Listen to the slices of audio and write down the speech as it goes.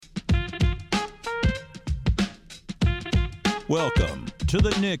Welcome to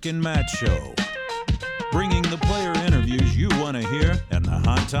the Nick and Matt Show, bringing the player interviews you want to hear and the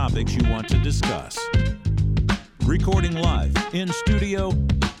hot topics you want to discuss. Recording live in studio,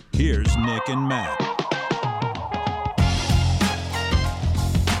 here's Nick and Matt.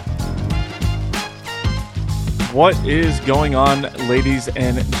 What is going on, ladies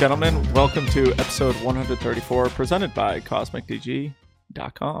and gentlemen? Welcome to episode 134, presented by CosmicDG.com.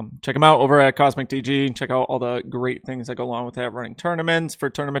 Check them out over at CosmicDG. Check out all the great things that go along with that. Running tournaments for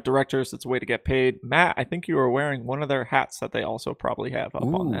tournament directors. It's a way to get paid. Matt, I think you are wearing one of their hats that they also probably have up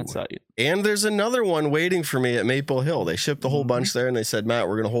on that site. And there's another one waiting for me at Maple Hill. They shipped a whole bunch there, and they said, Matt,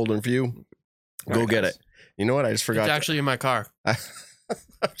 we're going to hold one for you. Go get it. You know what? I just forgot. It's actually in my car. I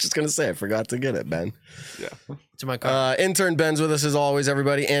was just going to say, I forgot to get it, Ben. Yeah. It's in my car. Intern Ben's with us as always,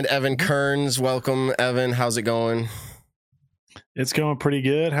 everybody. And Evan Kearns. Welcome, Evan. How's it going? It's going pretty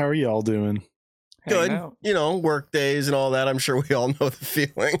good. How are you all doing? Good. You know, work days and all that. I'm sure we all know the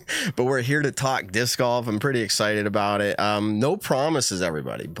feeling, but we're here to talk disc golf. I'm pretty excited about it. No promises,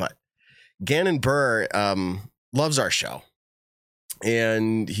 everybody, but Gannon BUHR loves our show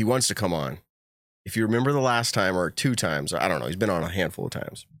and he wants to come on. If you remember the last time or two times, I don't know, he's been on a handful of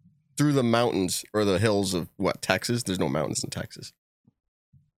times through the mountains or the hills of Texas. There's no mountains in Texas.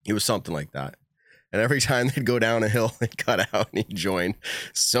 It was something like that. And every time they'd go down a hill, they'd cut out and he'd join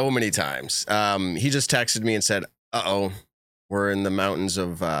so many times. He just texted me and said, we're in the mountains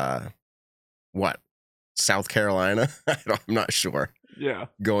of South Carolina? I'm not sure. Yeah.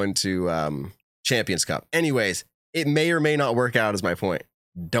 Going to Champions Cup. Anyways, it may or may not work out is my point.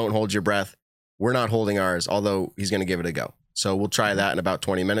 Don't hold your breath. We're not holding ours, although he's going to give it a go. So we'll try that in about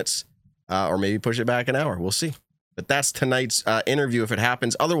 20 minutes or maybe push it back an hour. We'll see. But that's tonight's interview if it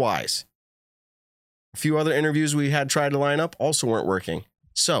happens. Otherwise, a few other interviews we had tried to line up also weren't working.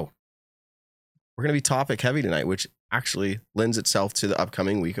 So we're going to be topic heavy tonight, which actually lends itself to the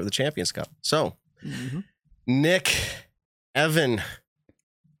upcoming week of the Champions Cup. So Nick, Evan,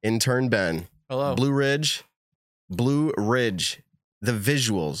 intern Ben, Hello. Blue Ridge, the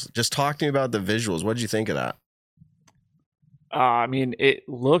visuals. Just talk to me about the visuals. What did you think of that? I mean, it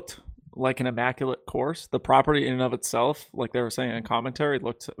looked like an immaculate course. The property in and of itself, like they were saying in commentary,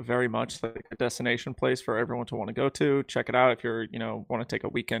 looked very much like a destination place for everyone to want to go to. Check it out if you're, want to take a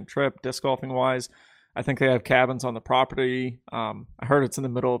weekend trip, disc golfing wise. I think they have cabins on the property. I heard it's in the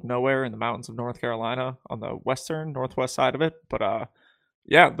middle of nowhere in the mountains of North Carolina on the northwest side of it. But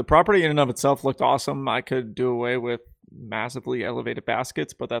yeah, the property in and of itself looked awesome. I could do away with massively elevated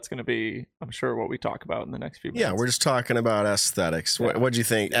baskets, but that's going to be, I'm sure, what we talk about in the next few minutes. Yeah, we're just talking about aesthetics. Yeah. What'd you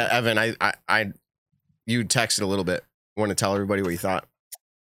think, Evan? You texted a little bit. Want to tell everybody what you thought?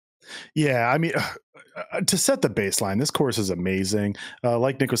 Yeah, I mean, to set the baseline, this course is amazing.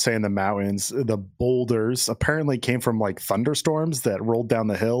 Like Nick was saying, the mountains, the boulders apparently came from like thunderstorms that rolled down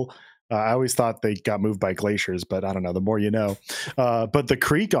the hill. I always thought they got moved by glaciers, but I don't know. The more you know. But the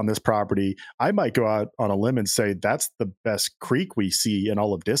creek on this property, I might go out on a limb and say that's the best creek we see in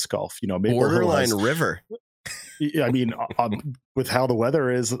all of disc golf. Borderline river. I mean, with how the weather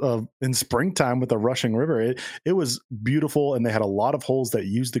is in springtime with the rushing river, it was beautiful, and they had a lot of holes that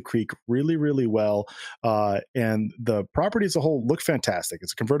used the creek really, really well. And the property as a whole looked fantastic.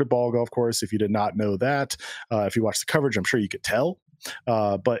 It's a converted ball golf course. If you did not know that, if you watched the coverage, I'm sure you could tell.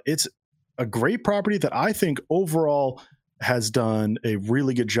 But it's a great property that I think overall has done a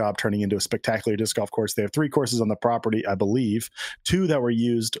really good job turning into a spectacular disc golf course. They have 3 courses on the property, I believe, 2 that were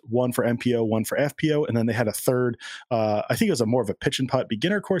used, 1 for MPO, 1 for FPO, and then they had a third, I think it was more of a pitch and putt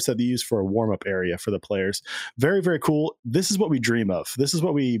beginner course that they used for a warm-up area for the players. Very, very cool. This is what we dream of. This is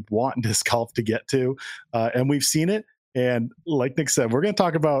what we want disc golf to get to, and we've seen it. And like Nick said, we're going to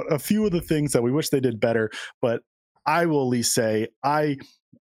talk about a few of the things that we wish they did better, but I will at least say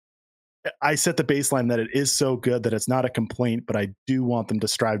I set the baseline that it is so good that it's not a complaint, but I do want them to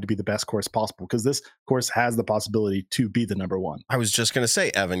strive to be the best course possible because this course has the possibility to be the number one. I was just going to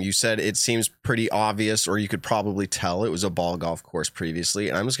say, Evan, you said it seems pretty obvious, or you could probably tell it was a ball golf course previously.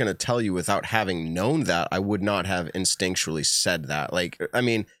 And I'm just going to tell you, without having known that, I would not have instinctually said that. Like, I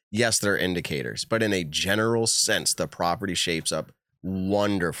mean, yes, there are indicators, but in a general sense, the property shapes up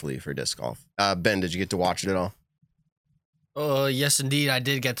wonderfully for disc golf. Ben, did you get to watch it at all? Yes, indeed. I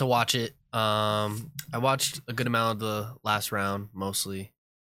did get to watch it. I watched a good amount of the last round, mostly,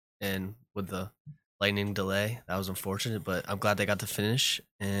 and with the lightning delay, that was unfortunate. But I'm glad they got to finish,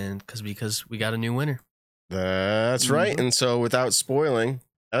 and because we got a new winner. That's right. And so, without spoiling,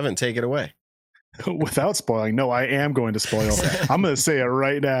 Evan, take it away. without spoiling, no, I am going to spoil. I'm going to say it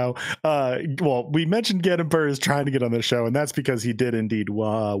right now. Well, we mentioned Gannon Buhr is trying to get on the show, and that's because he did indeed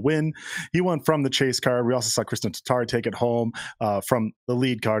win. He won from the chase card. We also saw Kristen Tatar take it home from the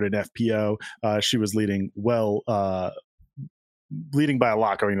lead card in FPO. She was leading by a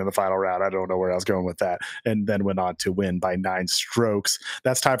lot going into the final round. I don't know where I was going with that. And then went on to win by 9 strokes.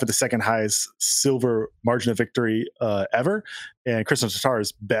 That's tied for the second highest silver margin of victory ever. And Kristen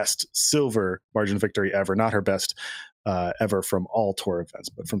Tatar's best silver margin of victory ever. Not her best ever from all tour events,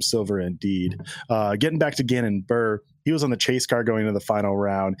 but from silver indeed. Getting back to Gannon Buhr, he was on the chase car going into the final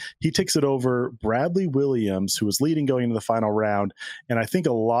round. He takes it over Bradley Williams, who was leading going into the final round. And I think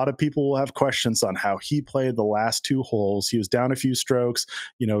a lot of people will have questions on how he played the last 2 holes. He was down a few strokes,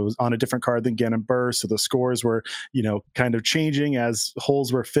 on a different card than Gannon Buhr. So the scores were, kind of changing as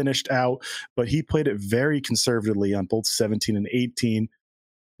holes were finished out. But he played it very conservatively on both 17 and 18.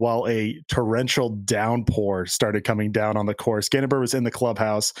 While a torrential downpour started coming down on the course. Gannon Buhr was in the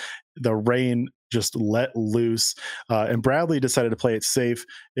clubhouse. The rain just let loose. And Bradley decided to play it safe.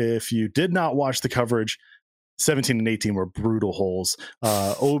 If you did not watch the coverage, 17 and 18 were brutal holes.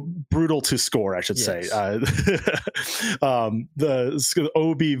 Brutal to score, I should say. The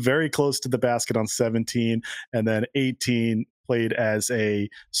OB very close to the basket on 17, and then 18 played as a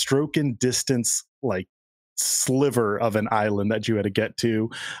stroke and distance, sliver of an island that you had to get to.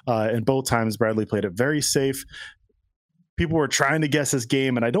 And both times Bradley played it very safe. People were trying to guess his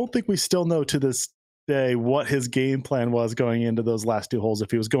game, and I don't think we still know to this day what his game plan was going into those last 2 holes.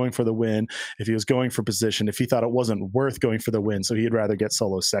 If he was going for the win, if he was going for position, if he thought it wasn't worth going for the win, so he'd rather get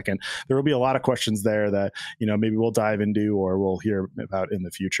solo second. There will be a lot of questions there that maybe we'll dive into or we'll hear about in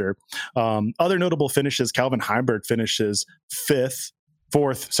the future. Other notable finishes: Calvin Heimberg finishes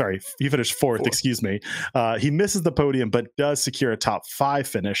he finished fourth. Excuse me. He misses the podium, but does secure a top 5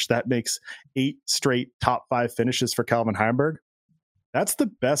 finish. That makes 8 straight top 5 finishes for Calvin Heimberg. That's the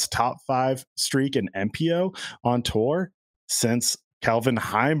best top 5 streak in MPO on tour since Calvin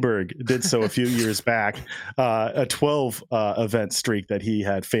Heimberg did so a few years back. A 12 event streak that he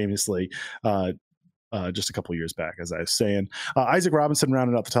had famously just a couple years back, as I was saying. Isaac Robinson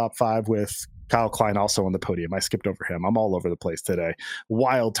rounded out the top 5 with Kyle Klein also on the podium. I skipped over him. I'm all over the place today.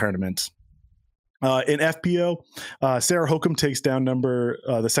 Wild tournament. In FPO, Sarah Hokum takes down the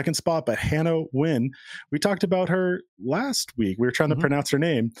 2nd spot, but Hannah Wynn, we talked about her last week. We were trying to pronounce her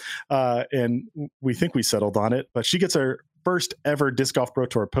name, and we think we settled on it, but she gets her first ever Disc Golf Pro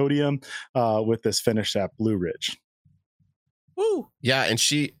Tour podium with this finish at Blue Ridge. Woo! Yeah, and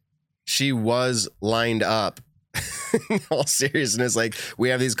she was lined up. In all seriousness, we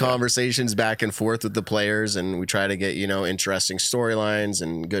have these conversations back and forth with the players, and we try to get interesting storylines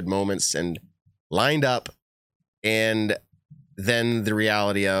and good moments, and lined up, and then the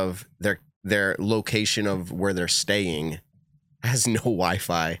reality of their location of where they're staying has no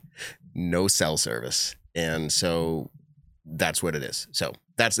Wi-Fi, no cell service, and so that's what it is. So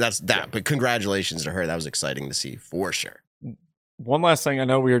that's that. Yeah. But congratulations to her. That was exciting to see for sure. One last thing, I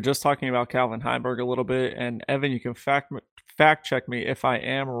know we were just talking about Calvin Heimberg a little bit, and Evan, you can fact check me if I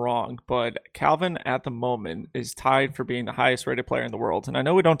am wrong, but Calvin at the moment is tied for being the highest rated player in the world. And I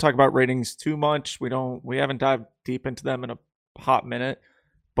know we don't talk about ratings too much. We haven't dived deep into them in a hot minute,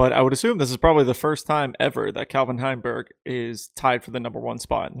 but I would assume this is probably the first time ever that Calvin Heimberg is tied for the number 1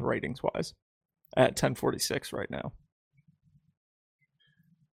 spot in the ratings wise at 1046 right now.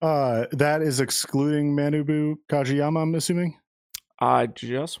 That is excluding Manabu Kajiyama, I'm assuming. I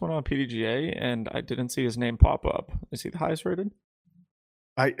just went on PDGA and I didn't see his name pop up. Is he the highest rated?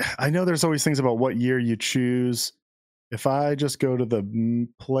 I know there's always things about what year you choose. If I just go to the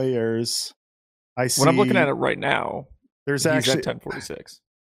players, I see. When I'm looking at it right now, he's actually at 1046.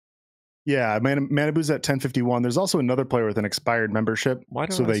 Yeah, Manabu's at 1051. There's also another player with an expired membership,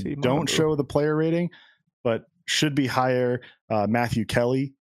 so they don't show the player rating, but should be higher. Matthew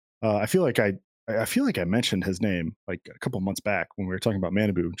Kelly. I feel like I mentioned his name a couple months back when we were talking about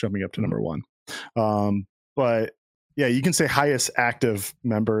Manabu jumping up to number 1. But yeah, you can say highest active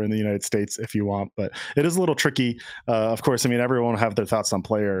member in the United States if you want, but it is a little tricky. Of course, everyone will have their thoughts on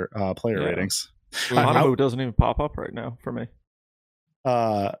player ratings. Manabu doesn't even pop up right now for me.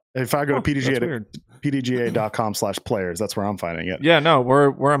 If I go to pdga.com/players, that's where I'm finding it. Yeah, no,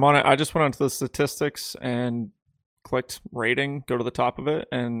 where I'm on it, I just went onto the statistics and clicked rating, go to the top of it,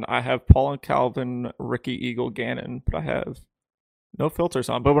 and I have Paul and Calvin, Ricky, Eagle, Gannon, but I have no filters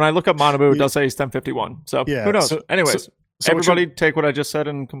on. But when I look up Manabu, it does say he's 1051. So who knows? Anyways, everybody take what I just said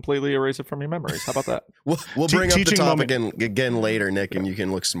and completely erase it from your memories. How about that? We'll bring up the topic again later, Nick, and you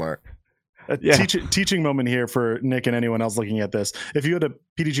can look smart. teaching moment here for Nick and anyone else looking at this. If you go to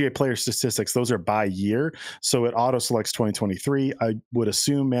PDGA player statistics, those are by year. So it auto selects 2023. I would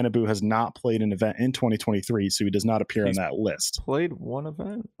assume Manabu has not played an event in 2023, so he does not appear on that list. Played one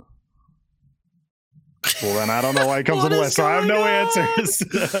event. Well, then I don't know why he comes on the list. So I have no answers.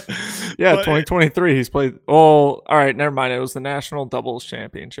 Yeah, 2023. He's played. Oh, all right. Never mind. It was the National Doubles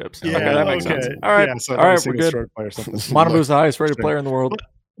Championships. Yeah, okay, that makes sense. All right. Yeah, so all right. We're good. Manabu's the highest rated player in the world.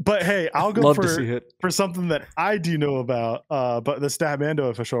 But hey, I'll go for something that I do know about. But the Statmando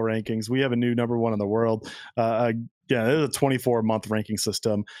official rankings, we have a new number one in the world. Yeah, this is a 24-month ranking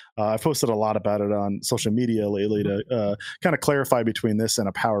system. I've posted a lot about it on social media lately to kind of clarify between this and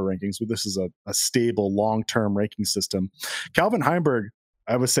a power rankings. This is a stable, long-term ranking system. Calvin Heimberg,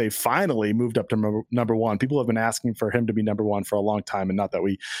 I would say, finally moved up to number one. People have been asking for him to be number one for a long time, and not that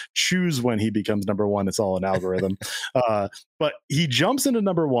we choose when he becomes number one. It's all an algorithm. But he jumps into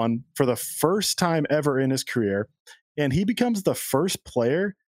number one for the first time ever in his career, and he becomes the first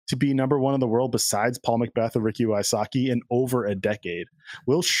player to be number one in the world besides Paul McBeth or Ricky Wysocki in over a decade.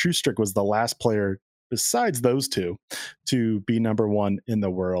 Will Schustrick was the last player besides those two to be number one in the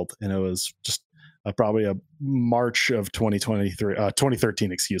world, and it was just probably a March of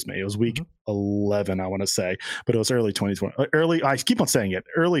 2013, excuse me. It was week 11, I want to say, but it was early 2020. I keep on saying it,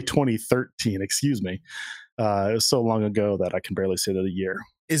 early 2013, excuse me. It was so long ago that I can barely say the year.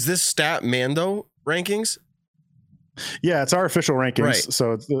 Is this Statmando rankings? Yeah, it's our official rankings. Right.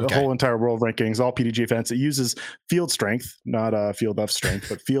 So it's the whole entire world rankings, all PDG events. It uses field strength, not field of strength,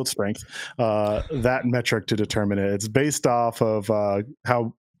 but field strength, that metric to determine it. It's based off of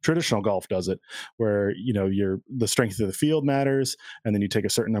how traditional golf does it, where the strength of the field matters, and then you take a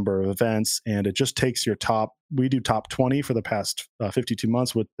certain number of events, and it just takes your top. We do top 20 for the past 52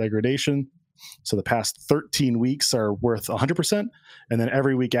 months with degradation. So the past 13 weeks are worth 100%, and then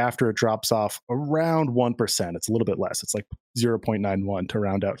every week after it drops off around 1%. It's a little bit less. It's like 0.91 to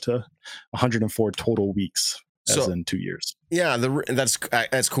round out to 104 total weeks, as in 2 years. Yeah,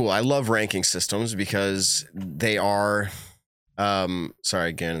 that's cool. I love ranking systems because they are.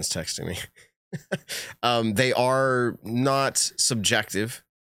 Sorry, Gannon's texting me. They are not subjective.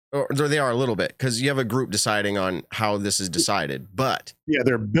 Or they are a little bit, because you have a group deciding on how this is decided, but yeah,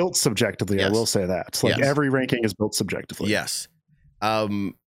 they're built subjectively. Yes. I will say that. It's like every ranking is built subjectively. Yes.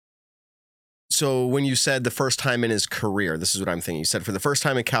 So when you said the first time in his career, this is what I'm thinking. You said for the first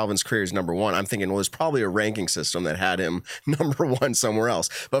time in Calvin's career is number one. I'm thinking, well, there's probably a ranking system that had him number one somewhere else.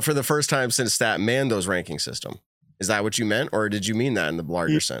 But for the first time since Statmando's ranking system, is that what you meant, or did you mean that in the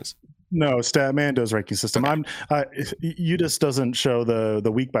larger sense? No, Statmando's ranking system. Okay. UDIS doesn't show the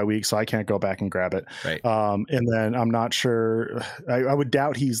week by week, so I can't go back and grab it. Right. And then I'm not sure. I would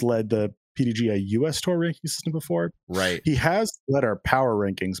doubt he's led the PDGA US Tour ranking system before. Right. He has led our power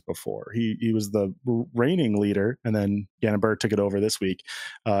rankings before. He was the reigning leader, and then Gannon Burr took it over this week,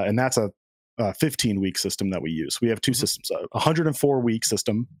 and that's a 15-week system that we use. We have two systems, a 104-week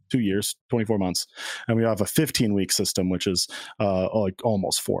system, 2 years, 24 months, and we have a 15-week system, which is like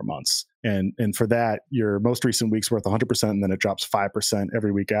almost 4 months. And for that, your most recent week's worth 100%, and then it drops 5%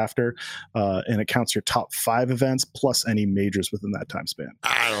 every week after, and it counts your top 5 events plus any majors within that time span.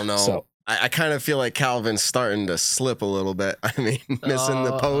 I don't know. So, I kind of feel like Calvin's starting to slip a little bit. I mean, missing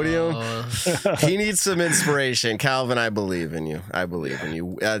the podium. He needs some inspiration. Calvin, I believe in you.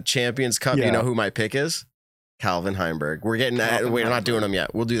 Champions Cup, you know who my pick is? Calvin Heimberg. We're not doing them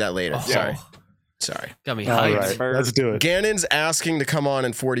yet. We'll do that later. Sorry. Got me hyped. Right, let's do it. Gannon's asking to come on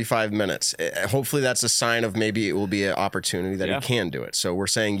in 45 minutes. Hopefully that's a sign of maybe it will be an opportunity that he can do it. So we're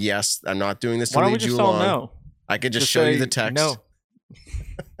saying, yes, I'm not doing this to lead you along. No? I could just show you the text. No.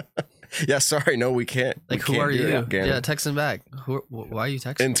 Yeah, sorry, no, we can't. Like, who are you? Yeah, text him back. Why are you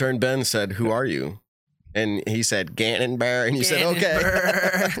texting? Intern Ben said, "Who are you?" And he said, "Gannon Bear," and you said,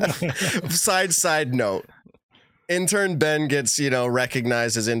 "Okay." Side note. Intern Ben gets,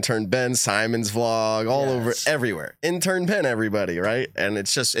 recognized as Intern Ben, Simon's vlog, all over, everywhere. Intern Ben, everybody, right? And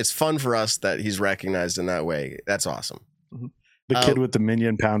it's fun for us that he's recognized in that way. That's awesome. The kid with the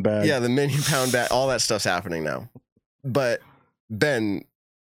Minion pound bag. Yeah, the Minion pound bag. All that stuff's happening now. But Ben,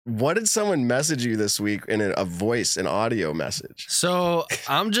 what did someone message you this week in an audio message? So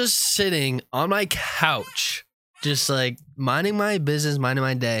I'm just sitting on my couch, just like minding my business, minding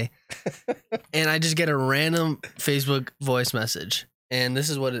my day. And I just get a random Facebook voice message. And this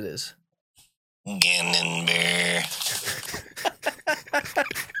is what it is. Gannon Bear.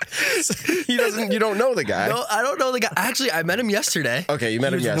 You don't know the guy. No, I don't know the guy. Actually, I met him yesterday. Okay, you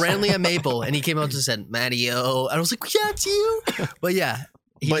met him yesterday. Randomly at Maple, and he came out and said, "Matty-o." And I was like, "Yeah, it's you." But yeah,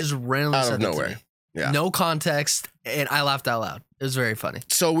 he just randomly out said of nowhere. Yeah. No context, and I laughed out loud. It was very funny.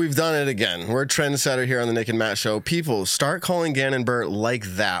 So we've done it again. We're a trendsetter here on the Nick and Matt Show. People, start calling Gannon Burr like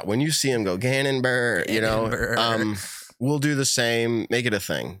that. When you see him, go, Gannon Burr, Gannon Burr. We'll do the same. Make it a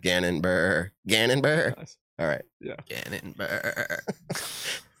thing. Gannon Burr. Gannon Burr. Nice. All right. Yeah. Gannon Burr.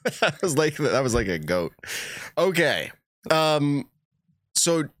 that was like a goat. Okay.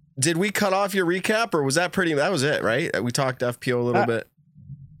 So did we cut off your recap, or was that was it, right? We talked FPO a little bit.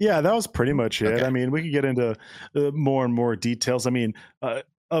 Yeah, that was pretty much it. Okay. I mean, we could get into more and more details. I mean,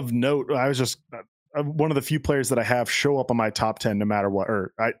 of note, I was just one of the few players that I have show up on my top 10 no matter what,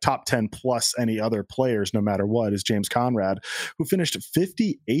 or top 10 plus any other players no matter what, is James Conrad, who finished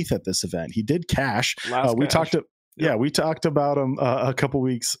 58th at this event. He did cash. We talked about him a couple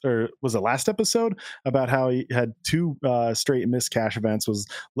weeks, or was it last episode, about how he had 2 straight missed cash events, was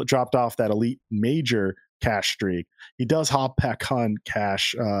dropped off that elite major cash streak. He does hop back on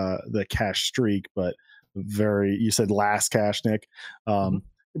cash, the cash streak, but you said last cash, Nick.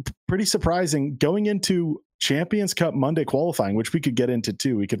 Pretty surprising going into Champions Cup Monday qualifying, which we could get into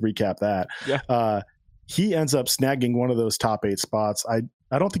too. We could recap that. Yeah. He ends up snagging one of those top 8 spots. I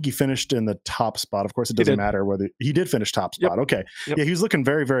don't think he finished in the top spot. Of course, it doesn't matter whether he did finish top spot. Yep. Okay. Yep. Yeah, he was looking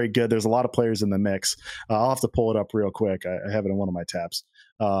very, very good. There's a lot of players in the mix. I'll have to pull it up real quick. I have it in one of my tabs.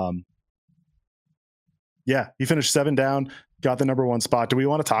 Yeah, he finished 7 down, got the number 1 spot. Do we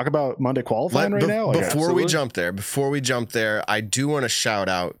want to talk about Monday qualifying right now? Before we jump there, I do want to shout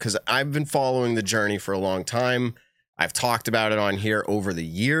out, because I've been following the journey for a long time. I've talked about it on here over the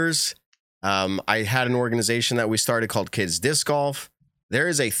years. I had an organization that we started called Kids Disc Golf. There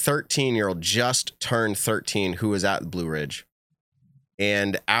is a 13-year-old, just turned 13, who was at Blue Ridge.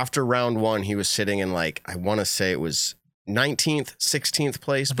 And after round 1, he was sitting in, like, I want to say it was 19th, 16th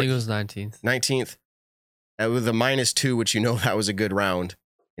place. I think it was 19th. 19th. With a -2, which that was a good round.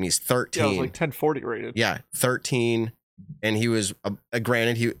 And he's 13. Yeah, it was like 1040 rated. Yeah, 13. And he was,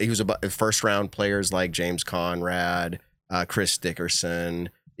 granted, he was first round players like James Conrad, Chris Dickerson.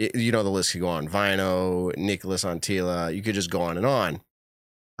 The list could go on. Vino, Nicholas Antila. You could just go on and on.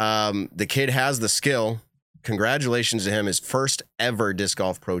 The kid has the skill. Congratulations to him. His first ever Disc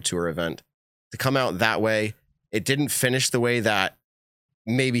Golf Pro Tour event. To come out that way, it didn't finish the way that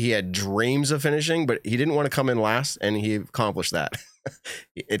maybe he had dreams of finishing, but he didn't want to come in last, and he accomplished that.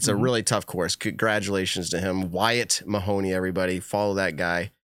 It's a really tough course. Congratulations to him. Wyatt Mahoney, everybody. Follow that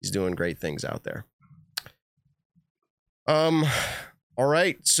guy. He's doing great things out there. All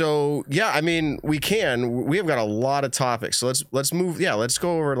right. So yeah, I mean, we have got a lot of topics. So let's move. Yeah, let's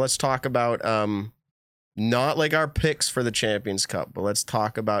go over. Let's talk about not like our picks for the Champions Cup, but let's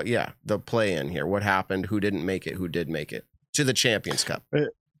talk about the play-in here. What happened? Who didn't make it? Who did make it to the Champions Cup?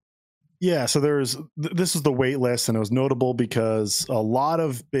 Yeah, so this is the wait list, and it was notable because a lot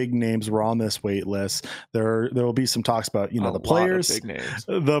of big names were on this wait list. There will be some talks about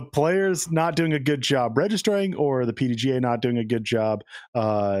the players not doing a good job registering, or the PDGA not doing a good job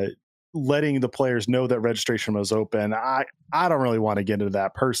letting the players know that registration was open. I don't really want to get into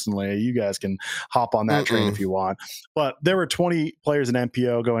that personally. You guys can hop on that train if you want. But there were 20 players in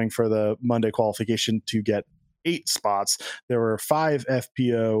MPO going for the Monday qualification to get 8 spots. There were 5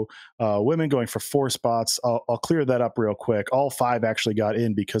 FPO women going for 4 spots. I'll clear that up real quick. All 5 actually got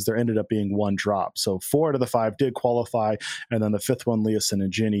in because there ended up being 1 drop. So 4 out of the 5 did qualify, and then the 5th one, Leosin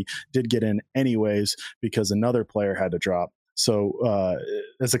and Ginny, did get in anyways because another player had to drop. So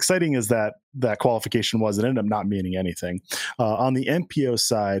as exciting as that qualification was, it ended up not meaning anything. On the MPO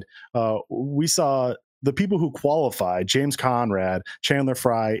side, we saw the people who qualified: James Conrad, Chandler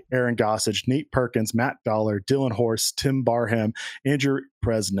Fry, Aaron Gossage, Nate Perkins, Matt Dollar, Dylan Horst, Tim Barham, Andrew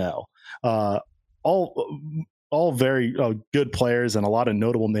Presnell. All very good players, and a lot of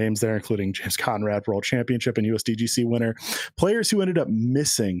notable names there, including James Conrad, World Championship and USDGC winner. Players who ended up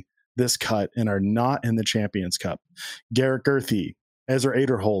missing this cut and are not in the Champions Cup: Garrett Gerthy, Ezra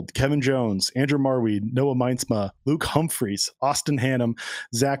Aderhold, Kevin Jones, Andrew Marweed, Noah Meinsma, Luke Humphreys, Austin Hannum,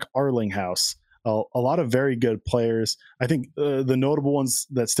 Zach Arlinghouse. A lot of very good players. I think the notable ones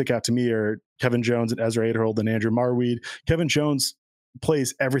that stick out to me are Kevin Jones and Ezra Aderhold and Andrew Marweed. Kevin Jones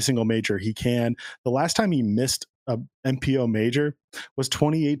plays every single major he can. The last time he missed a MPO major was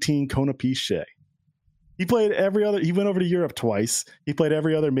 2018 Kona Piche. He played he went over to Europe twice. He played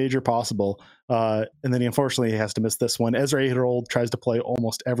every other major possible. And then unfortunately he has to miss this one. Ezra Aderhold tries to play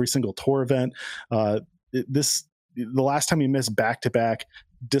almost every single tour event. The last time he missed back-to-back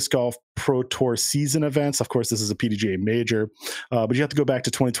Disc Golf Pro Tour season events, of course, this is a PDGA major, but you have to go back to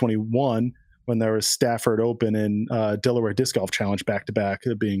 2021 when there was Stafford Open and Delaware Disc Golf Challenge back to back,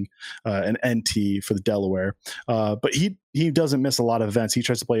 being an NT for the Delaware. But he doesn't miss a lot of events. He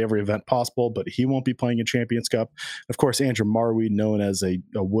tries to play every event possible, but he won't be playing in Champions Cup. Of course, Andrew Marwee, known as a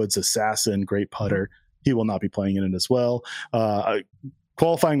woods assassin, great putter, he will not be playing in it as well.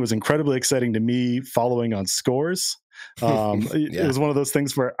 Qualifying was incredibly exciting to me, following on scores. It was one of those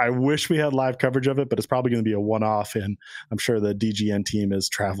things where I wish we had live coverage of it, but it's probably going to be a one-off, and I'm sure the DGN team is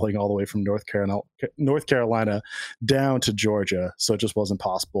traveling all the way from North Carolina down to Georgia, so it just wasn't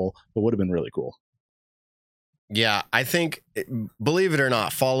possible, but would have been really cool. Yeah, I think, believe it or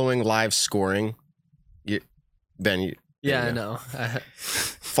not, following live scoring, Ben, yeah, I know.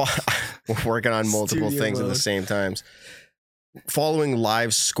 We're working on multiple things at the same times. Following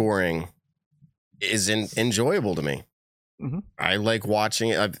live scoring is enjoyable to me. Mm-hmm. I like watching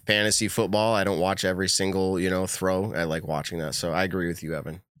it. Fantasy football, I don't watch every single, throw. I like watching that. So I agree with you,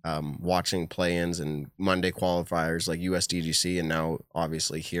 Evan. Watching play-ins and Monday qualifiers like USDGC and now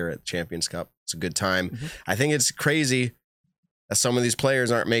obviously here at Champions Cup. It's a good time. Mm-hmm. I think it's crazy that some of these players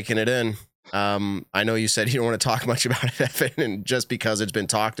aren't making it in. I know you said you don't want to talk much about it, Evan, and just because it's been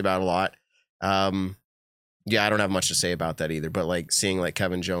talked about a lot. Yeah, I don't have much to say about that either, but like seeing like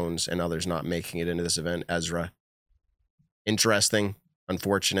Kevin Jones and others not making it into this event, Ezra, interesting,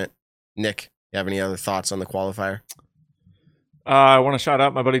 unfortunate. Nick, you have any other thoughts on the qualifier? I want to shout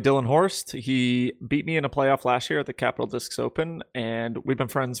out my buddy Dylan Horst. He beat me in a playoff last year at the Capital Discs Open, and we've been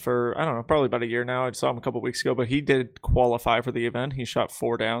friends for, I don't know, probably about a year now. I saw him a couple of weeks ago, but he did qualify for the event. He shot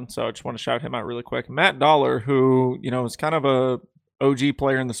 4 down, so I just want to shout him out really quick. Matt Dollar, who, is kind of a OG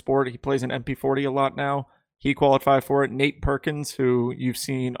player in the sport. He plays in MP40 a lot now. He qualified for it. Nate Perkins, who you've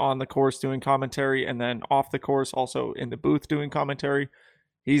seen on the course doing commentary and then off the course, also in the booth doing commentary.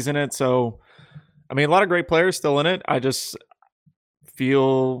 He's in it. So, a lot of great players still in it. I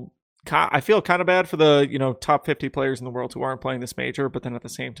feel kind of bad for the, top 50 players in the world who aren't playing this major. But then at the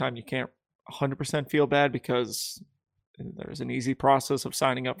same time, you can't 100% feel bad because there's an easy process of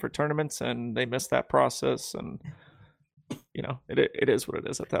signing up for tournaments and they missed that process. And, it is what it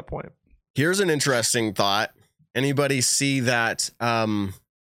is at that point. Here's an interesting thought. Anybody see that the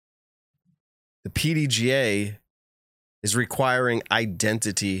PDGA is requiring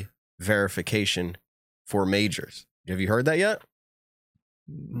identity verification for majors? Have you heard that yet?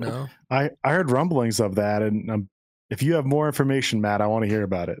 No. I heard rumblings of that, and if you have more information, Matt, I want to hear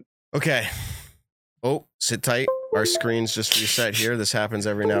about it. Okay. Oh, sit tight. Our screen's just reset here. This happens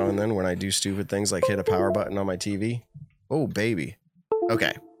every now and then when I do stupid things like hit a power button on my TV. Oh, baby.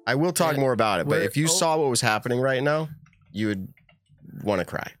 Okay. I will talk more about it, but if you saw what was happening right now, you would want to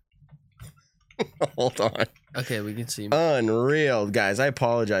cry. Hold on. Okay, we can see. Unreal, guys. I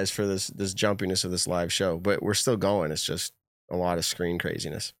apologize for this jumpiness of this live show, but we're still going. It's just a lot of screen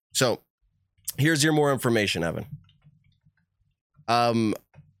craziness. So here's your more information, Evan.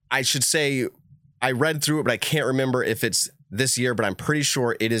 I should say I read through it, but I can't remember if it's this year, but I'm pretty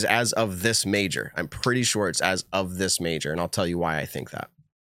sure it is as of this major. I'm pretty sure it's as of this major, and I'll tell you why I think that.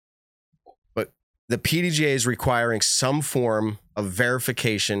 The PDGA is requiring some form of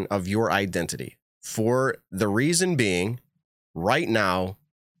verification of your identity for the reason being right now,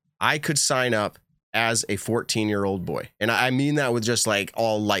 I could sign up as a 14-year-old boy. And I mean that with just like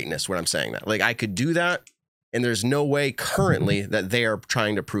all lightness when I'm saying that. Like I could do that. And there's no way currently that they are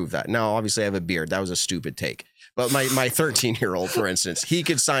trying to prove that. Now, obviously I have a beard. That was a stupid take. But my 13-year-old, for instance, he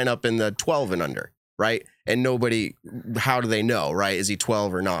could sign up in the 12 and under, right? And nobody, how do they know, right? Is he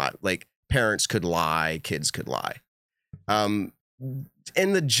 12 or not? Like, parents could lie, kids could lie.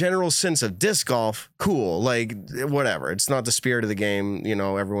 In the general sense of disc golf, cool, like whatever. It's not the spirit of the game.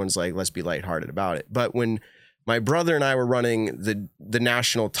 Everyone's like, let's be lighthearted about it. But when my brother and I were running the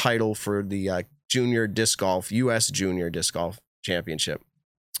national title for the junior disc golf, U.S. junior disc golf championship,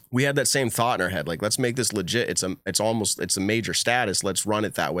 we had that same thought in our head. Like, let's make this legit. It's a major status. Let's run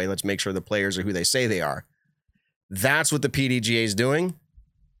it that way. Let's make sure the players are who they say they are. That's what the PDGA is doing.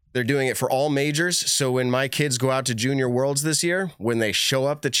 They're doing it for all majors. So when my kids go out to Junior Worlds this year, when they show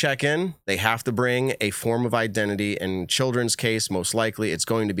up to check in, they have to bring a form of identity. In children's case, most likely, it's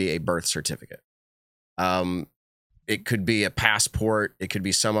going to be a birth certificate. It could be a passport. It could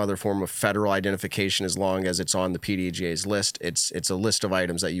be some other form of federal identification as long as it's on the PDGA's list. It's a list of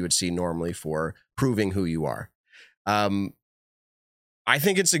items that you would see normally for proving who you are. I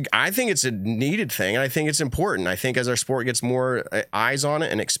think it's a needed thing, and I think it's important. I think as our sport gets more eyes on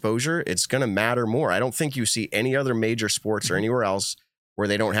it and exposure, it's going to matter more. I don't think you see any other major sports or anywhere else where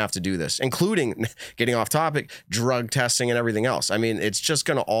they don't have to do this, including, getting off topic, drug testing and everything else. I mean, it's just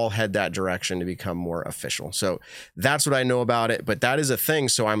going to all head that direction to become more official. So that's what I know about it, but that is a thing.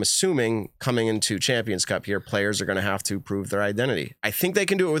 So I'm assuming coming into Champions Cup here, players are going to have to prove their identity. I think they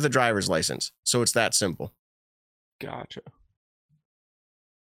can do it with a driver's license. So it's that simple. Gotcha.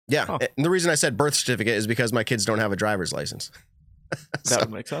 Yeah. Huh. And the reason I said birth certificate is because my kids don't have a driver's license. That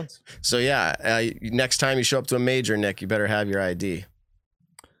would make sense. So yeah, next time you show up to a major, Nick, you better have your ID.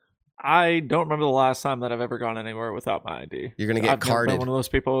 I don't remember the last time that I've ever gone anywhere without my ID. You're gonna get I've never carded. been one of those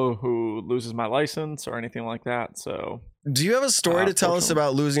people who loses my license or anything like that. So, Do you have a story to tell us fortunately.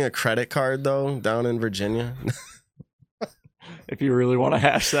 about losing a credit card though down in Virginia? if you really want to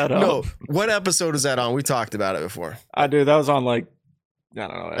hash that up, No. What episode is that on? We talked about it before. I do. That was on like, I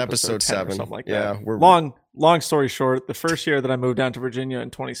don't know, Episode 10 or 7. something like Yeah, that. Long story short, the first year that I moved down to Virginia in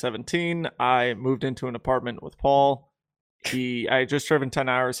 2017, I moved into an apartment with Paul. I had just driven 10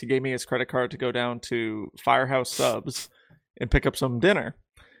 hours. He gave me his credit card to go down to Firehouse Subs and pick up some dinner.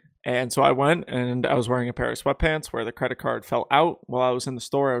 And so I went, and I was wearing a pair of sweatpants where the credit card fell out while I was in the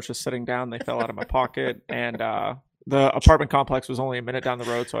store. I was just sitting down. They fell out of my pocket. And the apartment complex was only a minute down the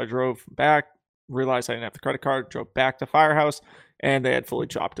road. So I drove back, realized I didn't have the credit card, drove back to Firehouse, and they had fully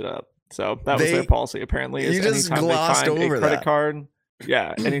chopped it up. So that was their policy, apparently. Is You just anytime they glossed find over a credit that. card,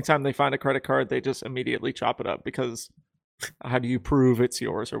 yeah, anytime they find a credit card, they just immediately chop it up because how do you prove it's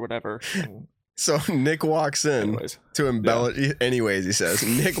yours or whatever? And So Nick walks in anyways, to embellish. Anyways, he says,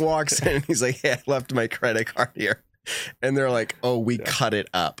 Nick walks in and he's like, "Yeah, I left my credit card here." And they're like, "Oh, we cut it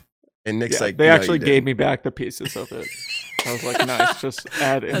up." And Nick's yeah, like, they "No, actually you gave didn't." me back the pieces of it. I was like, nice, just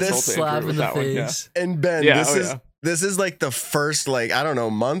add That's a insult to slap injury in with the that one. Yeah. face. And Ben, Yeah, this oh, is yeah. this is like the first, like, I don't know,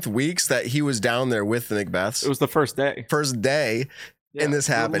 month, weeks that he was down there with the Macbeths. It was the first day. First day, Yeah. and this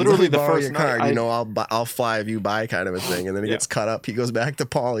happened. Literally Let me the borrow first your night. card. You know, I'll fly if you buy, kind of a thing. And then he Yeah. gets cut up. He goes back to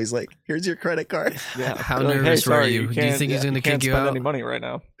Paul. He's like, "Here's your credit card." Yeah. How They're like, nervous hey, sorry, were you? Do you can't- think he's yeah, gonna can't kick you spend out? any money right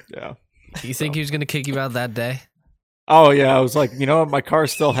now? Yeah. Do you think he was gonna kick you out that day? Oh yeah, I was like, you know what, my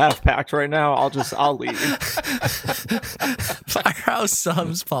car's still half packed right now. I'll leave. Firehouse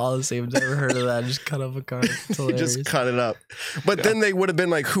Subs policy. I've never heard of that. Just cut up a card. It's He hilarious. just cut it up. But Yeah. then they would have been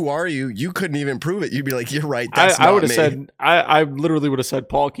like, "Who are you?" You couldn't even prove it. You'd be like, "You're right. That's I not would have me." said, I literally would have said,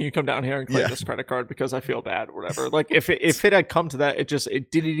 Paul, can you come down here and claim Yeah. this credit card because I feel bad or whatever. Like if it had come to that,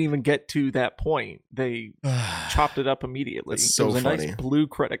 it didn't even get to that point. They chopped it up immediately. That's so it was a funny. nice blue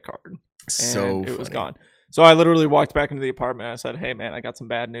credit card, and So it was funny. gone. So I literally walked back into the apartment. And I said, "Hey man, I got some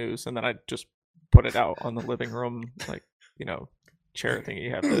bad news," and then I just put it out on the living room, like, you know, chair thing you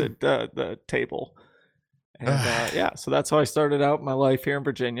have, the table. And yeah, so that's how I started out my life here in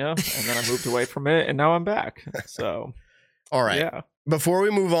Virginia, and then I moved away from it, and now I'm back. So All right. yeah, Before we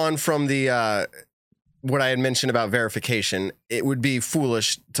move on from the what I had mentioned about verification, it would be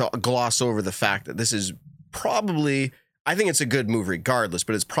foolish to gloss over the fact that this is probably, I think it's a good move regardless,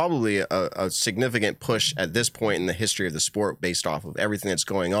 but it's probably a significant push at this point in the history of the sport based off of everything that's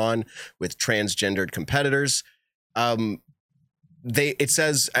going on with transgendered competitors. It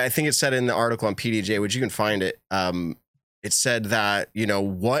says, I think it said in the article on PDJ, which you can find it. It said that, you know,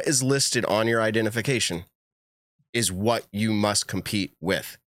 what is listed on your identification is what you must compete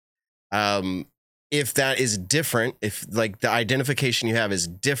with. If that is different, if like the identification you have is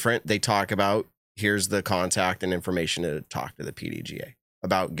different, they talk about, here's the contact and information to talk to the PDGA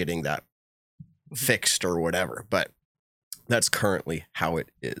about getting that fixed or whatever. But that's currently how it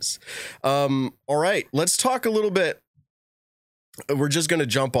is. All right, let's talk a little bit. We're just going to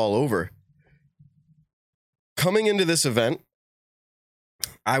jump all over. Coming into this event,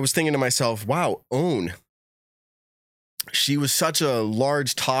 I was thinking to myself, wow, Own. She was such a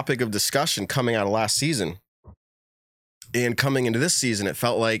large topic of discussion coming out of last season. And coming into this season, it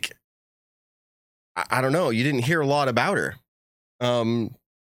felt like, I don't know, you didn't hear a lot about her.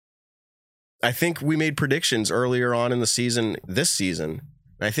 I think we made predictions earlier on in the season, this season.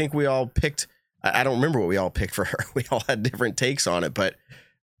 And I think we all picked, I don't remember what we all picked for her. We all had different takes on it, but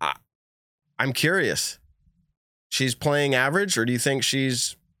I'm curious. She's playing average, or do you think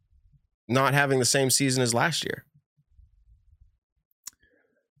she's not having the same season as last year?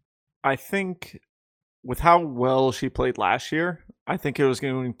 I think with how well she played last year, I think it was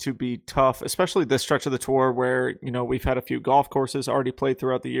going to be tough, especially this stretch of the tour where, you know, we've had a few golf courses already played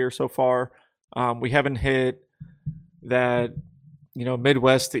throughout the year so far. We haven't hit that, you know,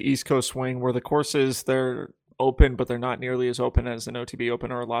 Midwest to East Coast swing where the courses, they're open, but they're not nearly as open as an OTB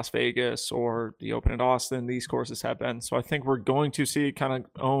Open or Las Vegas or the Open at Austin. These courses have been. So I think we're going to see kind of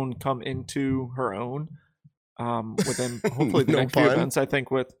Own come into her own within hopefully the No next few pun. events. I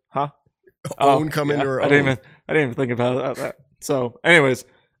think with, Own come yeah, into her I own. didn't even think about that. So, anyways,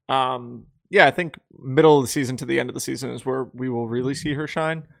 yeah, I think middle of the season to the end of the season is where we will really see her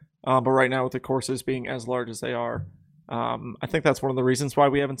shine. But right now, with the courses being as large as they are, I think that's one of the reasons why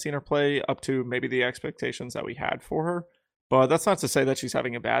we haven't seen her play up to maybe the expectations that we had for her. But that's not to say that she's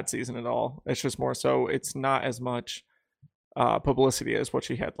having a bad season at all. It's just more so it's not as much publicity as what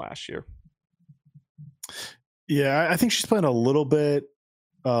she had last year. Yeah, I think she's playing a little bit.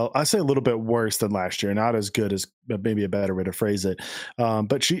 I say a little bit worse than last year, not as good as maybe a better way to phrase it.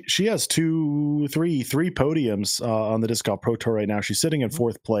 But she has three podiums on the Disc Golf Pro Tour right now. She's sitting in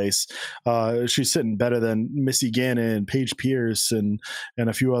fourth place. She's sitting better than Missy Gannon, Paige Pierce, and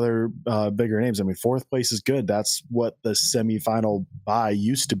a few other bigger names. I mean, fourth place is good. That's what the semifinal bye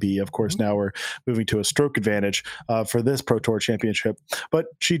used to be. Of course, now we're moving to a stroke advantage for this Pro Tour championship. But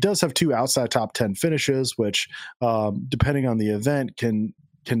she does have 2 outside top 10 finishes, which, depending on the event,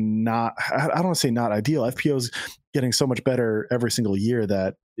 cannot, I don't want to say not ideal. FPO's getting so much better every single year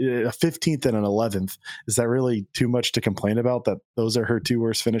that a 15th and an 11th, is that really too much to complain about, that those are her 2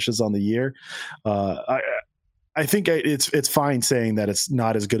 worst finishes on the year? I think it's fine saying that it's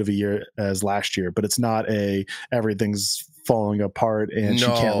not as good of a year as last year, but it's not everything's falling apart and she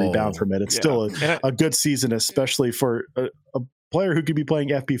can't rebound from it. It's still a good season, especially for a player who could be playing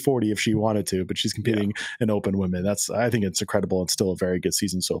FP40 if she wanted to, but she's competing in open women. I think it's incredible and still a very good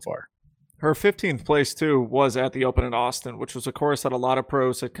season so far. Her 15th place too was at the Open in Austin, which was a course that a lot of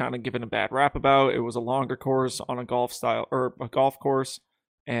pros had kind of given a bad rap about. It was a longer course on a golf course,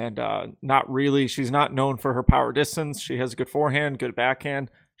 and not really. She's not known for her power distance. She has a good forehand, good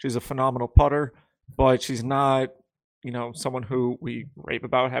backhand. She's a phenomenal putter, but she's not, someone who we rave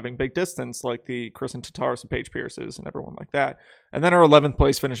about having big distance like the Kristen Tatars and Paige Pierces and everyone like that. And then our 11th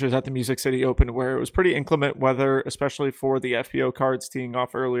place finishes at the Music City Open, where it was pretty inclement weather, especially for the FPO cards teeing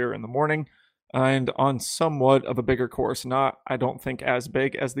off earlier in the morning and on somewhat of a bigger course. Not, I don't think, as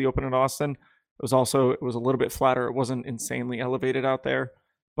big as the Open in Austin. It was a little bit flatter. It wasn't insanely elevated out there,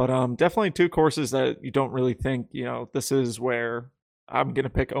 but definitely 2 courses that you don't really think, this is where I'm going to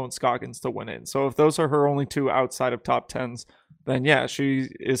pick Owen Scoggins to win it. So if those are her only 2 outside of top 10s, then yeah, she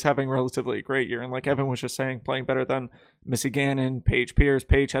is having relatively a great year. And like Evan was just saying, playing better than Missy Gannon, Paige Pierce.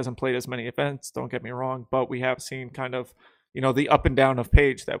 Paige hasn't played as many events, don't get me wrong, but we have seen kind of, the up and down of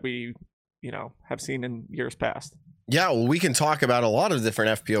Paige that we, have seen in years past. Yeah, well, we can talk about a lot of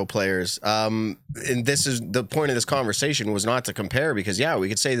different FPO players. And this is the point of this conversation, was not to compare, because we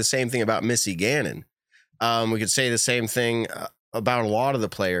could say the same thing about Missy Gannon. We could say the same thing about a lot of the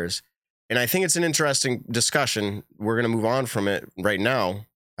players. And I think it's an interesting discussion. We're going to move on from it right now.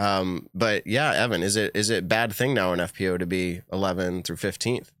 But yeah, Evan, is it a bad thing now in FPO to be 11 through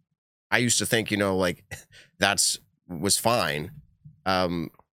 15th? I used to think, was fine.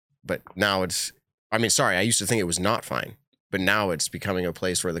 But now I used to think it was not fine, but now it's becoming a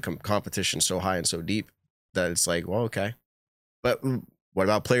place where the competition's so high and so deep that it's like, well, okay. But what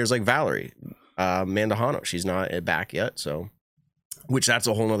about players like Valerie, Mandahano? She's not back yet. So, which that's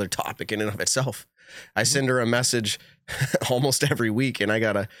a whole nother topic in and of itself. I send her a message almost every week, and I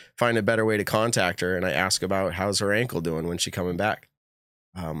got to find a better way to contact her. And I ask about how's her ankle doing when she coming back.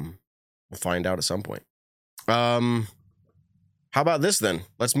 We'll find out at some point. How about this then?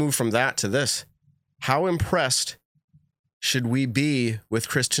 Let's move from that to this. How impressed should we be with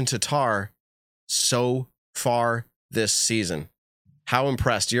Kristen Tatar so far this season? How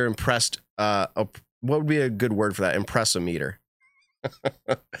impressed? You're impressed. What would be a good word for that? Impressometer.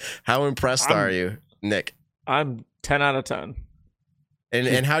 How impressed are you, Nick? I'm 10 out of 10.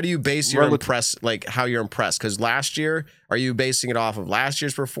 And how do you base your how you're impressed? Because last year, are you basing it off of last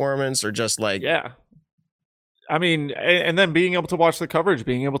year's performance or just like... Yeah. I mean, and then being able to watch the coverage,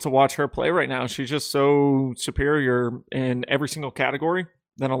 being able to watch her play right now, she's just so superior in every single category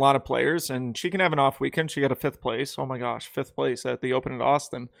than a lot of players. And she can have an off weekend. She got a 5th place. Oh my gosh, 5th place at the Open in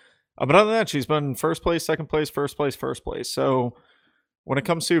Austin. But other than that, she's been first place, second place, first place. So when it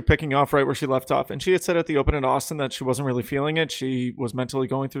comes to picking off right where she left off, and she had said at the Open in Austin that she wasn't really feeling it. She was mentally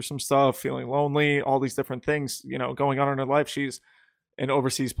going through some stuff, feeling lonely, all these different things, going on in her life. She's an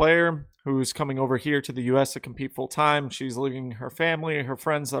overseas player who's coming over here to the U.S. to compete full time. She's leaving her family, her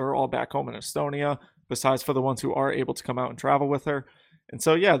friends that are all back home in Estonia, besides for the ones who are able to come out and travel with her. And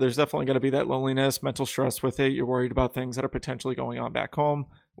so, yeah, there's definitely going to be that loneliness, mental stress with it. You're worried about things that are potentially going on back home.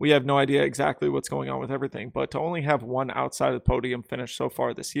 We have no idea exactly what's going on with everything, but to only have 1 outside of the podium finish so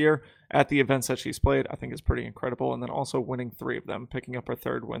far this year at the events that she's played, I think is pretty incredible. And then also winning 3 of them, picking up her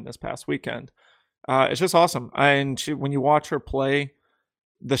 3rd win this past weekend. It's just awesome. And when you watch her play,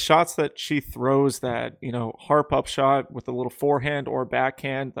 the shots that she throws, that, harp up shot with a little forehand or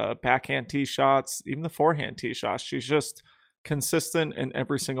backhand, the backhand tee shots, even the forehand tee shots, she's just consistent in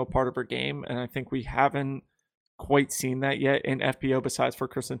every single part of her game, and I think we haven't quite seen that yet in FPO besides for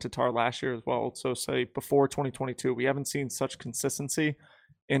Kristen Tatar last year as well. So say before 2022, we haven't seen such consistency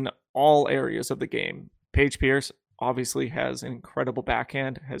in all areas of the game. Paige Pierce obviously has an incredible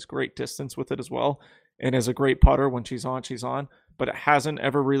backhand, has great distance with it as well, and is a great putter. When she's on, but it hasn't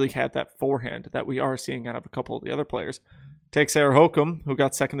ever really had that forehand that we are seeing out of a couple of the other players. Take Sarah Hokum, who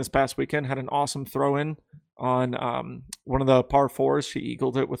got second this past weekend, had an awesome throw-in on one of the par fours. She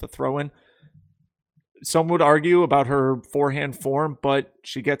eagled it with a throw-in. Some would argue about her forehand form, but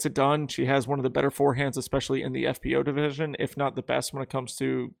she gets it done. She has one of the better forehands, especially in the FPO division, if not the best when it comes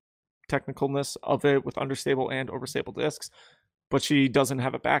to technicalness of it with understable and overstable discs. But she doesn't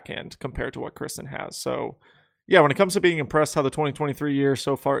have a backhand compared to what Kristen has. So, yeah, when it comes to being impressed how the 2023 year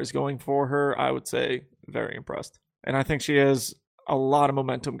so far is going for her, I would say very impressed. And I think she has a lot of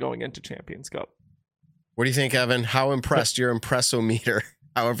momentum going into Champions Cup. What do you think, Evan? How impressed your impressometer?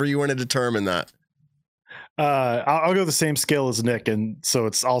 However you want to determine that. I'll go the same scale as Nick, and so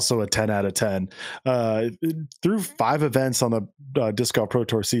it's also a 10 out of 10. Through 5 events on the Disc Golf Pro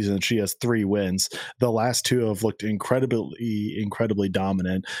Tour season, she has 3 wins. The last 2 have looked incredibly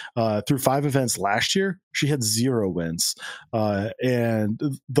dominant. Through 5 events last year, she had 0 wins. And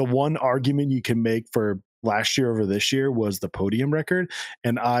the one argument you can make for last year over this year was the podium record,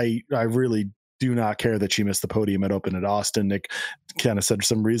 and I really do not care that she missed the podium at Open at Austin. Nick kind of said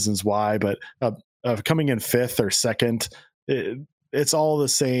some reasons why, but coming in 5th or 2nd, it's all the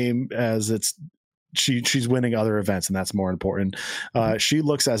same as she's winning other events, and that's more important. She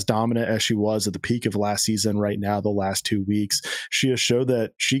looks as dominant as she was at the peak of last season. Right now, the last 2 weeks, she has showed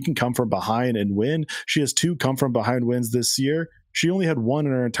that she can come from behind and win. She has 2 come from behind wins this year. She only had 1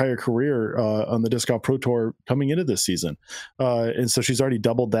 in her entire career on the Disc Golf Pro Tour coming into this season. And so she's already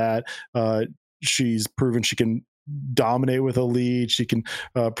doubled that. She's proven she can dominate with a lead. She can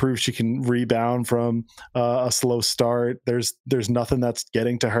prove she can rebound from a slow start. There's nothing that's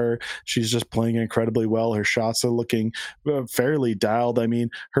getting to her. She's just playing incredibly well. Her shots are looking fairly dialed. I mean,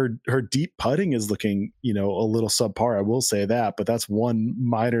 her deep putting is looking, a little subpar. I will say that, but that's one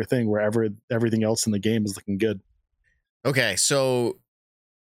minor thing where everything else in the game is looking good. Okay, so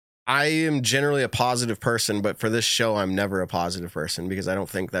I am generally a positive person, but for this show, I'm never a positive person because I don't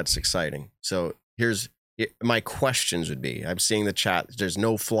think that's exciting. So here's my questions would be, I'm seeing the chat. There's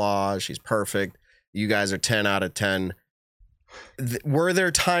no flaws. She's perfect. You guys are 10 out of 10. Were there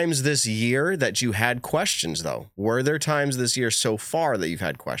times this year that you had questions, though? Were there times this year so far that you've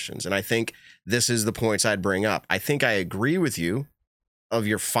had questions? And I think this is the points I'd bring up. I think I agree with you of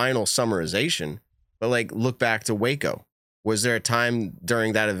your final summarization, but look back to Waco. Was there a time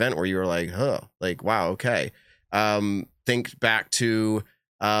during that event where you were like, wow, okay. Think back to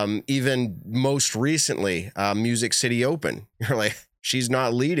even most recently, Music City Open. You're like, she's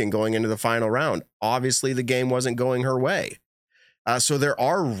not leading going into the final round. Obviously, the game wasn't going her way. So there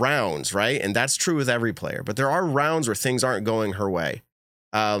are rounds, right? And that's true with every player. But there are rounds where things aren't going her way.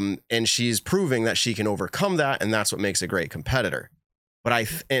 And she's proving that she can overcome that, and that's what makes a great competitor.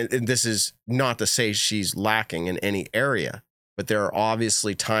 But and this is not to say she's lacking in any area, but there are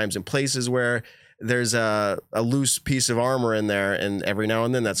obviously times and places where there's a loose piece of armor in there, and every now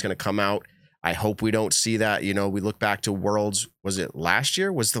and then that's going to come out. I hope we don't see that. We look back to Worlds. Was it last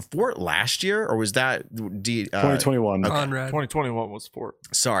year? Was the Fort last year, or was that 2021? Okay. Conrad. 2021 was Fort.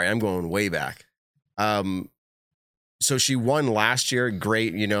 Sorry, I'm going way back. So she won last year.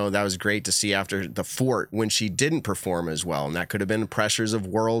 Great. That was great to see after the Fort when she didn't perform as well. And that could have been pressures of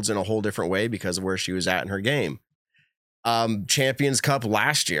Worlds in a whole different way because of where she was at in her game. Champions Cup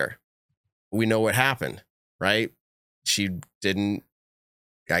last year. We know what happened, right? She didn't,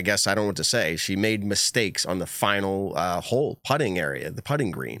 I guess I don't know what to say. She made mistakes on the final hole putting area, the putting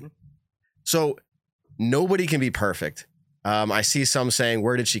green. So nobody can be perfect. I see some saying,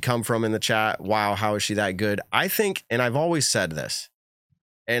 where did she come from in the chat? Wow, how is she that good? I think, and I've always said this,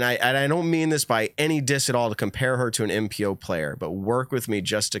 and I don't mean this by any diss at all to compare her to an MPO player, but work with me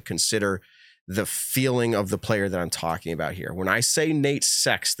just to consider the feeling of the player that I'm talking about here. When I say Nate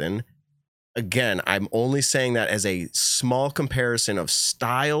Sexton, again, I'm only saying that as a small comparison of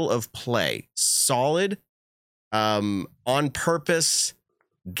style of play. Solid, on purpose,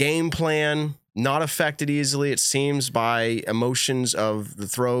 game plan, not affected easily, it seems, by emotions of the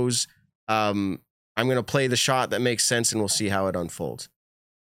throws. I'm going to play the shot that makes sense, and we'll see how it unfolds.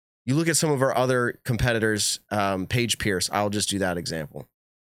 You look at some of our other competitors, Paige Pierce, I'll just do that example.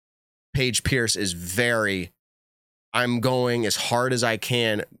 Paige Pierce is I'm going as hard as I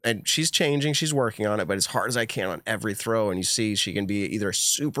can, and she's changing, she's working on it, but as hard as I can on every throw, and you see she can be either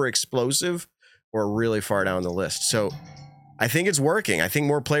super explosive or really far down the list. So I think it's working. I think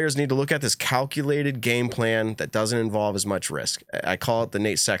more players need to look at this calculated game plan that doesn't involve as much risk. I call it the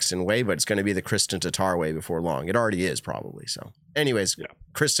Nate Sexton way, but it's going to be the Kristen Tatar way before long. It already is probably. So anyways, yeah.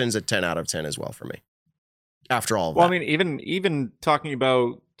 Kristen's a 10 out of 10 as well for me. After all of that. I mean, even talking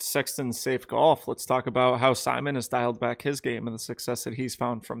about Sexton's safe golf, let's talk about how Simon has dialed back his game and the success that he's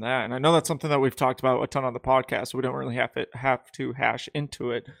found from that. And I know that's something that we've talked about a ton on the podcast, so we don't really have to hash into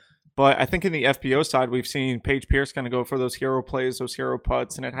it. But I think in the FPO side, we've seen Paige Pierce kind of go for those hero plays, those hero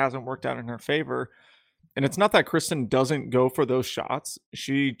putts, and it hasn't worked out in her favor. And it's not that Kristen doesn't go for those shots.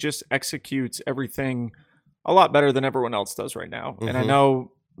 She just executes everything a lot better than everyone else does right now. Mm-hmm. And I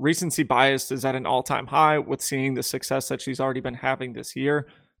know recency bias is at an all-time high with seeing the success that she's already been having this year.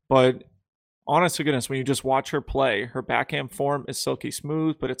 But honest to goodness, when you just watch her play, her backhand form is silky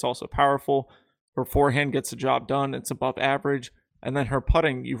smooth, but it's also powerful. Her forehand gets the job done. It's above average. And then her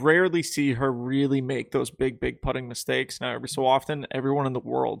putting, you rarely see her really make those big putting mistakes. Now, every so often, everyone in the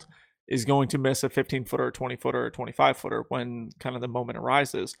world is going to miss a 15-footer, a 20-footer, or a 25-footer when kind of the moment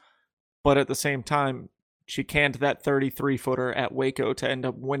arises. But at the same time, she canned that 33-footer at Waco to end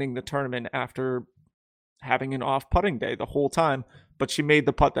up winning the tournament after having an off putting day the whole time. But she made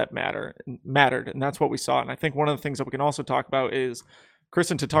the putt that mattered, and that's what we saw. And I think one of the things that we can also talk about is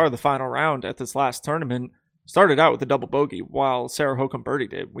Kristen Tatar, the final round at this last tournament, started out with a double bogey while Sarah Hokum birdie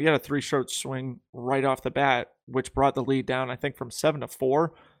did. We had a 3-stroke swing right off the bat, which brought the lead down, I think, from 7-4.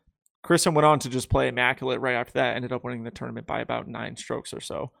 Kristen went on to just play immaculate right after that, ended up winning the tournament by about 9 strokes or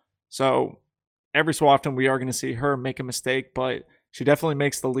so. So every so often we are going to see her make a mistake, but she definitely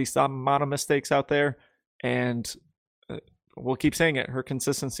makes the least amount of mistakes out there. And we'll keep saying it. Her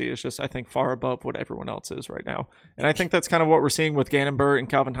consistency is just, I think, far above what everyone else is right now. And I think that's kind of what we're seeing with Gannon Buhr and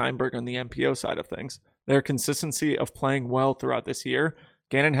Calvin Heimberg on the MPO side of things. Their consistency of playing well throughout this year.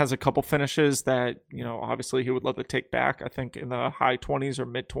 Gannon has a couple finishes that, obviously he would love to take back, I think in the high 20s or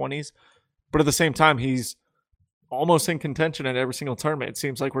mid 20s. But at the same time, he's almost in contention at every single tournament. It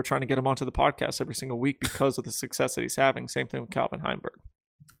seems like we're trying to get him onto the podcast every single week because of the success that he's having. Same thing with Calvin Heimberg.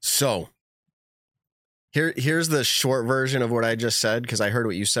 So here's the short version of what I just said, because I heard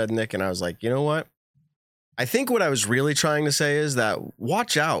what you said, Nick, and I was like, you know what? I think what I was really trying to say is that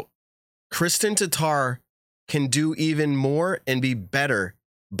watch out. Kristen Tatar can do even more and be better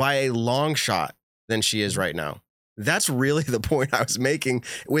by a long shot than she is right now. That's really the point I was making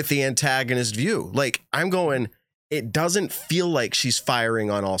with the antagonist view. Like, I'm going, it doesn't feel like she's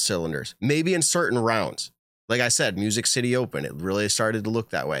firing on all cylinders. Maybe in certain rounds. Like I said, Music City Open, it really started to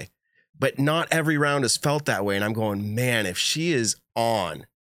look that way. But not every round has felt that way. And I'm going, man, if she is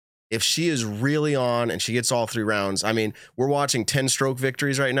really on and she gets all 3 rounds, I mean, we're watching 10-stroke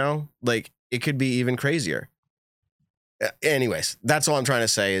victories right now. Like, it could be even crazier. Anyways, that's all I'm trying to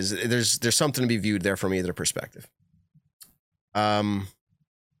say is there's something to be viewed there from either perspective. All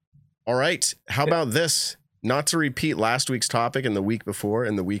right. How about this? Not to repeat last week's topic and the week before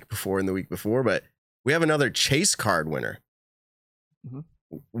and the week before and the week before, but we have another chase card winner. Mm-hmm.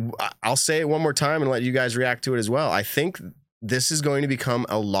 I'll say it one more time and let you guys react to it as well. I think this is going to become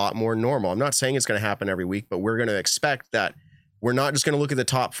a lot more normal. I'm not saying it's going to happen every week, but we're going to expect that we're not just going to look at the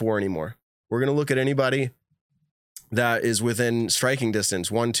top 4 anymore. We're going to look at anybody that is within striking distance,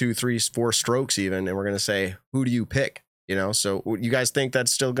 1, 2, 3, 4 strokes even, and we're going to say, who do you pick? So you guys think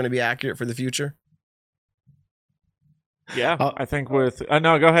that's still going to be accurate for the future? Yeah, I think with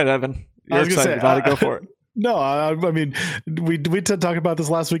no, go ahead, Evan. You're excited about it. Go for it. No, I mean, we did talk about this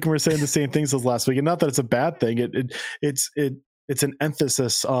last week, and we're saying the same things as last week, and not that it's a bad thing. It's an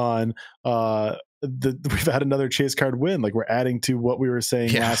emphasis on we've had another chase card win. Like, we're adding to what we were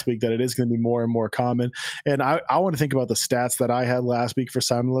saying last week, that it is going to be more and more common. And I want to think about the stats that I had last week for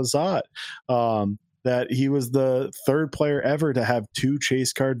Simon Lizotte. That he was the 3rd player ever to have 2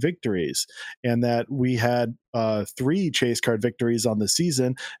 chase card victories, and that we had 3 chase card victories on the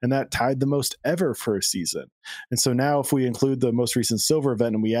season, and that tied the most ever for a season. And so now, if we include the most recent silver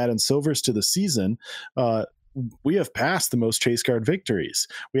event and we add in silvers to the season, we have passed the most chase card victories.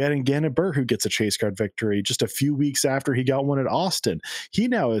 We had in Gannon Buhr, who gets a chase card victory just a few weeks after he got one at Austin. He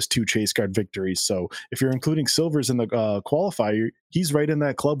now has 2 chase card victories. So if you're including silvers in the qualifier, he's right in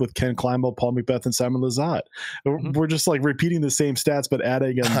that club with Ken Kleinbell, Paul McBeth, and Simon Lizotte. Mm-hmm. We're just like repeating the same stats, but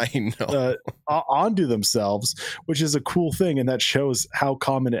adding them onto themselves, which is a cool thing. And that shows how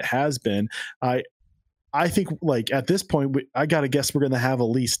common it has been. I think, like, at this point, I got to guess we're going to have at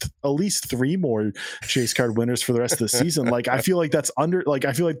least 3 more chase card winners for the rest of the season. Like, I feel like that's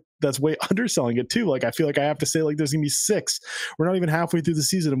way underselling it too. Like, I feel like I have to say, like, there's going to be 6. We're not even halfway through the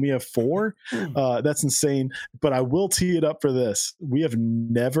season and we have 4. That's insane. But I will tee it up for this. We have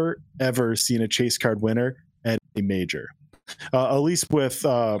never, ever seen a chase card winner at a major. At least with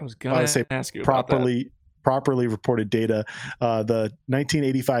I was gonna ask you about that. properly reported data. The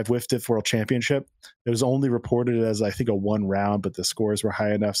 1985 WIFTIF World Championship, it was only reported as, I think, a one round, but the scores were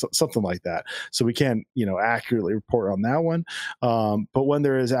high enough, something like that. So we can't, accurately report on that one. But when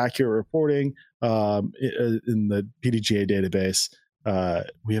there is accurate reporting in the PDGA database,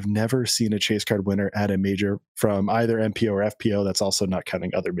 we have never seen a chase card winner at a major from either MPO or FPO. That's also not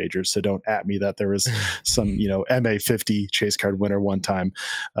counting other majors. So don't at me that there was some, MA50 chase card winner one time.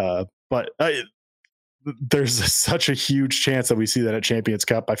 But there's such a huge chance that we see that at Champions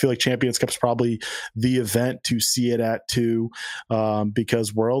Cup. I feel like Champions Cup's probably the event to see it at too,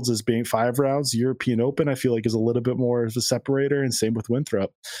 because Worlds is being 5 rounds. European Open, I feel like, is a little bit more of a separator, and same with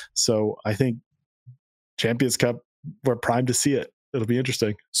Winthrop. So I think Champions Cup, we're primed to see it. It'll be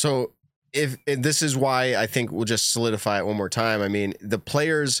interesting. So if this is why I think we'll just solidify it one more time. I mean, the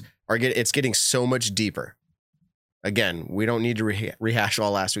players it's getting so much deeper. Again, we don't need to rehash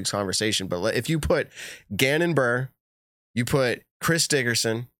all last week's conversation, but if you put Gannon Buhr, you put Chris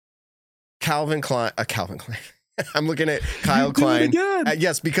Dickerson, Calvin Klein. I'm looking at Kyle Klein.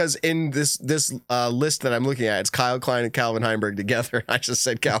 Yes, because in this list that I'm looking at, it's Kyle Klein and Calvin Heimberg together. I just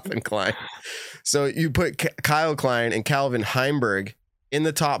said Calvin Klein. So you put Kyle Klein and Calvin Heimberg in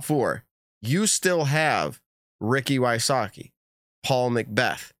the top 4. You still have Ricky Wysocki, Paul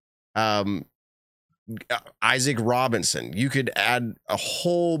Macbeth, Isaac Robinson. You could add a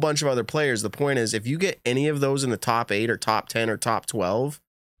whole bunch of other players. The point is, if you get any of those in the top 8 or top 10 or top 12,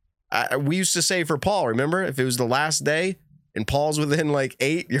 we used to say for Paul, remember, if it was the last day and Paul's within like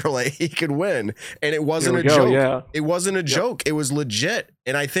 8, you're like, he could win. And it wasn't a joke. Yeah. It wasn't a joke. It was legit.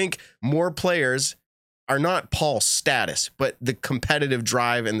 And I think more players are not Paul's status, but the competitive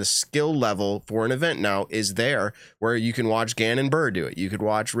drive and the skill level for an event now is there, where you can watch Gannon Buhr do it. You could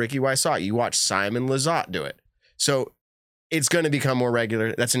watch Ricky Wysocki. You watch Simon Lizotte do it. So it's going to become more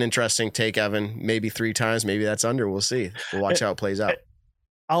regular. That's an interesting take, Evan. Maybe 3 times. Maybe that's under. We'll see. We'll watch how it plays out.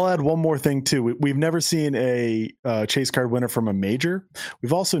 I'll add one more thing too. We've never seen a chase card winner from a major.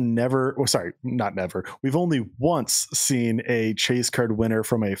 We've also We've only once seen a chase card winner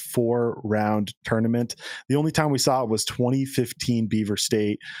from a 4-round tournament. The only time we saw it was 2015 Beaver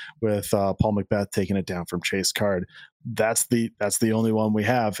State with Paul Macbeth taking it down from chase card. That's the only one we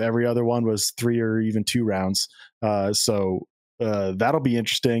have. Every other one was 3 or even 2 rounds. So that'll be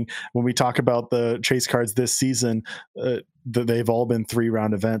interesting when we talk about the chase cards this season. They've all been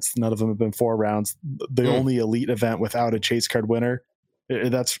 3-round events. None of them have been 4 rounds. The only elite event without a chase card winner,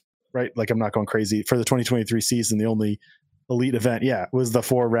 that's right. Like, I'm not going crazy for the 2023 season. The only elite event, was the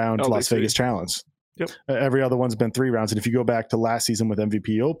 4-round Las Vegas Challenge. Yep. Every other one's been 3 rounds. And if you go back to last season with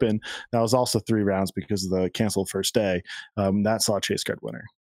MVP Open, that was also 3 rounds because of the canceled first day. That saw a chase card winner.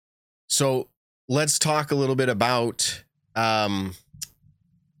 So let's talk a little bit about the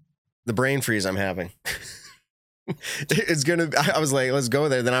brain freeze I'm having. I was like, let's go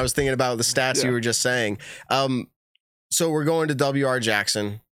there. Then I was thinking about the stats you were just saying. So we're going to WR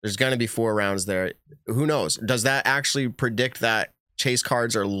Jackson. There's going to be 4 rounds there. Who knows? Does that actually predict that chase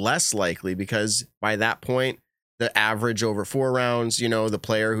cards are less likely? Because by that point, the average over 4 rounds, the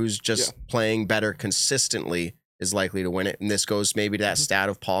player who's just playing better consistently is likely to win it. And this goes maybe to that stat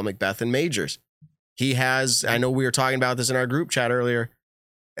of Paul Macbeth in majors. He has, I know we were talking about this in our group chat earlier.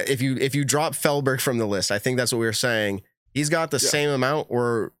 If you drop Feldberg from the list, I think that's what we were saying. He's got the same amount,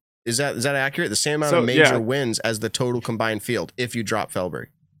 or is that accurate? The same amount of major wins as the total combined field if you drop Feldberg.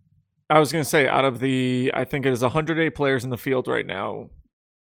 I was going to say, out of I think it is 108 players in the field right now,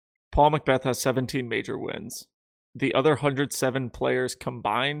 Paul Macbeth has 17 major wins. The other 107 players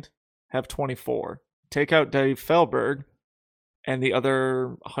combined have 24. Take out Dave Feldberg, and the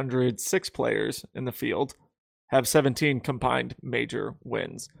other 106 players in the field have 17 combined major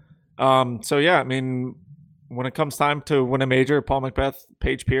wins. So yeah, I mean, when it comes time to win a major, Paul Macbeth,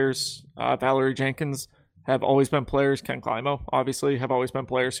 Paige Pierce, Valerie Jenkins have always been players. Ken Climo, obviously, have always been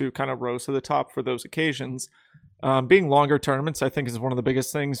players who kind of rose to the top for those occasions. Being longer tournaments, I think, is one of the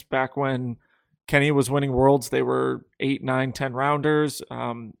biggest things. Back when Kenny was winning Worlds, they were 8, 9, 10 rounders.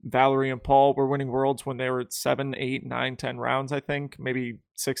 Valerie and Paul were winning Worlds when they were 7, 8, 9, 10 rounds, I think. Maybe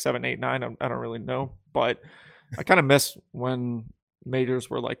 6, 7, 8, 9. I don't really know. But I kind of miss when majors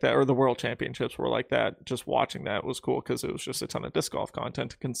were like that, or the World Championships were like that. Just watching that was cool because it was just a ton of disc golf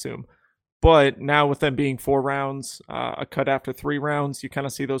content to consume. But now with them being 4 rounds, a cut after 3 rounds, you kind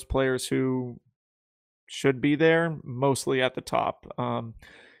of see those players who should be there mostly at the top.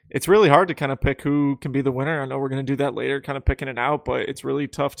 It's really hard to kind of pick who can be the winner. I know we're going to do that later, kind of picking it out, but it's really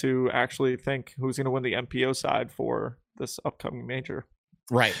tough to actually think who's going to win the MPO side for this upcoming major.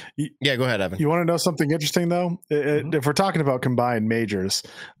 Right. Yeah, go ahead, Evan. You want to know something interesting, though? If we're talking about combined majors,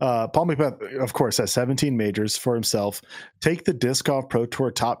 Paul McBeth, of course, has 17 majors for himself. Take the Disc Golf Pro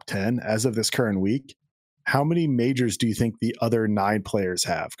Tour top 10 as of this current week. How many majors do you think the other 9 players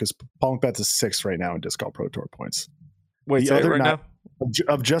have? Because Paul McBeth is 6th right now in Disc Golf Pro Tour points. Wait, the other right 9, now?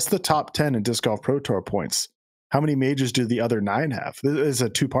 Of just the top 10 in Disc Golf Pro Tour points, how many majors do the other 9 have? This is a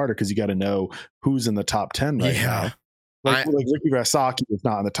two-parter because you got to know who's in the top 10 right now. Like Ricky Rasaki is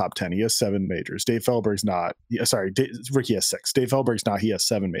not in the top 10. He has 7 majors. Dave Feldberg's not. Ricky has 6. Dave Feldberg's not. He has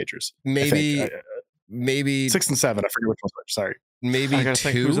 7 majors. Maybe 6 and 7. I forget which one's which. Sorry. Maybe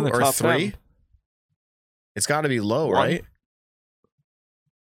 2 or 3. 10? It's got to be low, 1. right?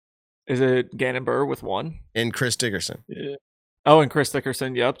 Is it Gannon Burr with 1? And Chris Dickerson. Yeah. Oh, and Chris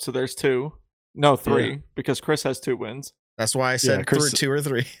Dickerson. Yep. So there's 2. No, 3 because Chris has 2 wins. That's why I said 2 or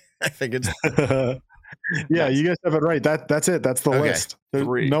 3. I think it's. Yeah, you guys have it right. That's it. That's the list. There's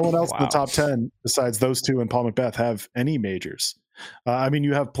 3. No one else in the top 10 besides those 2 and Paul McBeth have any majors. I mean,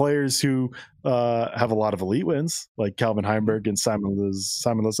 you have players who have a lot of elite wins, like Calvin Heimberg and Simon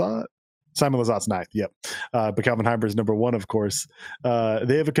Lizotte. Simon Lizotte's 9th, yep. But Calvin Heimberg is number 1, of course.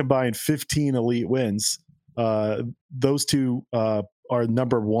 They have a combined 15 elite wins. Those 2 are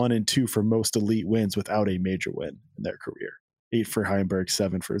number 1 and 2 for most elite wins without a major win in their career. 8 for Heimberg,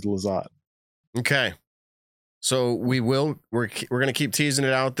 7 for Lizotte. Okay. So we're going to keep teasing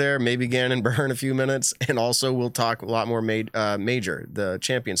it out there. Maybe Gannon Burr in a few minutes. And also we'll talk a lot more major, the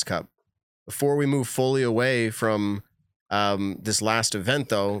Champions Cup. Before we move fully away from this last event,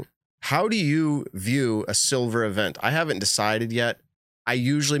 though, how do you view a silver event? I haven't decided yet. I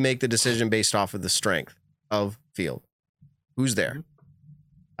usually make the decision based off of the strength of field. Who's there?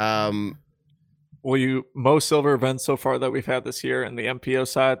 Well, most silver events so far that we've had this year, and the MPO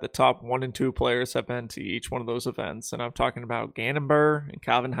side, the top 1 and 2 players have been to each one of those events. And I'm talking about Gannon Burr and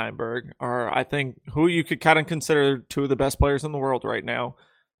Calvin Heimberg are, I think, who you could kind of consider 2 of the best players in the world right now.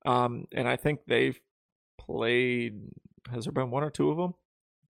 And I think they've played, has there been 1 or 2 of them?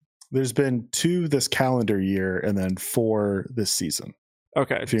 There's been 2 this calendar year and then 4 this season.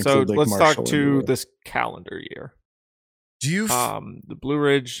 Okay, so let's talk to this calendar year. Do you the Blue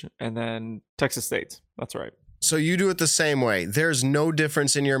Ridge and then Texas State? That's right. So you do it the same way. There's no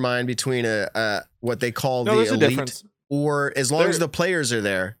difference in your mind between a what they call the elite, or as long as the players are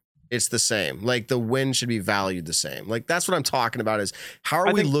there, it's the same. Like the win should be valued the same. Like that's what I'm talking about. Is how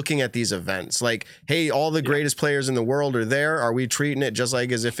are we looking at these events? Like, hey, all the greatest players in the world are there. Are we treating it just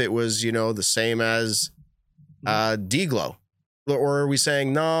like as if it was the same as D-Glow? Or are we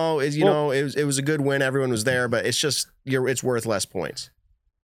saying no? It was a good win. Everyone was there, but it's just it's worth less points.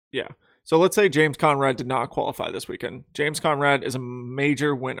 Yeah. So let's say James Conrad did not qualify this weekend. James Conrad is a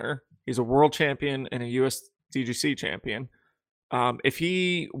major winner. He's a world champion and a USDGC champion. If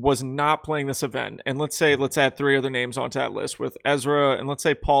he was not playing this event, and let's add 3 other names onto that list with Ezra, and let's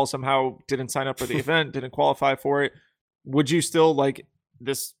say Paul somehow didn't sign up for the event, didn't qualify for it, would you still like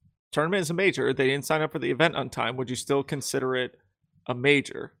this? Tournament is a major. They didn't sign up for the event on time. Would you still consider it a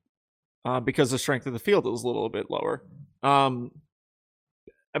major? Because the strength of the field is a little bit lower. I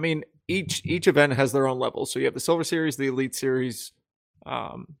mean, each event has their own level. So you have the Silver Series, the Elite Series,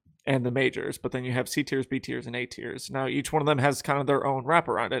 and the majors. But then you have C tiers, B tiers, and A tiers. Now each one of them has kind of their own wrap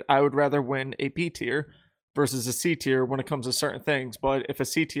around it. I would rather win a B tier versus a C tier when it comes to certain things. But if a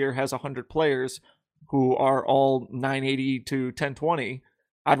C tier has 100 players who are all 980 to 1020,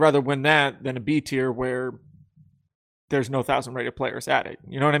 I'd rather win that than a B tier where there's no 1,000 rated players at it.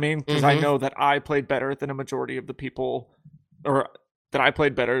 You know what I mean? Because I know that I played better than a majority of the people, or that I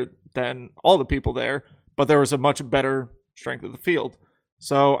played better than all the people there, but there was a much better strength of the field.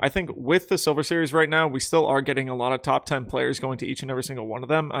 So I think with the Silver Series right now, we still are getting a lot of top 10 players going to each and every single one of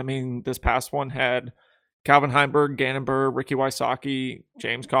them. I mean, this past one had Calvin Heimberg, Gannon Burr, Ricky Wysocki,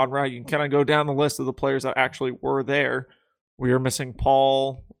 James Conrad. You can kind of go down the list of the players that actually were there. We are missing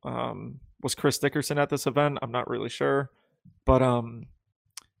Paul. Was Chris Dickerson at this event? I'm not really sure. But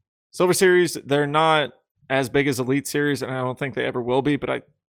Silver Series, they're not as big as Elite Series, and I don't think they ever will be. But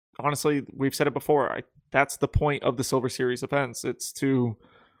honestly, we've said it before. That's the point of the Silver Series events. It's to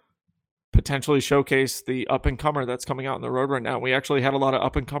potentially showcase the up-and-comer that's coming out on the road right now. We actually had a lot of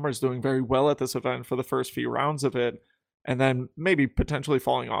up-and-comers doing very well at this event for the first few rounds of it, and then maybe potentially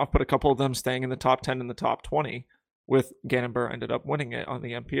falling off, but a couple of them staying in the top 10 and the top 20. With Gannon Burr ended up winning it on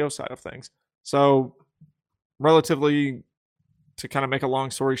the MPO side of things. So relatively, to kind of make a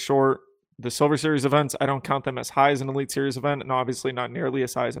long story short, the Silver Series events, I don't count them as high as an Elite Series event, and obviously not nearly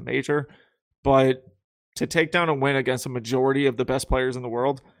as high as a major. But to take down a win against a majority of the best players in the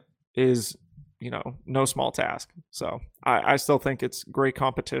world is no small task. So I still think it's great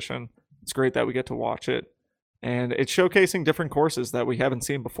competition. It's great that we get to watch it, and it's showcasing different courses that we haven't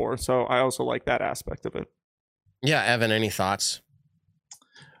seen before. So I also like that aspect of it. Yeah, Evan, any thoughts?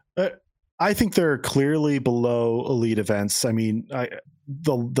 I think they're clearly below elite events. I mean,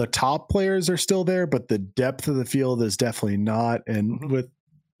 the top players are still there, but the depth of the field is definitely not. And with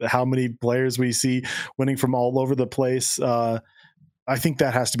how many players we see winning from all over the place, I think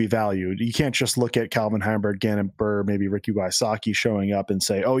that has to be valued. You can't just look at Calvin Heimberg, Gannon Burr, maybe Ricky Wysocki showing up and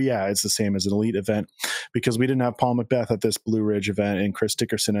say, oh yeah, it's the same as an elite event, because we didn't have Paul Macbeth at this Blue Ridge event and Chris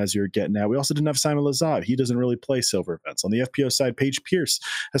Dickerson, as you're getting at. We also didn't have Simon Lazav. He doesn't really play silver events. On the FPO side, Paige Pierce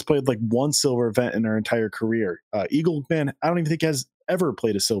has played like one silver event in her entire career. Eagle Man, I don't even think has ever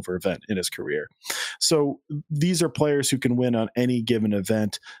played a silver event in his career. So these are players who can win on any given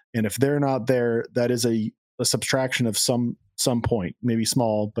event. And if they're not there, that is a subtraction of some point, maybe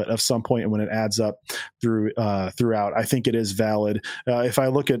small, but of some point, and when it adds up throughout, I think it is valid. If I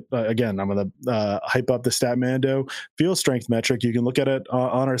look at again, I'm going to hype up the Statmando field strength metric. You can look at it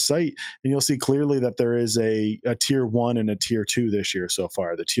on our site, and you'll see clearly that there is a tier 1 and a tier 2 this year so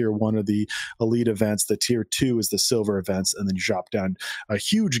far. The tier 1 are the elite events, the tier 2 is the silver events, and then you drop down a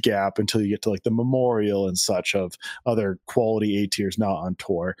huge gap until you get to like the memorial and such of other quality A tiers not on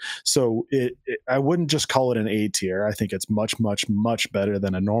tour. So I wouldn't just call it an A tier. I think it's much better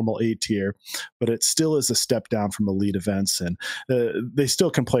than a normal A tier, but it still is a step down from elite events, and they still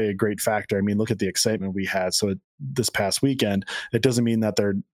can play a great factor. I mean, look at the excitement we had. So this past weekend, it doesn't mean that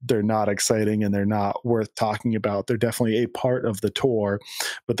they're not exciting and they're not worth talking about. They're definitely a part of the tour,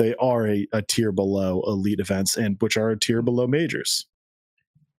 but they are a tier below elite events, and which are a tier below majors.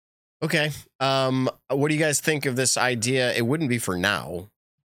 Okay. What do you guys think of this idea? It wouldn't be for now,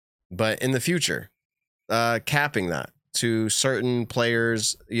 but in the future, capping that to certain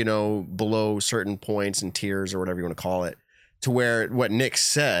players, below certain points and tiers or whatever you want to call it, to where what Nick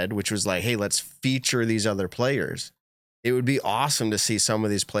said, which was like, hey, let's feature these other players. It would be awesome to see some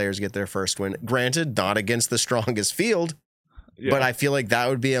of these players get their first win. Granted, not against the strongest field, but I feel like that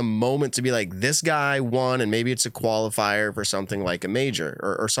would be a moment to be like, this guy won, and maybe it's a qualifier for something like a major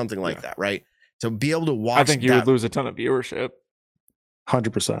or something like that, right? To be able to watch I think you would lose a ton of viewership.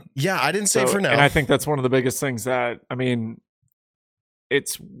 100%. Yeah, I didn't say for now. And I think that's one of the biggest things that,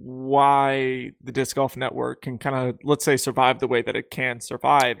 it's why the Disc Golf Network can kind of, let's say, survive the way that it can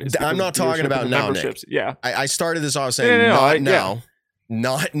survive. I'm not talking about now, Nick. Yeah. I started this off saying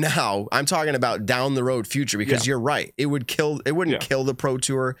not now. I'm talking about down the road future, because you're right. It wouldn't kill the Pro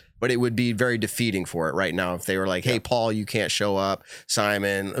Tour, but it would be very defeating for it right now if they were like, hey, Paul, you can't show up,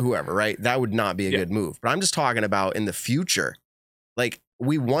 Simon, whoever, right? That would not be a good move. But I'm just talking about in the future. Like,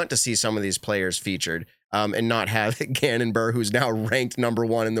 we want to see some of these players featured, and not have Gannon Burr, who's now ranked number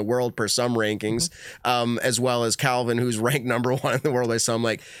 1 in the world per some rankings, as well as Calvin, who's ranked number 1 in the world by some.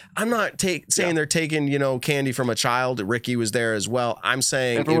 Like, I'm not saying they're taking, candy from a child. Ricky was there as well. I'm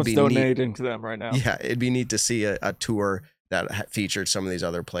saying everyone's donating to them right now. Yeah, it'd be neat to see a tour that featured some of these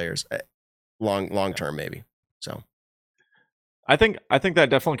other players long term, maybe. So. I think that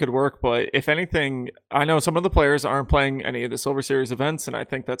definitely could work, but if anything, I know some of the players aren't playing any of the Silver Series events, and I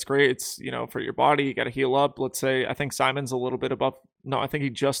think that's great. It's, for your body, you got to heal up. Let's say, I think Simon's a little bit above. No, I think he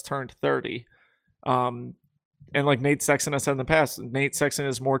just turned 30. And like Nate Sexton has said in the past, Nate Sexton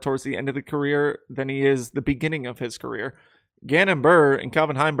is more towards the end of the career than he is the beginning of his career. Gannon Burr and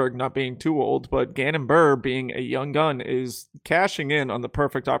Calvin Heimberg not being too old, but Gannon Burr being a young gun is cashing in on the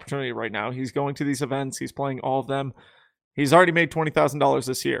perfect opportunity right now. He's going to these events. He's playing all of them. He's already made $20,000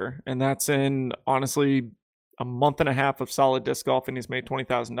 this year, and that's in, honestly, a month and a half of solid disc golf, and he's made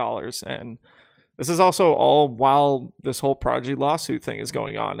 $20,000. And this is also all while this whole Prodigy lawsuit thing is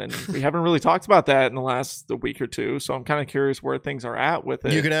going on, and we haven't really talked about that in the last week or two, so I'm kind of curious where things are at with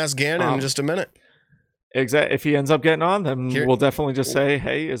it. You can ask Gannon in just a minute. Exactly. If he ends up getting on, then we'll definitely just say,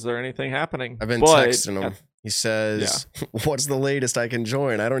 hey, is there anything happening? I've been texting him. He says, what's the latest I can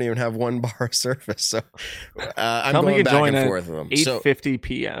join? I don't even have one bar surface. So I'm going back and forth with him. 8:50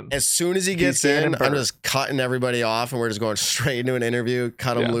 p.m. As soon as he gets in, I'm just cutting everybody off, and we're just going straight into an interview,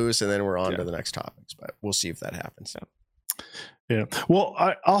 cut them loose, and then we're on to the next topics. But we'll see if that happens. Yeah. Well,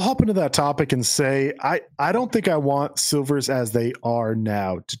 I'll hop into that topic and say I don't think I want silvers as they are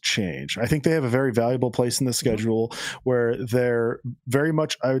now to change. I think they have a very valuable place in the schedule where they're very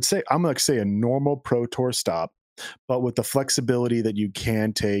much, I would say, I'm going to say a normal Pro Tour stop, but with the flexibility that you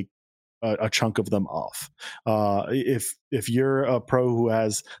can take a chunk of them off. If you're a pro who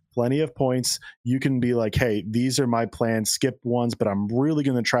has plenty of points, you can be like, hey, these are my plans, skip ones, but I'm really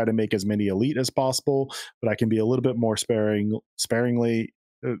going to try to make as many elite as possible, but I can be a little bit more sparingly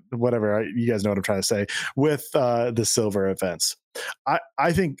whatever. You guys know what I'm trying to say with the silver events.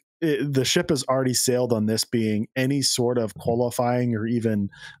 I think the ship has already sailed on this being any sort of qualifying or even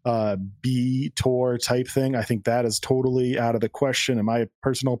B tour type thing. I think that is totally out of the question, in my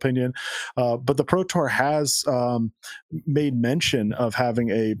personal opinion. But the Pro Tour has made mention of having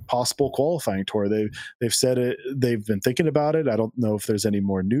a possible qualifying tour. They've said it. They've been thinking about it. I don't know if there's any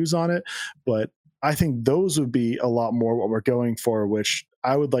more news on it, but I think those would be a lot more what we're going for, which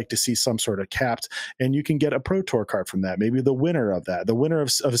I would like to see some sort of capped, and you can get a Pro Tour card from that. Maybe the winner of that, the winner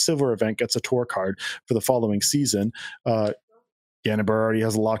of a silver event gets a tour card for the following season. Gannon Buhr already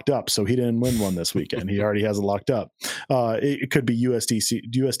has it locked up, so he didn't win one this weekend. He already has it locked up. It could be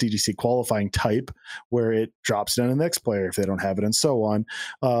USDGC qualifying type, where it drops down to the next player if they don't have it, and so on.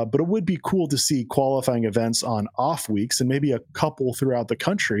 But it would be cool to see qualifying events on off weeks, and maybe a couple throughout the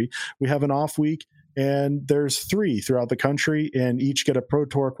country. We have an off week, and there's 3 throughout the country, and each get a Pro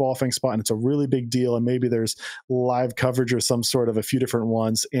Tour qualifying spot, and it's a really big deal. And maybe there's live coverage or some sort of a few different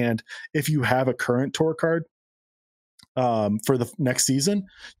ones. And if you have a current tour card for the next season,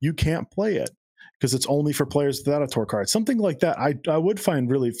 you can't play it because it's only for players without a tour card. Something like that I would find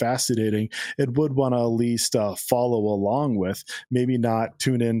really fascinating. It would want to at least follow along with, maybe not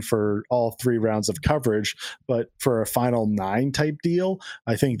tune in for all 3 rounds of coverage, but for a final 9 type deal,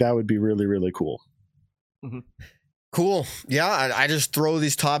 I think that would be really, really cool. Mm-hmm. Cool. Yeah, I just throw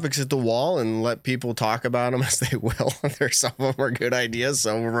these topics at the wall and let people talk about them as they will. There's some of them are good ideas,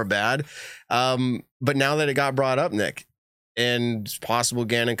 some of them are bad. But now that it got brought up, Nick, and it's possible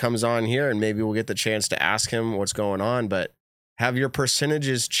Gannon comes on here and maybe we'll get the chance to ask him what's going on, but have your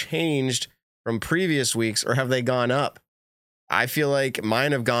percentages changed from previous weeks, or have they gone up? I feel like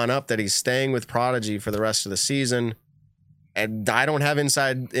mine have gone up, that he's staying with Prodigy for the rest of the season. And I don't have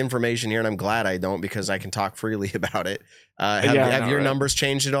inside information here, and I'm glad I don't, because I can talk freely about it. Have your numbers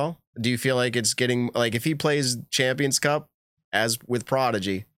changed at all? Do you feel like it's getting, like, if he plays Champions Cup as with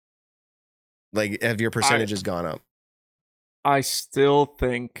Prodigy, like, have your percentages gone up? I still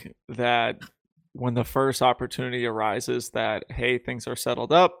think that when the first opportunity arises that, hey, things are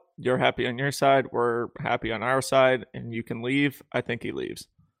settled up, you're happy on your side, we're happy on our side, and you can leave, I think he leaves.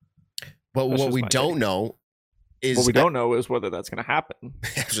 But what we don't know is what we don't know is whether that's going to happen.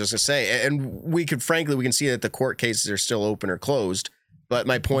 I was just going to say, and we can see that the court cases are still open or closed. But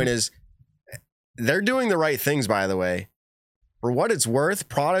my point is, they're doing the right things, by the way. For what it's worth,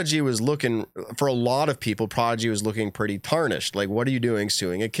 Prodigy was looking, for a lot of people, Prodigy was looking pretty tarnished. Like, what are you doing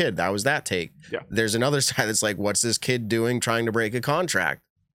suing a kid? That was that take. Yeah. There's another side that's like, what's this kid doing trying to break a contract?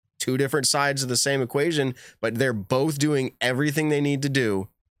 2 different sides of the same equation, but they're both doing everything they need to do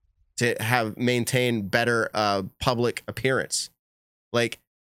to maintain better public appearance. Like,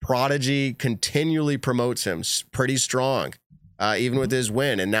 Prodigy continually promotes him pretty strong, even with his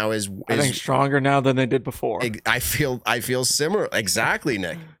win, and now I think stronger now than they did before. I feel similar, exactly,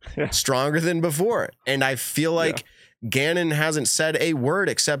 Nick. Yeah. Stronger than before, and I feel like Gannon hasn't said a word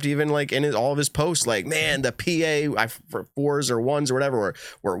except even like in all of his posts, like, man, the PA for 4s or 1s or whatever,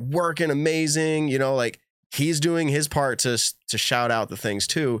 we're working amazing. You know, like, he's doing his part to shout out the things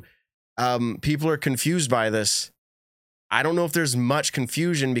too. People are confused by this. I don't know if there's much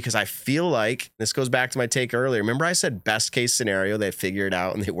confusion, because I feel like this goes back to my take earlier. Remember I said best case scenario, they figure it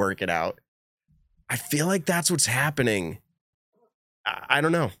out and they work it out. I feel like that's what's happening. I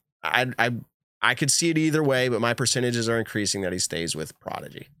don't know. I could see it either way, but my percentages are increasing that he stays with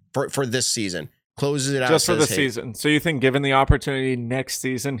Prodigy for this season. Closes it out just for the season. So you think, given the opportunity next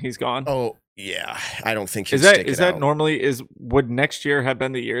season, he's gone? Oh yeah, I don't think is that normally would next year have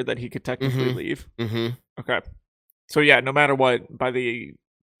been the year that he could technically leave? Mm-hmm. Okay, so yeah, no matter what, by the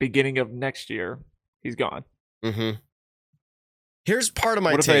beginning of next year, he's gone. Mm-hmm. Here's part of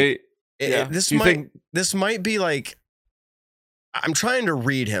my take. This might be like, I'm trying to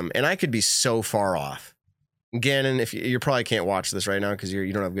read him, and I could be so far off. Gannon, if you probably can't watch this right now because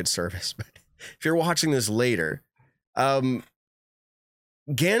you don't have good service, but if you're watching this later,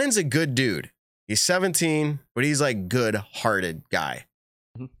 Gannon's a good dude. He's 17, but he's like good-hearted guy.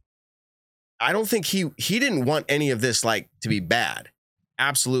 Mm-hmm. I don't think he didn't want any of this like to be bad.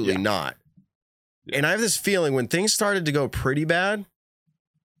 Absolutely not. Yeah. And I have this feeling when things started to go pretty bad,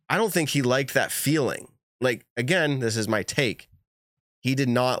 I don't think he liked that feeling. Like, again, this is my take. He did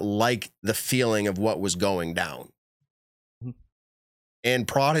not like the feeling of what was going down. And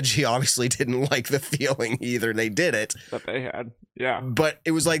Prodigy obviously didn't like the feeling either. They did it. That they had. Yeah. But it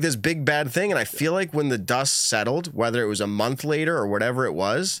was like this big bad thing. And I feel like when the dust settled, whether it was a month later or whatever it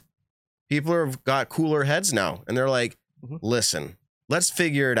was, people have got cooler heads now. And they're like, listen, let's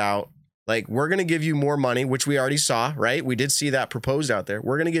figure it out. Like, we're going to give you more money, which we already saw, right? We did see that proposed out there.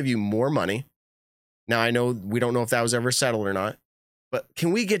 We're going to give you more money. Now, I know we don't know if that was ever settled or not, but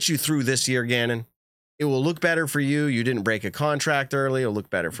can we get you through this year, Gannon? It will look better for you. You didn't break a contract early. It'll look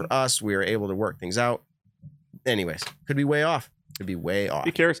better for us. We were able to work things out. Anyways, could be way off. Could be way off.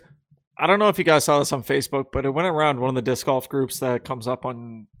 Be curious. I don't know if you guys saw this on Facebook, but it went around one of the disc golf groups that comes up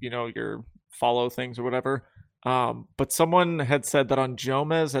on, your follow things or whatever. But someone had said that on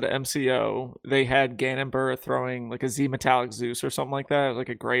Jomez at MCO, they had Gannon Burr throwing like a Z Metallic Zeus or something like that, like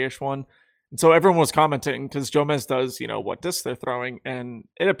a grayish one. And so everyone was commenting because Jomez does, what disc they're throwing, and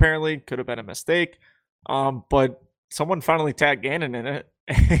it apparently could have been a mistake. But someone finally tagged Gannon in it,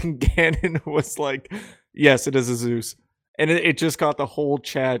 and Gannon was like, yes, it is a Zeus. And it just got the whole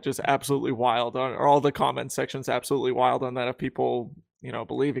chat just absolutely wild, or all the comment sections absolutely wild on that, of people,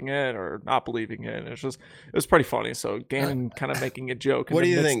 believing it or not believing it. And it was pretty funny. So Gannon kind of making a joke in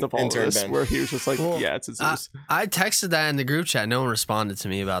the midst of all this, where he was just like, yeah, it's a Zeus. I texted that in the group chat. No one responded to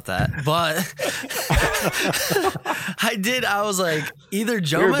me about that. But I did. I was like, either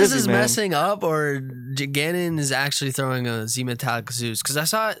Jomez is messing up or Gannon is actually throwing a Z Metallic Zeus. Because I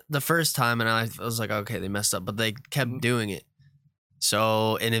saw it the first time and I was like, okay, they messed up. But they kept doing it.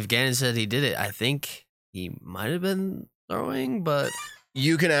 So, and if Gannon said he did it, I think he might have been throwing, but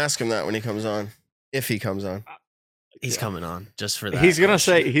you can ask him that when he comes on, if he comes on. He's coming on just for that. He's gonna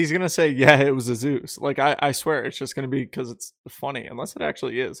say, yeah, it was a Zeus. Like, I swear, it's just gonna be because it's funny, unless it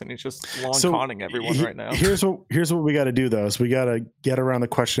actually is, and he's just conning everyone right now. Here's what we got to do though: is we got to get around the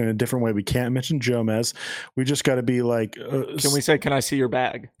question in a different way. We can't mention Jomez. We just got to be like, can we say, "Can I see your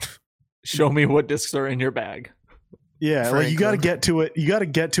bag? Show me what discs are in your bag." Yeah, Franklin. Like you got to get to it. You got to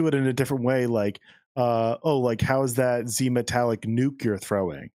get to it in a different way. Like, like how is that Z Metallic nuke you're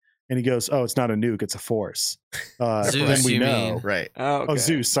throwing? And he goes, oh, it's not a nuke, it's a force. Zeus, then we know, mean. Right? Oh,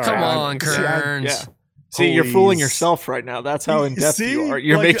 Zeus. Sorry. Come on, Kearns. Yeah. See, you're fooling yourself right now. That's how in depth you are.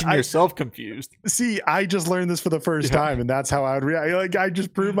 You're making yourself confused. See, I just learned this for the first time, and that's how I would react. Like, I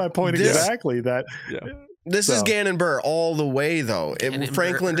just proved my point exactly. That. Yeah. This is Gannon Burr all the way, though.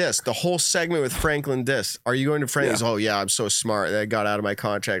 Franklin Disc, the whole segment with Franklin Disc. Are you going to Franklin? Yeah. Oh, yeah, I'm so smart. I got out of my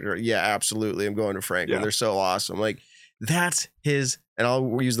contract. Yeah, absolutely. I'm going to Franklin. Yeah. They're so awesome. Like, that's his, and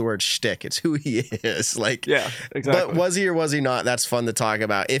I'll use the word shtick. It's who he is. Like, yeah, exactly. But was he or was he not? That's fun to talk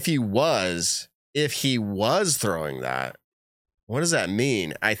about. If he was throwing that, what does that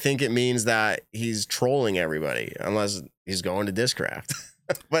mean? I think it means that he's trolling everybody, unless he's going to Discraft.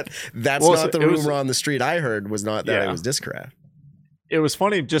 But that's not the rumor on the street. I heard was not that it was Discraft. It was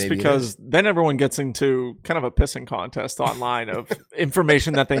funny just because then everyone gets into kind of a pissing contest online of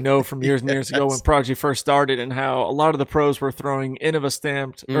information that they know from years and years ago when Prodigy first started, and how a lot of the pros were throwing Innova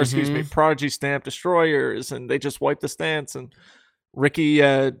stamped, or Prodigy stamped destroyers, and they just wiped the stance. And Ricky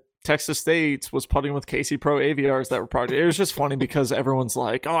Texas States was putting with Casey Pro AVRs that were Prodigy. It was just funny because everyone's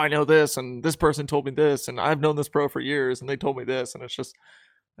like, oh, I know this, and this person told me this, and I've known this pro for years, and they told me this, and it's just,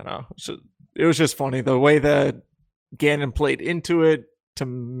 it was just funny the way that Gannon played into it to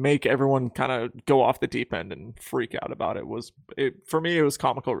make everyone kind of go off the deep end and freak out about it. For me, it was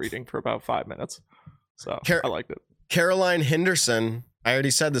comical reading for about 5 minutes. So I liked it. Caroline Henderson, I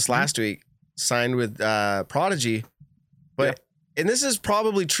already said this last week, signed with Prodigy, but and this is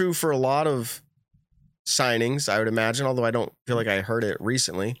probably true for a lot of signings, I would imagine, although I don't feel like I heard it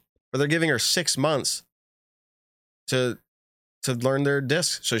recently, but they're giving her 6 months to learn their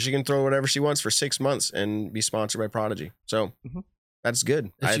disc, so she can throw whatever she wants for 6 months and be sponsored by Prodigy. So that's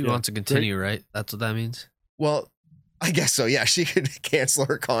good. If she wants to continue, right? That's what that means. Well, I guess so. Yeah, she could cancel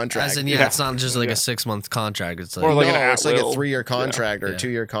her contract. As in, it's not just like a 6 month contract. It's like, or like it's like a 3-year contract or a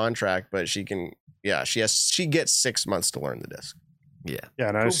 2-year contract, but she can. Yeah, she gets 6 months to learn the disc. Yeah,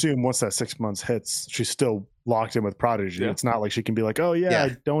 and I assume once that 6 months hits, she's still locked in with Prodigy. It's not like she can be like, oh yeah,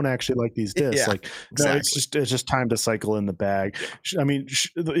 I don't actually like these discs. Like, no, it's just time to cycle in the bag. I mean,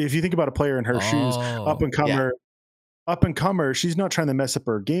 if you think about a player in her shoes, up and comer, she's not trying to mess up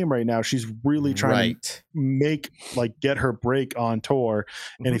her game right now. She's really trying to get her break on tour.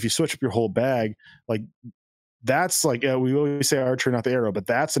 And if you switch up your whole bag, like, that's like, we always say archer, not the arrow, but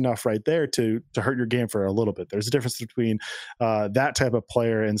that's enough right there to hurt your game for a little bit. There's a difference between that type of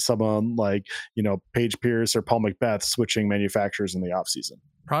player and someone like, Paige Pierce or Paul Macbeth switching manufacturers in the off season.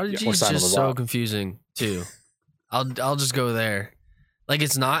 Prodigy is just so confusing too. I'll just go there. Like,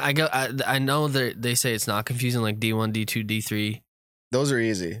 it's not, I know that they say it's not confusing, like D1, D2, D3. Those are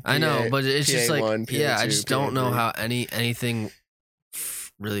easy. I know, but it's just like, PA2, I just don't know how anything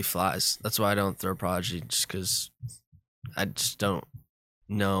really flies. That's why I don't throw Prodigy, just because I just don't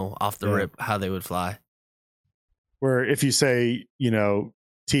know off the rip how they would fly. Where if you say,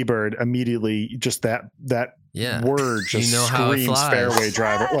 T-bird, immediately just that word just how it screams flies. fairway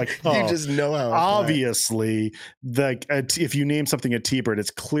driver. Like, You just know how it obviously, like if you name something a T-bird,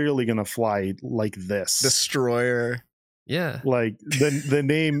 it's clearly going to fly like this. Destroyer. Yeah. Like the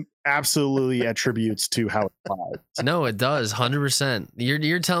name absolutely attributes to how it flies. No, it does. 100%.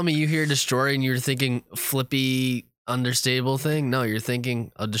 You're telling me you hear destroyer and you're thinking flippy, understable thing? No, you're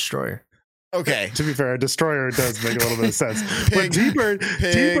thinking a destroyer. Okay. To be fair, a destroyer does make a little bit of sense. Pig, But T-bird,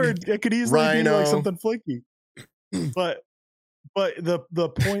 it could easily be rhino. like something flicky. But the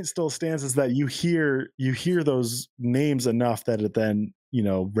point still stands is that you hear those names enough that it then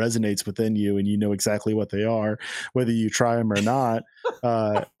resonates within you, and you know exactly what they are, whether you try them or not.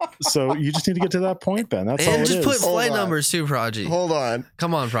 So you just need to get to that point, Ben. That's all And it just is. put Hold flight on. numbers too, Prodigy. Hold on.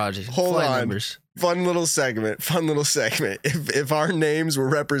 Come on, Prodigy. Hold flight on. numbers. Fun little segment. If our names were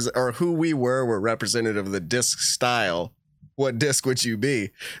or who we were representative of the disc style, what disc would you be?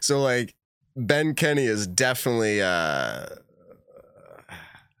 So like Ben Kenny is definitely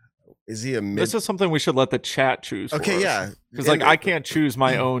is he a mid? This is something we should let the chat choose. Okay, for yeah. Because like I can't choose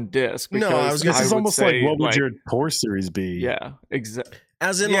my own disc. No, I was gonna- This is would almost say, like what would your tour series be? Yeah, exactly.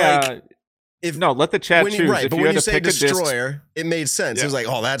 As in Yeah, like if no, let the chat when choose. right, If but you when had you to say pick a disc, destroyer, it made sense. It Yeah. was like,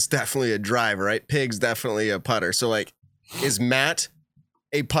 oh, that's definitely a driver, right? Pig's definitely a putter. So like, is Matt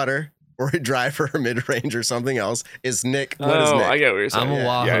a putter or a driver or mid range or something else? Is Nick? What is Nick? I get what you're saying. I'm a yeah,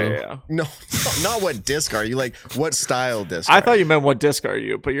 Wahoo. yeah. No, not what disc are you? Like, what style disc? I are thought you? you meant what disc are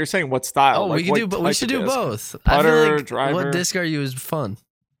you, but you're saying what style. Oh, like we can what do, but type we of should do disc. both. Putter, I feel like driver. what disc are you is fun.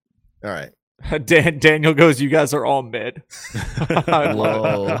 All right. Daniel goes, you guys are all mid. I love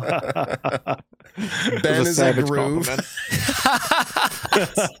it. Whoa. It Ben was is a savage groove. compliment.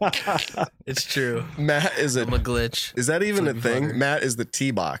 It's true. Matt is a. I'm a glitch. Is that even a Flippy thing? fucker. Matt is the tee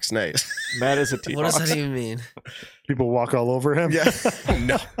box. Nice. Matt is a T What box. does that even mean? People walk all over him. Yeah.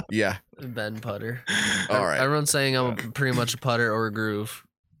 No. Yeah. Ben putter. All right. Everyone's saying I'm pretty much a putter or a groove.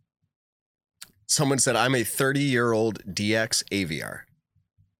 Someone said I'm a 30-year-old DX AVR.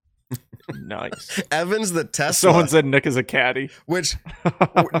 Nice. Evan's the Tesla. Someone said Nick is a caddy. Which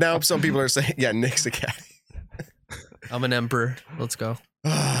now some people are saying, yeah, Nick's a caddy. I'm an emperor. Let's go.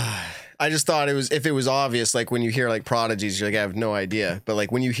 I just thought if it was obvious, like when you hear like prodigies, you're like, I have no idea. But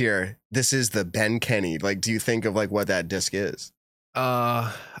like when you hear this is the Ben Kenny, like, do you think of like what that disc is?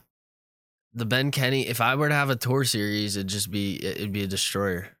 The Ben Kenny, if I were to have a tour series, it'd be a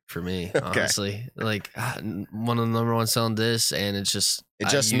destroyer for me, honestly. Like one of the number one selling discs, and it just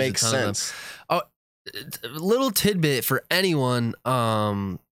Makes a ton of them. sense. Oh, a little tidbit for anyone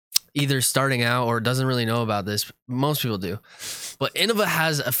either starting out or doesn't really know about this. Most people do, but Innova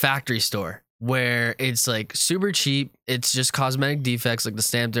has a factory store where it's like super cheap. It's just cosmetic defects, like the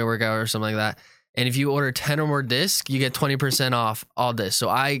stamp didn't work out or something like that. And if you order 10 or more discs, you get 20% off all discs. So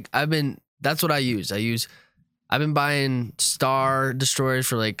that's what I use. I've been buying Star Destroyers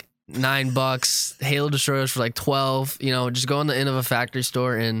for like $9, Halo Destroyers for like 12. Just go in the Innova factory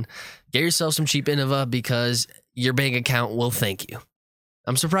store and get yourself some cheap Innova because your bank account will thank you.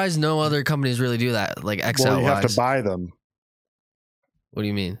 I'm surprised no other companies really do that, like XL. Well, you have to buy them. What do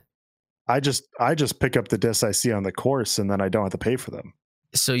you mean? I just pick up the discs I see on the course, and then I don't have to pay for them.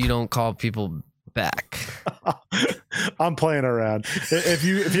 So you don't call people back. I'm playing around. If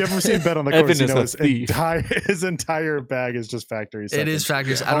you ever seen Ben on the Evan course, you is know a his entire bag is just factory. It is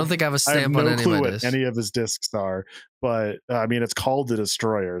factory. I don't think I have a stamp I have on no any clue of my what discs. any of his discs are, but I mean, it's called the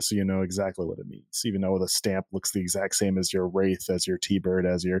Destroyer, so you know exactly what it means. Even though the stamp looks the exact same as your Wraith, as your T-Bird,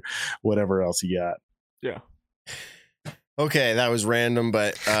 as your whatever else you got. Yeah. Okay, that was random,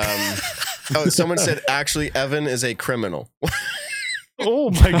 but someone said actually Evan is a criminal.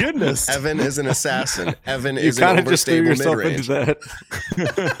 Oh my goodness! Evan is an assassin. Evan You is an kind of just threw overstable yourself mid-range. into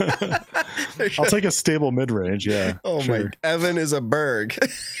that. I'll take a stable mid range. Yeah. Oh sure. my! Evan is a Berg.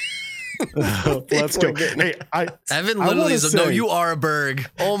 Let's go. Hey, Evan I literally wanna is no, say- you are a Berg.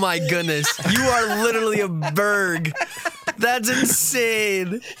 Oh my goodness. You are literally a Berg. That's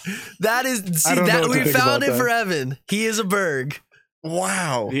insane. That is I don't know what to we think found about it that. for Evan. He is a Berg.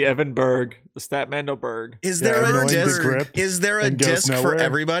 Wow. The Evan Berg, the Statmando Berg. Is Yeah, there a annoying to disc? grip Is there a and goes disc for nowhere.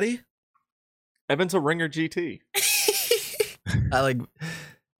 everybody? Evan's a Ringer GT. I like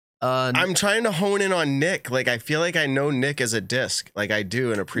I'm trying to hone in on Nick. Like I feel like I know Nick as a disc, like I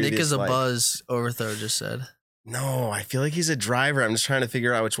do in a previous. Nick is a life. buzz, Overthrow just said. No, I feel like he's a driver. I'm just trying to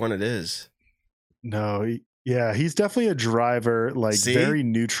figure out which one it is. No, yeah, he's definitely a driver, like See? very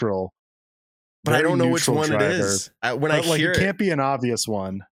neutral. But I Very don't know which neutral one driver. it is. When I But, like, hear it can't be an obvious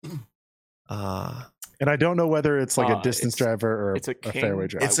one. And I don't know whether it's like a distance driver or It's a a king fairway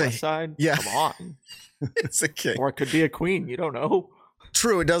driver. It's by a- West Side. yeah. Come on. it's a king. Or it could be a queen. You don't know.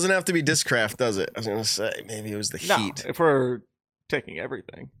 True, it doesn't have to be Discraft, does it? I was gonna say maybe it was the heat. If we're taking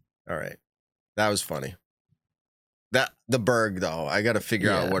everything. All right, that was funny. That the Berg though, I got to figure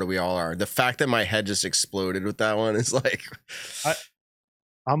out what we all are. The fact that my head just exploded with that one is like,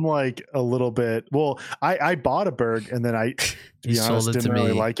 I'm like a little bit. Well, I bought a Berg and then I, to be honest, didn't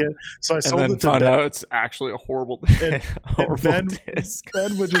really like it. So I sold it to found Ben. out it's actually a horrible, disc.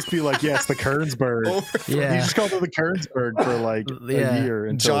 Ben would just be like, "Yeah, it's the Kernsberg." Yeah, he just called it the Kernsberg for like a year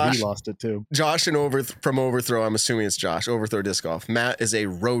until he lost it too. Josh and from Overthrow. I'm assuming it's Josh. Overthrow Disc Golf. Matt is a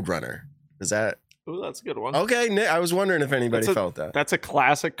Roadrunner. Is that? Ooh, that's a good one. Okay, Nick, I was wondering if anybody felt that. That's a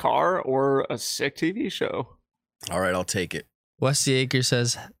classic car or a sick TV show. All right, I'll take it. Westy Acre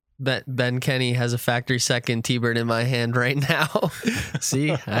says Ben Kenny has a factory second T-Bird in my hand right now.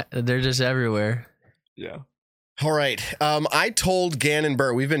 See, they're just everywhere. Yeah. All right. I told Gannon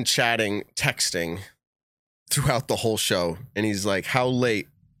Burr, we've been texting throughout the whole show, and he's like, "How late?"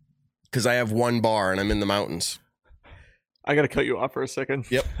 Because I have one bar and I'm in the mountains. I got to cut you off for a second.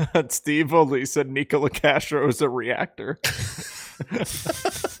 Yep. Steve Oley said Nicola Castro is a reactor.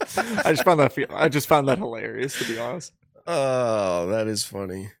 I just found that hilarious, to be honest. Oh, that is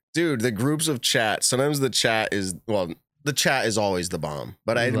funny. Dude, the groups of chat, sometimes the chat is always the bomb.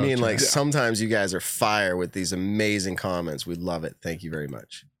 But I mean, like, sometimes you guys are fire with these amazing comments. We love it. Thank you very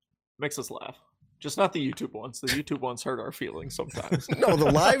much. Makes us laugh. Just not the YouTube ones. The YouTube ones hurt our feelings sometimes. No,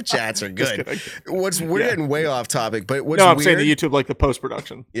 the live chats are good. We're getting way off topic, but I'm saying the YouTube, like the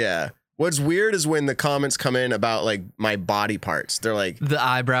post-production. Yeah. What's weird is when the comments come in about like my body parts. They're like the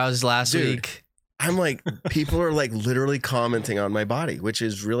eyebrows last week. I'm like, people are like literally commenting on my body, which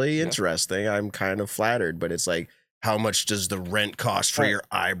is really interesting. I'm kind of flattered, but it's like, how much does the rent cost for your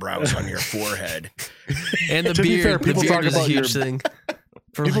eyebrows on your forehead? And the beard. People talk about a huge thing.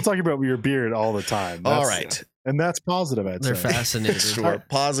 People talk about your beard all the time. All right. And that's positive, I'd They're say. fascinated. Sure.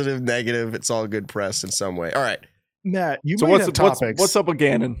 Positive, negative. It's all good press in some way. All right. Matt, you might have topics. What's up with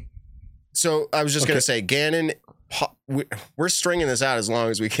Gannon? So I was just going to say, Gannon, we're stringing this out as long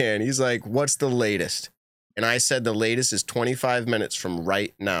as we can. He's like, what's the latest? And I said the latest is 25 minutes from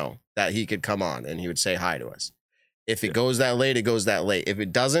right now that he could come on and he would say hi to us. If it goes that late, it goes that late. If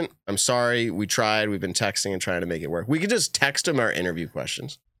it doesn't, I'm sorry. We tried. We've been texting and trying to make it work. We could just text him our interview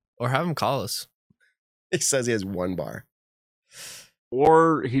questions. Or have him call us. He says he has one bar.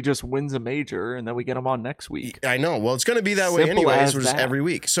 Or he just wins a major and then we get him on next week. I know. Well, it's going to be that way anyways, just every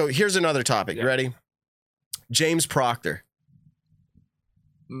week. So here's another topic. You ready? James Proctor.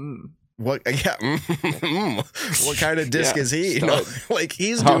 What? Yeah. What kind of disc is he? No, like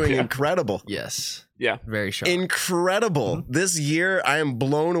he's doing incredible. Yes. Yeah. Very sharp. Incredible. Mm-hmm. This year, I am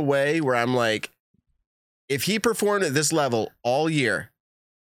blown away where I'm like, if he performed at this level all year,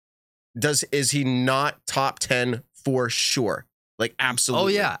 is he not top 10 for sure? Like,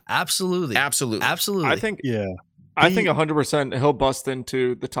 absolutely. Oh, yeah. Absolutely. Absolutely. Absolutely. I think 100% he'll bust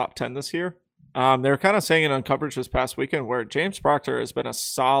into the top 10 this year. They're kind of saying it on coverage this past weekend where James Proctor has been a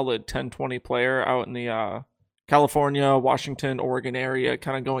solid 10-20 player out in the California, Washington, Oregon area,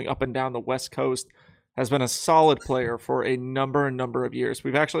 kind of going up and down the West Coast, has been a solid player for a number of years.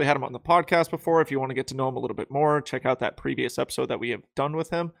 We've actually had him on the podcast before. If you want to get to know him a little bit more, check out that previous episode that we have done with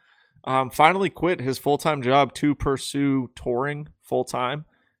him. Finally quit his full-time job to pursue touring full-time.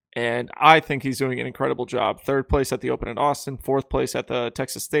 And I think he's doing an incredible job. 3rd place at the Open in Austin, 4th place at the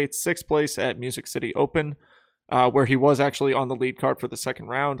Texas State, 6th place at Music City Open, where he was actually on the lead card for the 2nd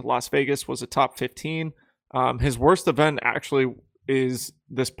round. Las Vegas was a top 15. His worst event actually is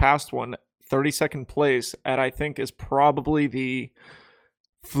this past one, 32nd place at, I think, is probably the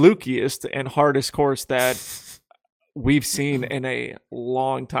flukiest and hardest course that we've seen in a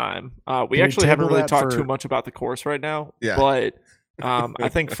long time. We actually haven't really talked too much about the course right now, but I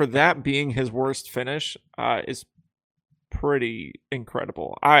think for that being his worst finish is pretty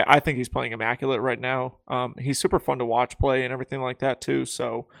incredible. I think he's playing immaculate right now. He's super fun to watch play and everything like that too.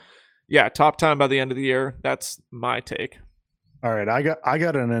 So yeah, top time by the end of the year. That's my take. All right, I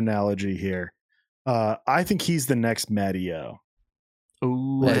got an analogy here. I think he's the next Matty-O.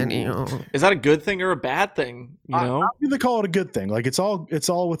 Ooh, is that a good thing or a bad thing? You know, I'm gonna call it a good thing. Like it's all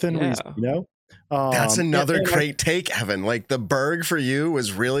within reason. You know. That's another great take, Evan. Like the Berg for you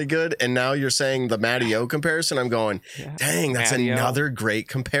was really good, and now you're saying the Matty-O comparison. I'm going, dang, that's another great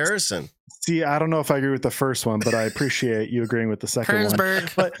comparison. See, I don't know if I agree with the first one, but I appreciate you agreeing with the second one.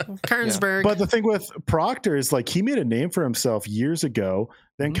 Kernsberg. But the thing with Proctor is like he made a name for himself years ago,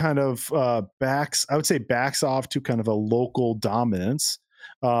 then kind of backs off to kind of a local dominance.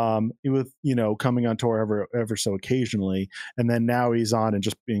 With coming on tour ever so occasionally, and then now he's on and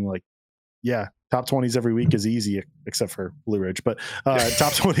just being like, yeah, top 20s every week is easy, except for Blue Ridge, but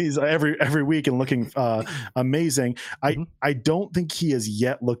top 20s every week and looking amazing. I don't think he has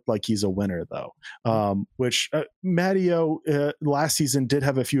yet looked like he's a winner though, which Matteo last season did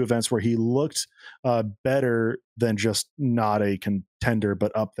have a few events where he looked better than just not a contender,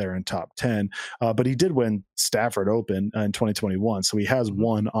 but up there in top 10. But he did win Stafford Open in 2021. So he has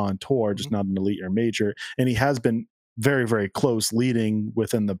won on tour, just not an elite or major. And he has been very, very close, leading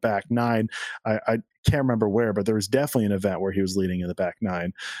within the back nine. I can't remember where, but there was definitely an event where he was leading in the back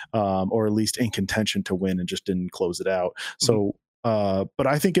nine, or at least in contention to win and just didn't close it out. So, but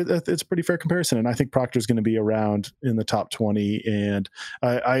I think it's a pretty fair comparison, and I think Proctor's going to be around in the top 20. And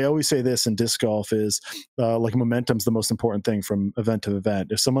I always say this in disc golf is like momentum's the most important thing from event to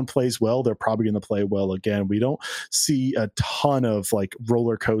event. If someone plays well, they're probably going to play well again. We don't see a ton of like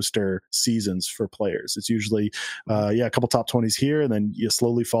roller coaster seasons for players. It's usually a couple top 20s here, and then you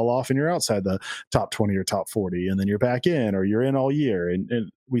slowly fall off and you're outside the top 20 or top 40, and then you're back in, or you're in all year.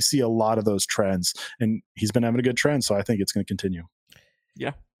 And we see a lot of those trends, and he's been having a good trend, so I think it's going to continue.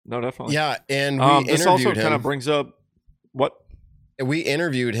 Yeah, no, definitely. Yeah, and this also kind of brings up what we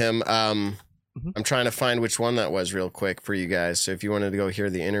interviewed him. I'm trying to find which one that was real quick for you guys. So if you wanted to go hear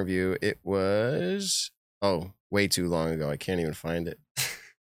the interview, it was way too long ago. I can't even find it.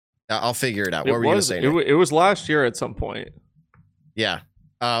 I'll figure it out. What were you going to say, Nick? It was last year at some point. Yeah,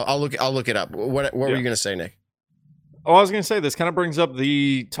 I'll look it up. What were you going to say, Nick? Oh, I was going to say, this kind of brings up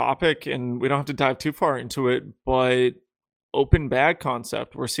the topic, and we don't have to dive too far into it, but open bag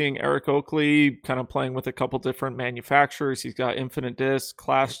concept. We're seeing Eric Oakley kind of playing with a couple different manufacturers. He's got Infinite Disc,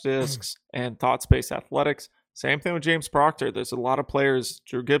 Clash Discs, and Thought Space Athletics. Same thing with James Proctor. There's a lot of players.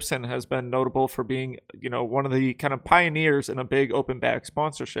 Drew Gibson has been notable for being, one of the kind of pioneers in a big open bag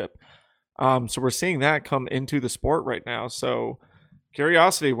sponsorship. So we're seeing that come into the sport right now. So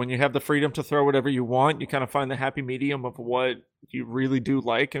curiosity, when you have the freedom to throw whatever you want, you kind of find the happy medium of what you really do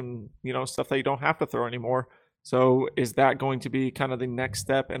like, and stuff that you don't have to throw anymore. So is that going to be kind of the next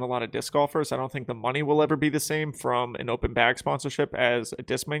step in a lot of disc golfers? I don't think the money will ever be the same from an open bag sponsorship as a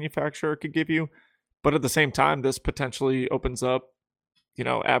disc manufacturer could give you, but at the same time, this potentially opens up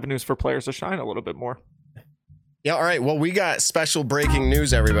avenues for players to shine a little bit more. Yeah, all right. Well, we got special breaking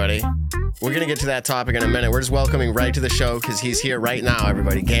news, everybody. We're going to get to that topic in a minute. We're just welcoming right to the show because he's here right now,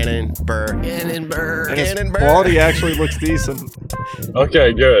 everybody. Gannon Burr. And quality actually looks decent.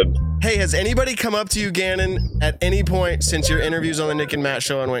 Okay, good. Hey, has anybody come up to you, Gannon, at any point since your interviews on the Nick and Matt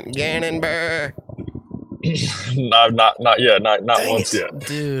show and went, Gannon Burr? Not yet. Not once yet.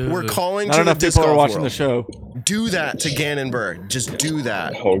 Dude. We're calling not to enough the disc people are golf watching world. the show. Do that to Gannon Burr. Just do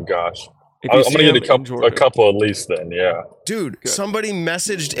that. Oh, gosh. I'm going to get a couple at least then, yeah. Dude, somebody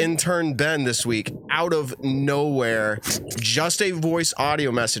messaged intern Ben this week out of nowhere. Just a voice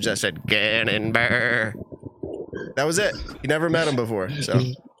audio message that said, Gannon Burr. That was it. You never met him before, so...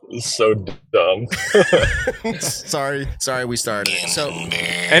 So dumb. Sorry, we started. So,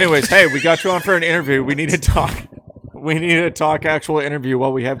 anyways, hey, we got you on for an interview. We need to talk actual interview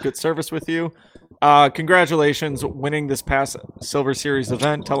while we have good service with you. Congratulations winning this past Silver Series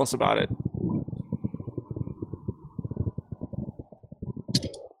event. Tell us about it.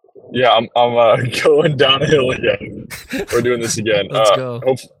 Yeah, I'm going downhill again. We're doing this again. Let's go.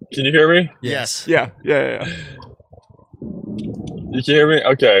 Can you hear me? yes. Yeah. You can hear me?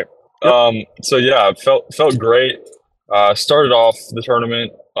 Okay. Yep. So yeah, felt great. Started off the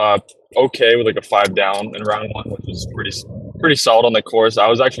tournament okay with like a 5 down in round 1, which was pretty solid on the course. I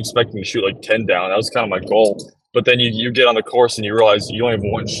was actually expecting to shoot like 10 down. That was kind of my goal. But then you get on the course and you realize you only have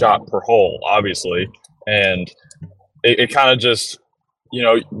 1 shot per hole, obviously, and it kind of just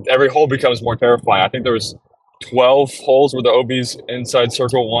every hole becomes more terrifying. I think there was 12 holes with the OBs inside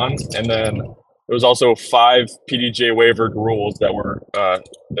circle 1, and then there was also 5 PDJ waivered rules that were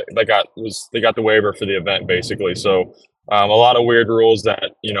they got the waiver for the event basically. So a lot of weird rules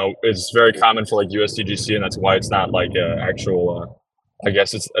that is very common for like USDGC, and that's why it's not like an actual. I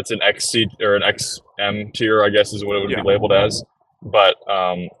guess it's an XC or an XM tier, I guess is what it would be labeled as. But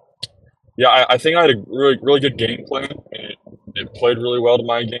I think I had a really good game plan. It played really well to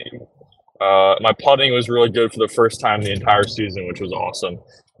my game. My putting was really good for the first time the entire season, which was awesome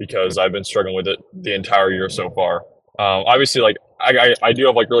because I've been struggling with it the entire year so far. Obviously, like I do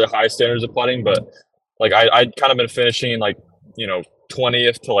have like really high standards of putting, but like I'd kind of been finishing in like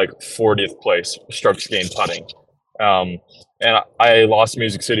 20th to like 40th place strokes gained putting. And I lost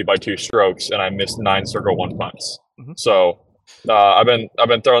Music City by 2 strokes, and I missed 9 circle 1 putts. Mm-hmm. So I've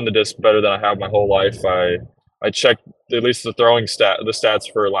been throwing the disc better than I have my whole life. I checked at least the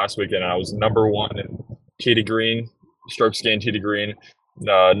stats for last weekend, and I was number 1 in tee to green, strokes gained tee to green,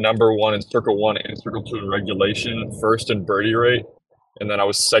 number 1 in circle 1 and circle 2 in regulation, first in birdie rate, and then I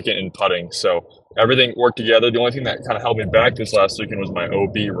was second in putting. So everything worked together. The only thing that kind of held me back this last weekend was my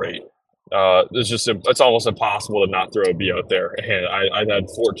OB rate. It's almost impossible to not throw OB out there, and I had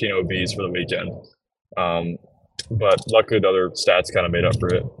 14 OBs for the weekend. But luckily, the other stats kind of made up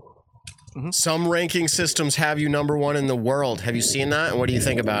for it. Some ranking systems have you number 1 in the world. Have you seen that? And what do you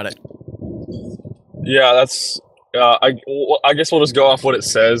think about it? Yeah, that's. I guess we'll just go off what it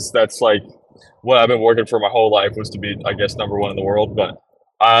says. That's like what I've been working for my whole life, was to be, I guess, number 1 in the world. But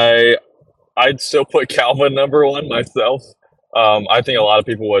I'd still put Calvin number 1 myself. I think a lot of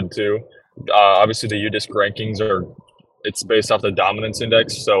people would too. Obviously, the UDisc rankings it's based off the dominance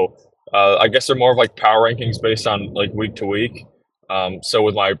index. So I guess they're more of like power rankings based on like week to week. So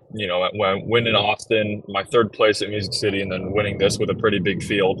with my, when winning Austin, my 3rd place at Music City, and then winning this with a pretty big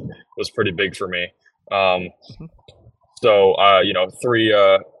field was pretty big for me. So, 3,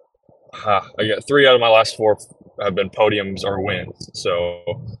 I got 3 out of my last 4 have been podiums or wins. So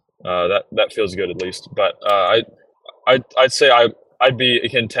that feels good at least. But I'd say I'd be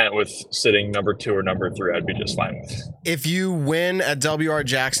content with sitting number 2 or number 3. I'd be just fine with. If you win at WR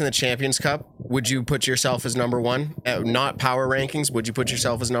Jackson, the Champions Cup, would you put yourself as number 1? Not power rankings. Would you put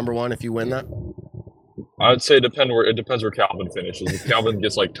yourself as number 1 if you win that? I'd say it depends where Calvin finishes. If Calvin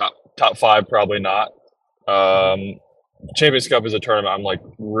gets like top 5, probably not. Champions Cup is a tournament I'm like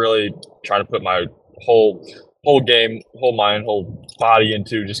really trying to put my whole game, whole mind, whole body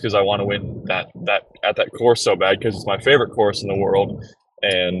into, just because I want to win that at that course so bad, because it's my favorite course in the world.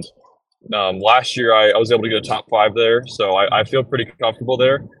 And last year I was able to get a top 5 there, so I feel pretty comfortable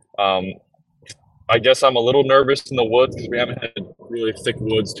there. I guess I'm a little nervous in the woods because we haven't had really thick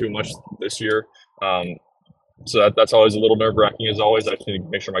woods too much this year. So that's always a little nerve-wracking. As always, I just need to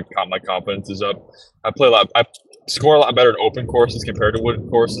make sure my confidence is up. I score a lot better in open courses compared to wooded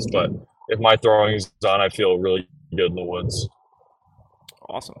courses, but if my throwing is on, I feel really good in the woods.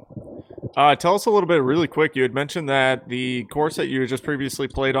 Awesome. Tell us a little bit really quick. You had mentioned that the course that you just previously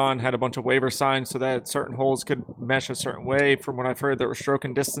played on had a bunch of waiver signs so that certain holes could mesh a certain way. From what I've heard, there was stroke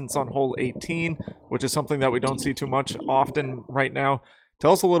and distance on hole 18, which is something that we don't see too much often right now.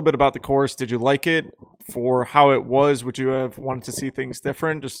 Tell us a little bit about the course. Did you like it for how it was? Would you have wanted to see things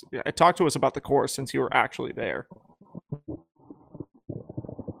different? Just talk to us about the course since you were actually there.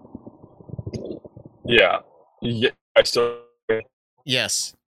 Yeah. I still.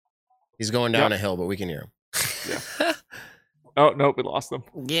 Yes. He's going down a hill, but we can hear him. Yeah. Oh, nope, we lost him.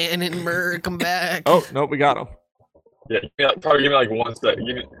 Gannon, Burr, come back. Oh, nope, we got him. Yeah, probably give me like 1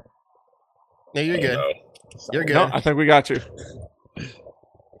 second. No, you're good. You're good. No, I think we got you.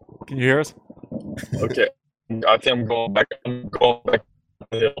 Can you hear us? Okay. I think I'm going back to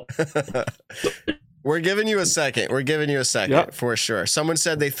the hill. We're giving you a second. For sure. Someone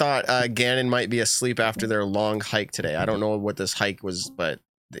said they thought Gannon might be asleep after their long hike today. I don't know what this hike was, but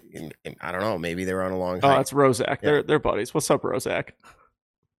I don't know. Maybe they were on a long hike. Oh, that's Rozak. Yeah. They're buddies. What's up, Rozak?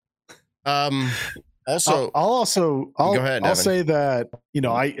 Also, I'll go ahead, I'll say that,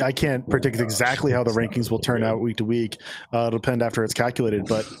 I can't predict exactly how the rankings will turn out week to week. It'll depend after it's calculated.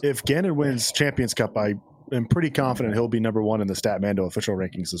 But if Gannon wins Champions Cup, I am pretty confident he'll be number 1 in the Statmando official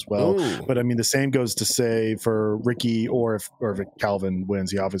rankings as well. Ooh. But I mean, the same goes to say for Ricky, or if Calvin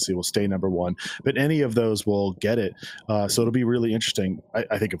wins, he obviously will stay number 1. But any of those will get it. So it'll be really interesting.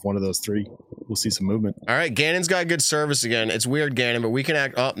 I think if one of those 3, we'll see some movement. All right, Gannon's got good service again. It's weird, Gannon, but we can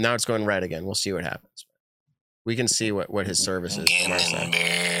act. Oh, now it's going red again. We'll see what happens. We can see what his service is.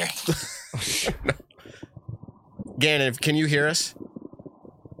 Gannon, can you hear us?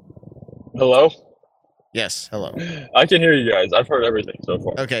 Hello? Yes, hello. I can hear you guys. I've heard everything so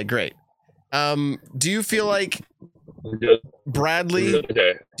far. Okay, great. Do you feel like Good. Bradley?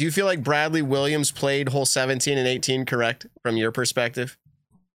 Okay. Do you feel like Bradley Williams played hole 17 and 18 correct from your perspective?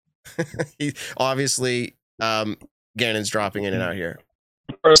 He obviously, Gannon's dropping in and out here.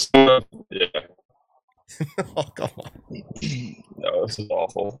 Yeah. Oh, come on. No, this is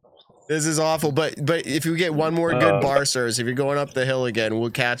awful. This is awful, but if you get one more good bar service, if you're going up the hill again, we'll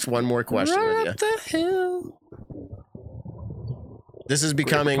catch one more question with you. Up the hill. This is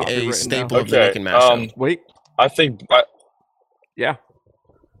becoming a staple now. of the Nick and Matt show. Wait. I think. Yeah.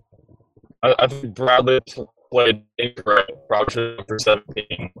 I think Bradley played incorrect. Probably should have for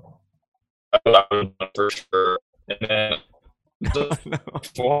 17. I would have done for sure. And then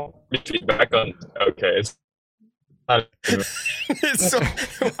feedback on. Okay, it's not. It's so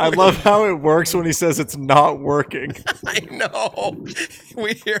I love how it works when he says it's not working. I know.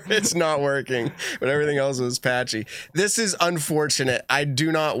 We hear it's not working, but everything else was patchy. This is unfortunate. I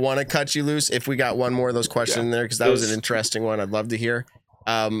do not want to cut you loose if we got one more of those questions in there, because that was an interesting one. I'd love to hear.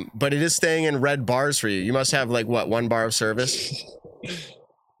 But it is staying in red bars for you. You must have like what, 1 bar of service?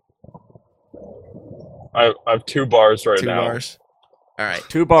 I have 2 bars right 2 now. bars. All right.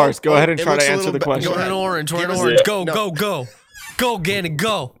 2 bars. Go ahead and it try looks to a answer little the question. Go We're in ahead. orange. We're in Give us- orange. Yeah. Go, No. go, go. Go, Gannon,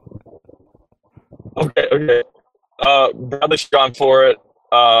 go. Okay. Bradley's gone for it.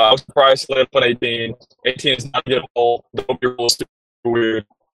 I was surprised he landed up on 18. 18 is not a good hole. The OB rule is super weird.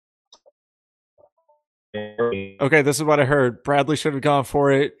 Okay, this is what I heard. Bradley should have gone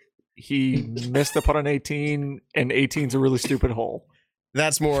for it. He missed the putt on 18, and 18's a really stupid hole.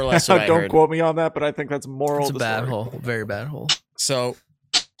 That's more or less what I Don't heard. quote me on that, but I think that's moral. It's a of the bad story. hole. Very bad hole. So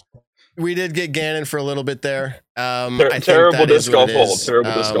we did get Gannon for a little bit there. I think terrible that is disc what golf it hole. is.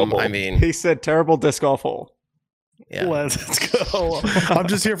 Terrible disc golf hole. I mean, He said terrible disc golf hole. yeah. Let's go. I'm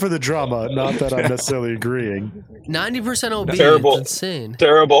just here for the drama, not that I'm necessarily agreeing. 90% OB. Terrible. It's insane.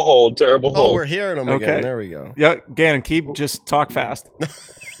 Terrible hole. Terrible Oh, hole. we're hearing him Okay. again. There we go. Yeah, Gannon, just talk fast.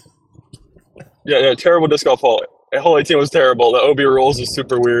 Yeah, terrible disc golf hole. Hole 18 was terrible. The OB rules is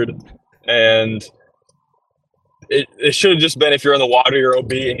super weird, and it should have just been if you're in the water, you're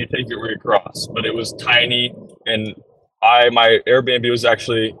OB and you take your way across. But it was tiny, and my Airbnb was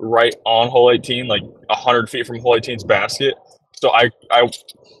actually right on hole 18, like 100 feet from hole 18's basket. So I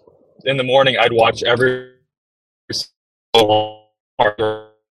in the morning I'd watch every single part.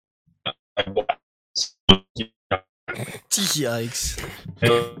 Yikes.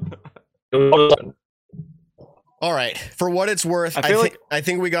 All right. For what it's worth, I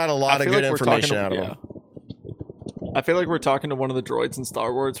think we got a lot of good information out of him. I feel like we're talking to one of the droids in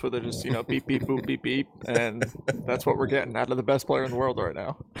Star Wars where they're just, beep, beep, boop, beep, beep. And that's what we're getting out of the best player in the world right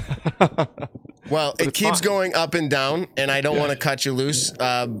now. Well, it keeps going up and down, and I don't want to cut you loose,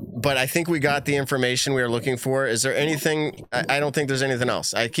 but I think we got the information we were looking for. Is there anything? I don't think there's anything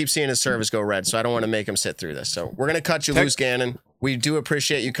else. I keep seeing his service go red, so I don't want to make him sit through this. So we're going to cut you loose, Gannon. We do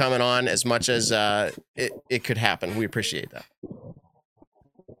appreciate you coming on as much as it could happen. We appreciate that.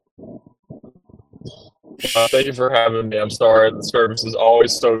 Thank you for having me. I'm sorry. The service is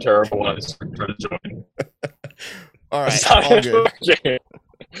always so terrible when I try to join. All right. All good.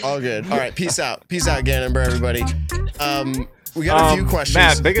 All good. All right. Peace out. Peace out, Gannon, everybody. We got a few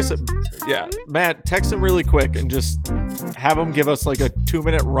questions. Matt, text him really quick and just have him give us like a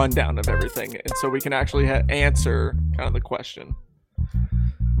 2-minute rundown of everything, and so we can actually answer kind of the question.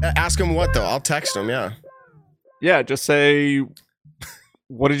 Ask him what though? I'll text him. Yeah. Yeah, just say,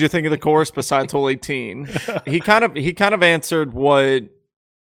 what did you think of the course besides hole 18? He kind of answered what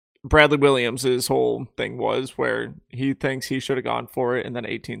Bradley Williams' whole thing was, where he thinks he should have gone for it, and then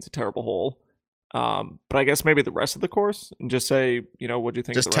 18's a terrible hole. But I guess maybe the rest of the course, and just say, what do you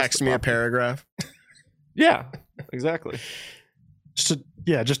think? Just of the rest text of me the a property? paragraph. Yeah, exactly. Just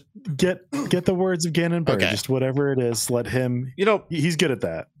get the words of Gannon Burr. Okay. Just whatever it is, let him. He's good at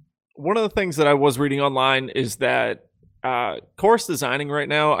that. One of the things that I was reading online is that course designing right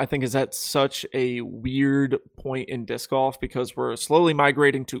now, I think, is at such a weird point in disc golf because we're slowly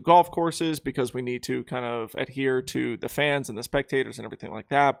migrating to golf courses because we need to kind of adhere to the fans and the spectators and everything like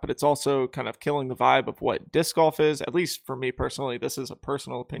that. But it's also kind of killing the vibe of what disc golf is, at least for me personally. This is a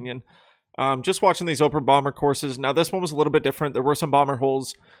personal opinion. Just watching these open bomber courses. Now, this one was a little bit different. There were some bomber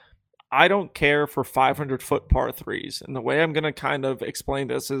holes. I don't care for 500-foot par threes. And the way I'm going to kind of explain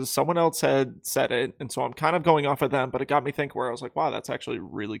this is someone else had said it, and so I'm kind of going off of them, but it got me thinking where I was like, wow, that's actually a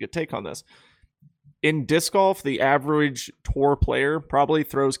really good take on this. In disc golf, the average tour player probably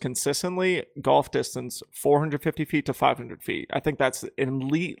throws consistently golf distance 450 feet to 500 feet. I think that's an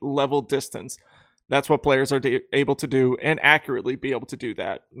elite level distance. That's what players are able to do and accurately be able to do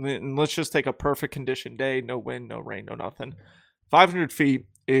that. And let's just take a perfect condition day, no wind, no rain, no nothing. 500 feet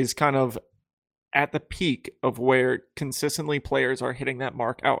is kind of at the peak of where consistently players are hitting that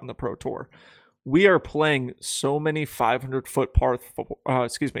mark out in the Pro Tour. We are playing so many 500-foot par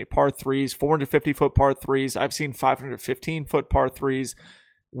threes, 450-foot par threes. I've seen 515-foot par threes.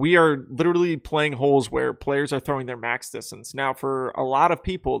 We are literally playing holes where players are throwing their max distance. Now, for a lot of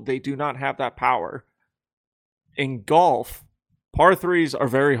people, they do not have that power. In golf, par threes are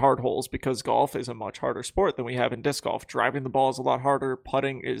very hard holes because golf is a much harder sport than we have in disc golf. Driving the ball is a lot harder.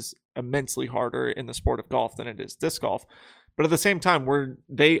 Putting is immensely harder in the sport of golf than it is disc golf. But at the same time,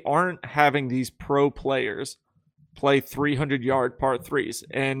 they aren't having these pro players play 300-yard par threes.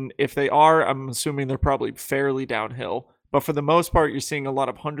 And if they are, I'm assuming they're probably fairly downhill. But for the most part, you're seeing a lot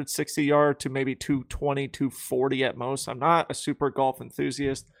of 160-yard to maybe 220, 240 at most. I'm not a super golf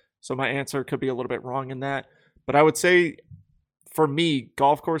enthusiast, so my answer could be a little bit wrong in that. But I would say, for me,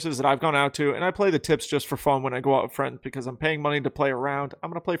 golf courses that I've gone out to, and I play the tips just for fun when I go out with friends because I'm paying money to play around, I'm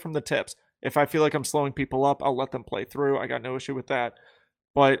going to play from the tips. If I feel like I'm slowing people up, I'll let them play through. I got no issue with that.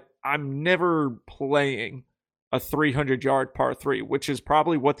 but I'm never playing a 300-yard par 3, which is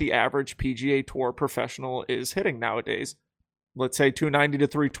probably what the average PGA Tour professional is hitting nowadays. Let's say 290 to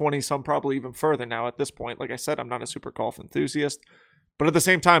 320, some probably even further now at this point. Like I said, I'm not a super golf enthusiast, but at the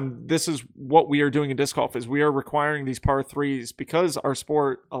same time, this is what we are doing in disc golf, is we are requiring these par 3s because our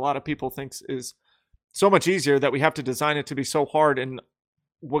sport, a lot of people thinks is so much easier, that we have to design it to be so hard. And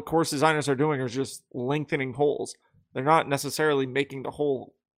what course designers are doing is just lengthening holes. They're not necessarily making the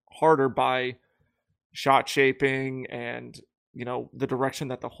hole harder by shot shaping and, you know, the direction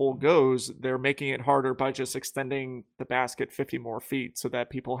that the hole goes. They're making it harder by just extending the basket 50 more feet so that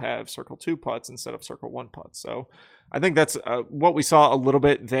people have circle 2 putts instead of circle 1 putts. So I think that's what we saw a little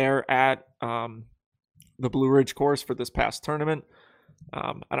bit there at the Blue Ridge course for this past tournament.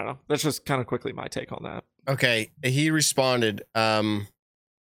 I don't know. That's just kind of quickly my take on that. Okay. He responded. I'm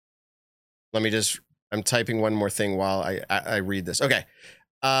typing one more thing while I read this. Okay.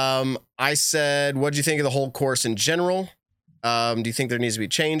 I said, what do you think of the whole course in general? Do you think there needs to be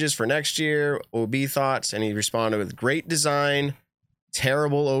changes for next year? OB thoughts? And he responded with great design,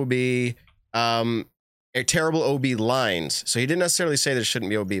 terrible OB, terrible OB lines. So he didn't necessarily say there shouldn't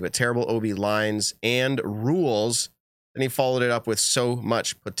be OB, but terrible OB lines and rules. And he followed it up with so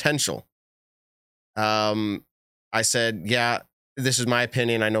much potential. I said, yeah, this is my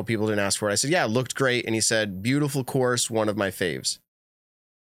opinion. I know people didn't ask for it. I said, yeah, it looked great. And he said, beautiful course, one of my faves.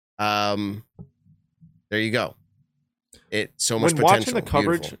 There you go. It so much when potential. Watching the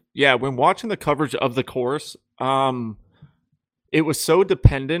coverage, beautiful. yeah, when watching the coverage of the course, it was so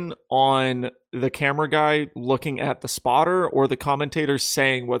dependent on the camera guy looking at the spotter or the commentators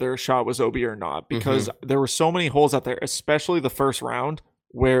saying whether a shot was OB or not, because there were so many holes out there, especially the first round,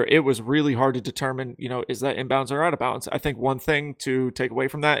 where it was really hard to determine, you know, is that inbounds or out of bounds? I think one thing to take away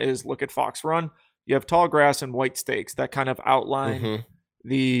from that is look at Fox Run. You have tall grass and white stakes that kind of outline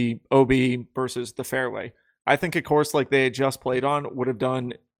the OB versus the fairway. I think a course like they had just played on would have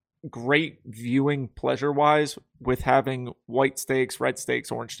done great viewing pleasure-wise with having white stakes, red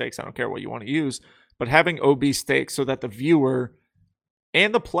stakes, orange stakes, I don't care what you want to use, but having OB stakes so that the viewer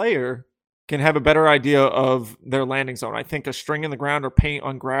and the player can have a better idea of their landing zone. I think a string in the ground or paint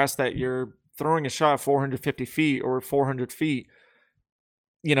on grass that you're throwing a shot 450 feet or 400 feet,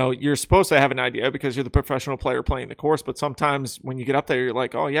 you know, you're supposed to have an idea because you're the professional player playing the course. But sometimes when you get up there, you're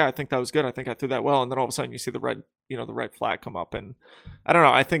like, oh yeah, I think that was good. I think I threw that well. And then all of a sudden you see the red flag come up. And I don't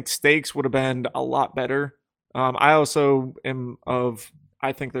know. I think stakes would have been a lot better. I also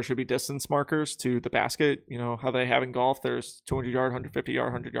I think there should be distance markers to the basket. You know, how they have in golf, there's 200 yard, 150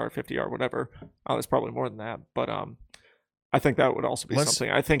 yard, 100 yard, 50 yard, whatever. There's probably more than that. But I think that would also be something.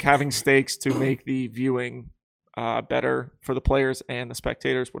 I think having stakes to make the viewing better for the players and the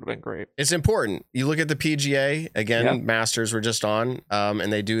spectators would have been great. It's important. You look at the PGA again, Masters were just on,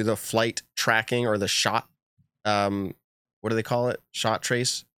 and they do the flight tracking or the shot. What do they call it? Shot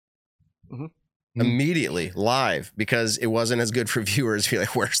trace. Immediately live, because it wasn't as good for viewers. Be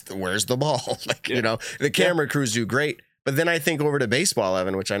like, where's the ball? Like, you know, the camera crews do great. But then I think over to baseball,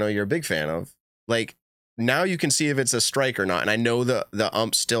 Evan, which I know you're a big fan of. Like, now you can see if it's a strike or not. And I know the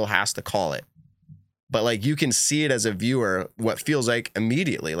ump still has to call it. But like, you can see it as a viewer, what feels like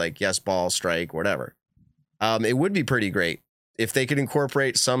immediately, like, yes, ball, strike, whatever. It would be pretty great if they could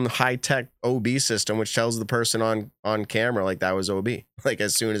incorporate some high-tech OB system, which tells the person on camera, like, that was OB, like,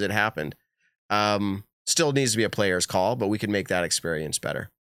 as soon as it happened. Still needs to be a player's call, but we can make that experience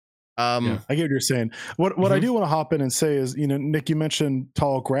better. I get what you're saying. What I do want to hop in and say is, you know, Nick, you mentioned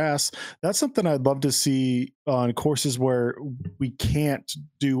tall grass. That's something I'd love to see on courses where we can't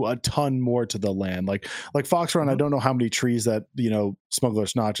do a ton more to the land. Like Fox Run, I don't know how many trees that, you know,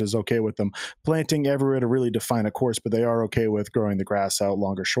 Smuggler's Notch is okay with them planting everywhere to really define a course, but they are okay with growing the grass out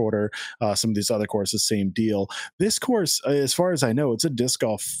longer, shorter. Some of these other courses, same deal. This course, as far as I know, it's a disc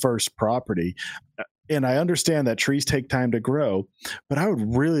golf first property. And I understand that trees take time to grow, but I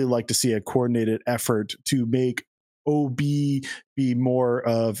would really like to see a coordinated effort to make OB be more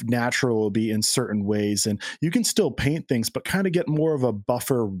of natural OB in certain ways. And you can still paint things, but kind of get more of a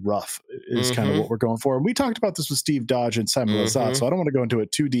buffer rough is kind of what we're going for. And we talked about this with Steve Dodge and Simon Lazat, so I don't want to go into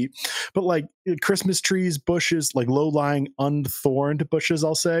it too deep, but like Christmas trees, bushes, like low-lying unthorned bushes,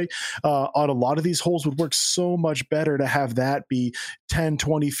 I'll say, on a lot of these holes would work so much better to have that be 10,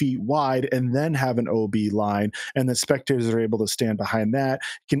 20 feet wide and then have an OB line. And the spectators are able to stand behind that,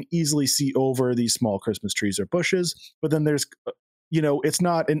 can easily see over these small Christmas trees or bushes. But then there's, you know, it's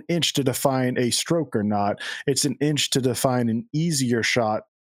not an inch to define a stroke or not. It's an inch to define an easier shot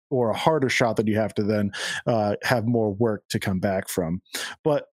or a harder shot that you have to then have more work to come back from.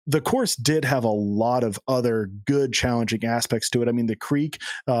 But the course did have a lot of other good challenging aspects to it. I mean, the creek,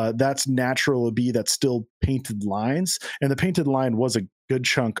 that's natural to be, that's still painted lines, and the painted line was a good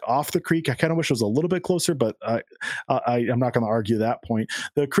chunk off the creek. I kind of wish it was a little bit closer, but I'm not going to argue that point.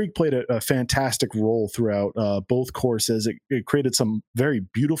 The creek played a fantastic role throughout both courses. It created some very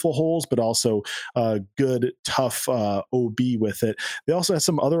beautiful holes, but also good, tough OB with it. They also had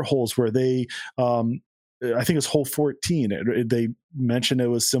some other holes where they I think it's hole 14. They mentioned it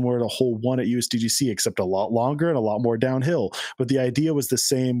was similar to hole 1 at USDGC, except a lot longer and a lot more downhill. But the idea was the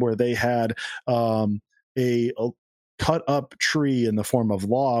same, where they had a cut up tree in the form of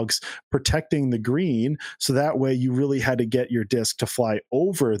logs protecting the green, so that way you really had to get your disc to fly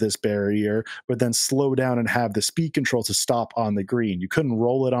over this barrier, but then slow down and have the speed control to stop on the green. You couldn't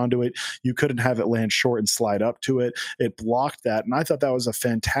roll it onto it, you couldn't have it land short and slide up to it. It blocked that, and I thought that was a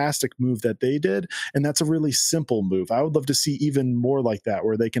fantastic move that they did, and that's a really simple move. I would love to see even more like that,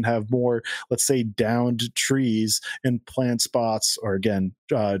 where they can have more, let's say, downed trees in plant spots, or again,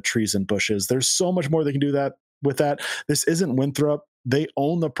 trees and bushes. There's so much more they can do that with that. This isn't Winthrop. They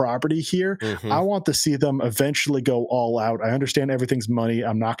own the property here. Mhm. I want to see them eventually go all out. I understand everything's money.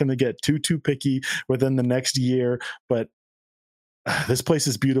 I'm not going to get too picky within the next year, but this place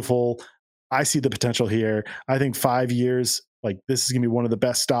is beautiful. I see the potential here. I think 5 years, like, this is going to be one of the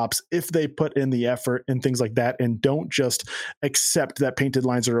best stops if they put in the effort and things like that, and don't just accept that painted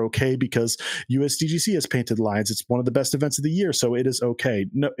lines are okay because USDGC has painted lines. It's one of the best events of the year, so it is okay.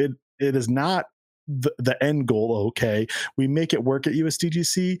 No, it is not the end goal. Okay, we make it work at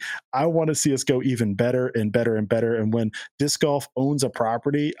USDGC. I want to see us go even better and better and better. And when disc golf owns a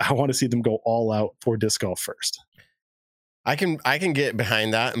property, I want to see them go all out for disc golf first. I can get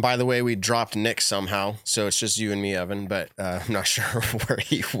behind that. And by the way, we dropped Nick somehow, so it's just you and me, Evan. But I'm not sure where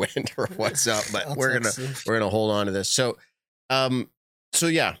he went or what's up. But we're gonna hold on to this. So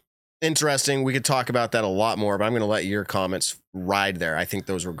yeah, interesting. We could talk about that a lot more, but I'm gonna let your comments ride there. I think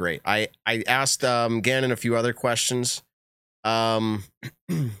those were great. I asked Gannon a few other questions. I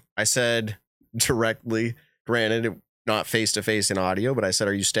said directly, granted, not face to face in audio, but I said,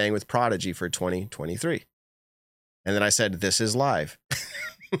 "Are you staying with Prodigy for 2023?" And then I said, "This is live."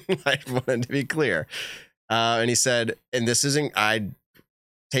 I wanted to be clear. And he said, and this isn't, I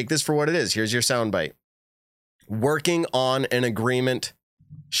take this for what it is. Here's your soundbite. "Working on an agreement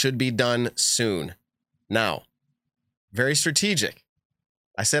should be done soon." Now, very strategic.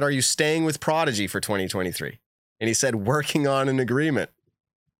 I said, "Are you staying with Prodigy for 2023?" And he said, "Working on an agreement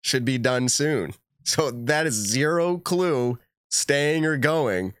should be done soon." So that is zero clue, staying or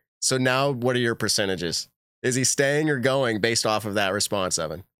going. So now what are your percentages? Is he staying or going based off of that response,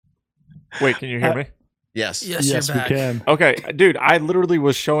 Evan? Wait, can you hear me? Yes. Yes, Yes, you're we back. can. Okay, dude, I literally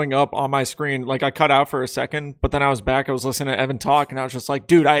was showing up on my screen. Like, I cut out for a second, but then I was back. I was listening to Evan talk, and I was just like,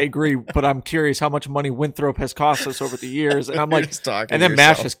 dude, I agree, but I'm curious how much money Winthrop has cost us over the years. And I'm You're like, just talking and to then Matt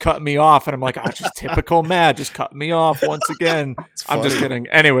yourself. just cut me off, and I'm like, just typical Matt, just cut me off once again. I'm just funny. kidding.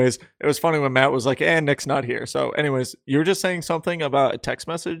 Anyways, it was funny when Matt was like, Nick's not here. So anyways, you were just saying something about a text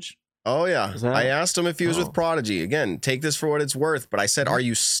message? Oh, yeah. Is that- I asked him if he was Oh. with Prodigy. Again, take this for what it's worth. But I said, "Are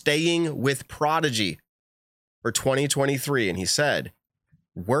you staying with Prodigy for 2023?" And he said,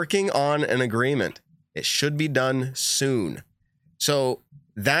 "Working on an agreement. It should be done soon." So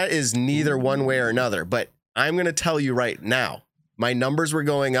that is neither one way or another. But I'm going to tell you right now, my numbers were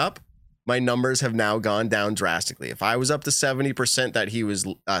going up. My numbers have now gone down drastically. If I was up to 70% that he was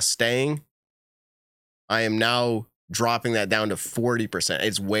staying, I am now dropping that down to 40%.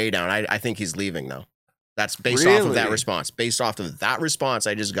 It's way down. I think he's leaving though. That's based off of that Really? response. Based off of that response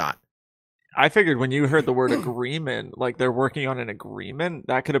I just got. I figured when you heard the word agreement, like they're working on an agreement,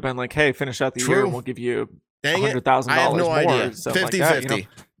 that could have been like, hey, finish out the year True. and we'll give you Dang it. $100,000 I have no more. idea. Something 50-50. like that, you know?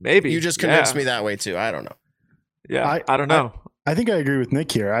 Maybe. You just convinced Yeah. me that way too. I don't know. Yeah, I don't know. I think I agree with Nick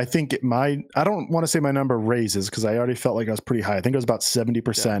here. I think I don't want to say my number raises because I already felt like I was pretty high. I think it was about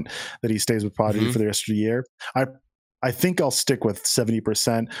 70% that he stays with Prodigy Mhm. for the rest of the year. I think I'll stick with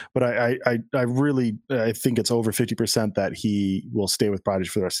 70%, but I really think it's over 50% that he will stay with Prodigy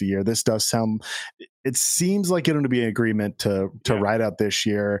for the rest of the year. This does sound, it seems like it'll be an agreement to ride out this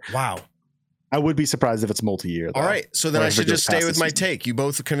year. Wow. I would be surprised if it's multi-year. All though. right. So then Or I if it should goes just stay past with the my season. take. You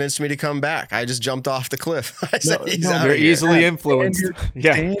both convinced me to come back. I just jumped off the cliff. I said, he's no, out You're of here. easily influenced. Stand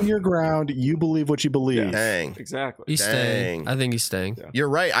Yeah, Stand your ground. You believe what you believe. Dang. exactly. He's staying. Dang. I think he's staying. Yeah. You're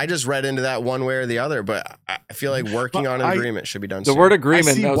right. I just read into that one way or the other, but I feel like working But on an I- agreement should be done The soon. word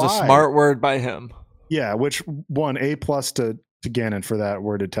agreement, see that was a why. smart word by him. Yeah, which one? A+ to to Gannon for that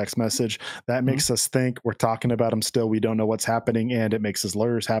worded text message. That makes us think we're talking about him still. We don't know what's happening, and it makes his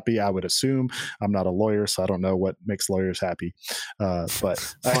lawyers happy, I would assume. I'm not a lawyer, so I don't know what makes lawyers happy.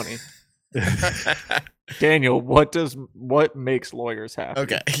 But funny. Daniel, what makes lawyers happy?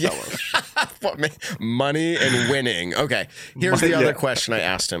 Okay. Money and winning. Okay. Here's the other question I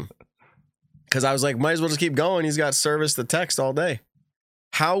asked him. Because I was like, might as well just keep going. He's got service the text all day.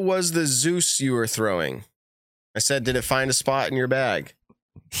 How was the Zeus you were throwing? I said, did it find a spot in your bag?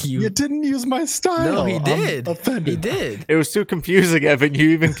 You didn't use my style. No, he did. He did. It was too confusing, Evan. You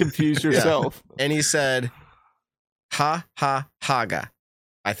even confused yourself. Yeah. And he said, ha, ha, haga.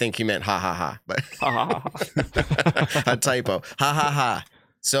 I think he meant ha, ha, ha. But a typo. Ha, ha, ha.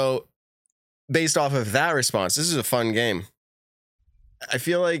 So based off of that response, this is a fun game. I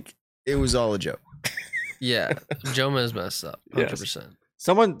feel like it was all a joke. Yeah. Joma is messed up. 100%. Yes.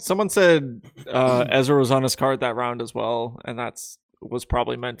 Someone said Ezra was on his card that round as well, and was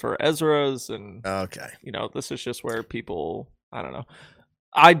probably meant for Ezra's. And okay, this is just where people, I don't know.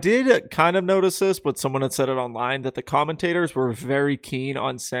 I did kind of notice this, but someone had said it online that the commentators were very keen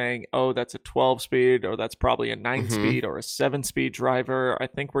on saying, "Oh, that's a 12-speed, or that's probably a 9-speed, or a 7-speed driver." I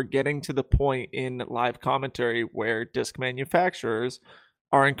think we're getting to the point in live commentary where disc manufacturers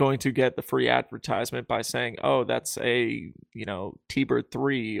aren't going to get the free advertisement by saying, oh, that's a, T-Bird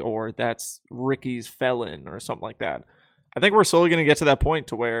 3, or that's Ricky's Felon, or something like that. I think we're slowly going to get to that point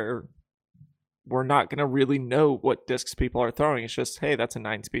to where we're not going to really know what discs people are throwing. It's just, hey, that's a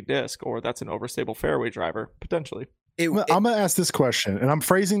 9-speed disc, or that's an overstable fairway driver, potentially. I'm going to ask this question, and I'm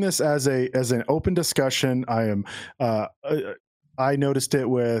phrasing this as an open discussion. I noticed it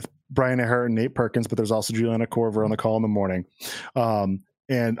with Brian Earhart and Nate Perkins, but there's also Juliana Korver on the call in the morning.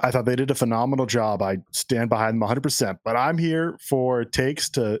 And I thought they did a phenomenal job. I stand behind them 100%. But I'm here for takes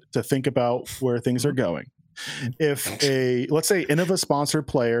to think about where things are going. If let's say Innova sponsored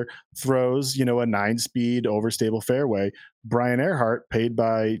player throws, a 9-speed overstable fairway, Brian Earhart, paid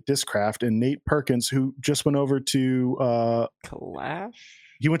by Discraft, and Nate Perkins, who just went over to Clash.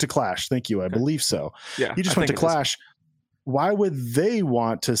 He went to Clash. Thank you. I believe so. Yeah, he just went to Clash. Why would they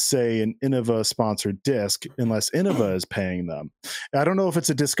want to say an Innova sponsored disc unless Innova is paying them? I don't know if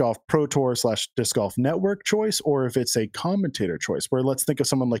it's a Disc Golf Pro Tour / Disc Golf Network choice, or if it's a commentator choice, where let's think of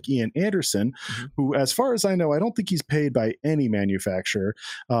someone like Ian Anderson, who, as far as I know, I don't think he's paid by any manufacturer.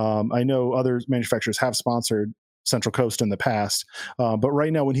 I know other manufacturers have sponsored Central Coast in the past. But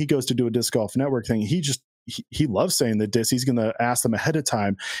right now, when he goes to do a Disc Golf Network thing, he loves saying the disc. He's going to ask them ahead of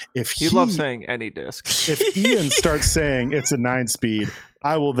time. If he loves saying any disc. If Ian starts saying it's a 9-speed,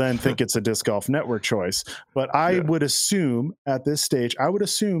 I will then think it's a Disc Golf Network choice. But I would assume at this stage,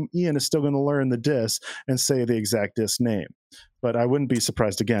 Ian is still going to learn the disc and say the exact disc name. But I wouldn't be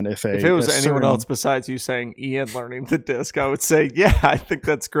surprised again if it was anyone else besides you saying Ian learning the disc. I would say, yeah, I think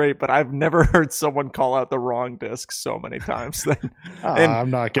that's great, but I've never heard someone call out the wrong disc so many times. I'm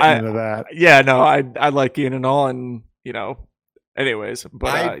not getting into that. Yeah, no, I like Ian and all, and anyways,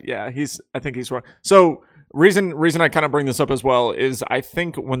 but I think he's wrong. So reason I kind of bring this up as well is I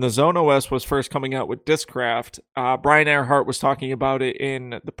think when the Zone OS was first coming out with Discraft, Brian Earhart was talking about it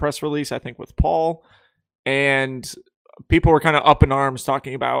in the press release, I think with Paul, and people were kind of up in arms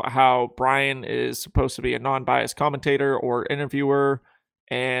talking about how Brian is supposed to be a non-biased commentator or interviewer,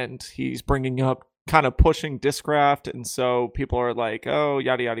 and he's bringing up kind of pushing Discraft, and so people are like, oh,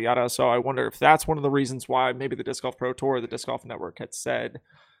 yada, yada, yada. So I wonder if that's one of the reasons why maybe the Disc Golf Pro Tour or the Disc Golf Network had said,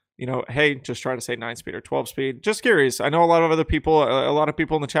 hey, just try to say 9-speed or 12-speed. Just curious. I know a lot of people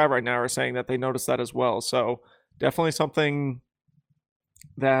in the chat right now are saying that they noticed that as well. So definitely something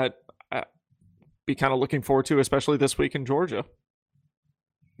that be kind of looking forward to, especially this week in Georgia.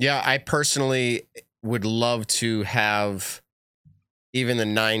 Yeah, I personally would love to have even the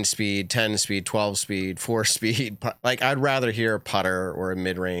 9-speed, 10-speed, 12-speed, 4-speed. Like, I'd rather hear a putter or a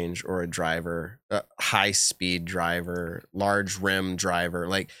mid-range or a driver, a high-speed driver, large rim driver,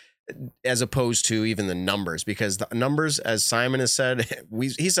 like, as opposed to even the numbers, because the numbers, as Simon has said,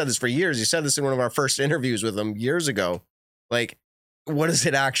 he said this for years. He said this in one of our first interviews with him years ago. Like, what does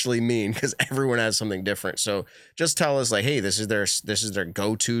it actually mean? Because everyone has something different. So just tell us, like, hey, this is their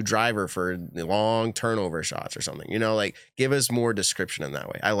go-to driver for long turnover shots or something. Like, give us more description in that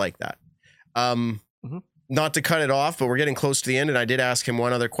way. I like that. Not to cut it off, but we're getting close to the end, and I did ask him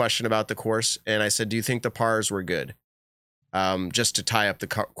one other question about the course, and I said, do you think the pars were good? Just to tie up the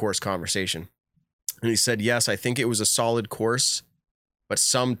course conversation. And he said, yes, I think it was a solid course, but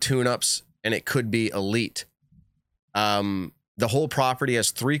some tune-ups, and it could be elite. The whole property has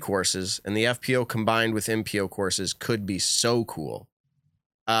 3 courses, and the FPO combined with MPO courses could be so cool.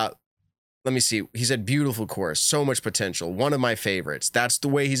 let me see. He said, beautiful course, so much potential. One of my favorites. That's the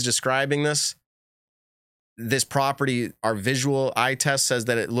way he's describing this. This property, our visual eye test says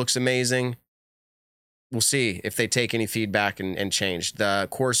that it looks amazing. We'll see if they take any feedback and change. The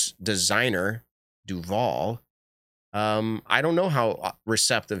course designer, Duval, I don't know how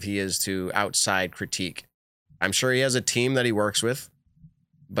receptive he is to outside critique. I'm sure he has a team that he works with,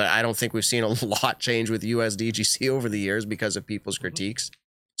 but I don't think we've seen a lot change with USDGC over the years because of people's critiques.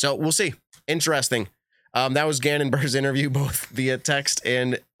 So we'll see. Interesting. That was Gannon Burr's interview, both via text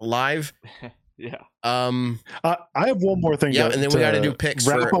and live. Yeah. I have one more thing. Yeah, and then we got to do picks.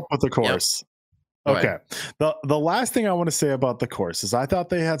 Wrap up with the course. Yep. Okay. The last thing I want to say about the course is I thought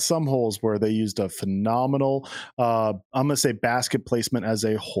they had some holes where they used a phenomenal I'm going to say basket placement as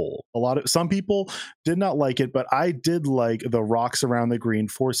a whole. Some people did not like it, but I did like the rocks around the green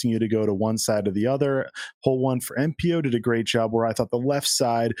forcing you to go to one side or the other. Hole 1 for MPO did a great job, where I thought the left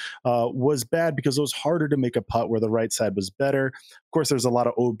side was bad because it was harder to make a putt, where the right side was better. Of course, there's a lot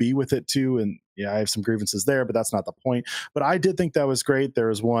of OB with it too, and yeah, I have some grievances there, but that's not the point. But I did think that was great. There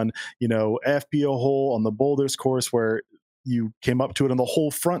was one, FPO hole on the Boulders course where you came up to it and the whole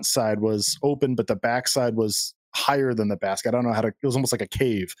front side was open, but the back side was higher than the basket. I don't know how to, it was almost like a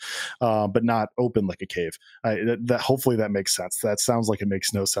cave, but not open like a cave. Hopefully that makes sense. That sounds like it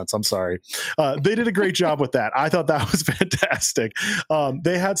makes no sense. I'm sorry. They did a great job with that. I thought that was fantastic.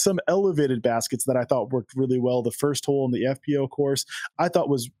 They had some elevated baskets that I thought worked really well. The first hole in the FPO course I thought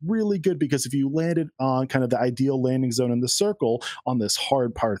was really good, because if you landed on kind of the ideal landing zone in the circle on this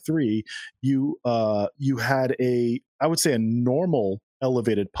hard par 3, you had I would say a normal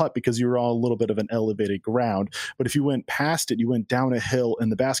elevated putt, because you were on a little bit of an elevated ground. But if you went past it, you went down a hill,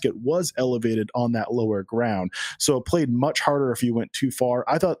 and the basket was elevated on that lower ground. So it played much harder if you went too far.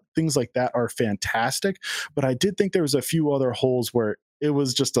 I thought things like that are fantastic, but I did think there was a few other holes where it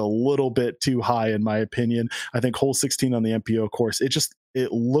was just a little bit too high, in my opinion. I think hole 16 on the MPO course,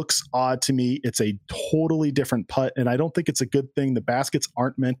 it looks odd to me. It's a totally different putt, and I don't think it's a good thing. The baskets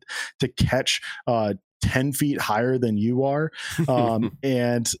aren't meant to catch 10 feet higher than you are.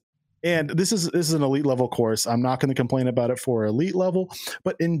 And this is an elite level course. I'm not going to complain about it for elite level,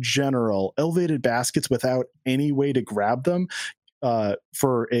 but in general, elevated baskets without any way to grab them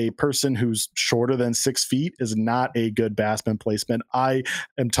for a person who's shorter than 6 feet is not a good basket placement. I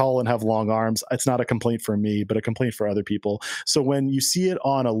am tall and have long arms. It's not a complaint for me, but a complaint for other people. So when you see it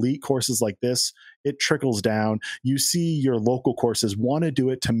on elite courses like this, it trickles down. You see your local courses want to do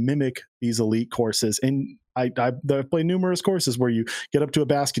it to mimic these elite courses. And I play numerous courses where you get up to a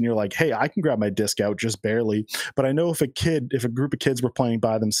basket and you're like, hey, I can grab my disc out just barely. But I know if a group of kids were playing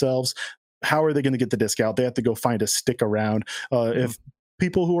by themselves, how are they going to get the disc out? They have to go find a stick around. If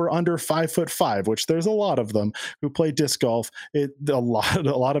people who are under 5'5", which there's a lot of them who play disc golf, a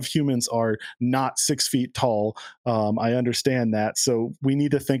lot of humans are not 6 feet tall. I understand that. So we need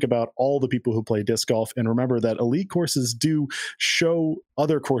to think about all the people who play disc golf, and remember that elite courses do show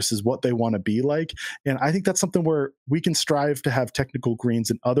other courses what they want to be like. And I think that's something where we can strive to have technical greens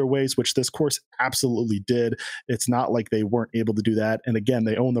in other ways, which this course absolutely did. It's not like they weren't able to do that. And again,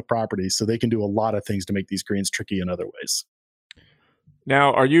 they own the property, so they can do a lot of things to make these greens tricky in other ways.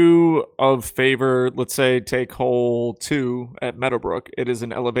 Now, are you of favor, let's say, take hole 2 at Meadowbrook. It is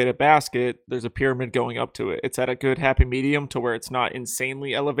an elevated basket. There's a pyramid going up to it. It's at a good happy medium to where it's not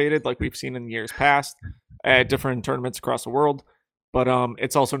insanely elevated like we've seen in years past at different tournaments across the world. But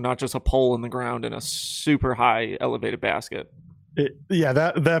it's also not just a pole in the ground and a super high elevated basket.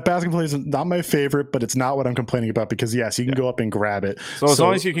 That basket play is not my favorite, but it's not what I'm complaining about, because yes, you can go up and grab it. So as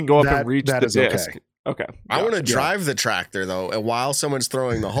long as you can go up and reach the disc. Okay. I want to drive the tractor though, and while someone's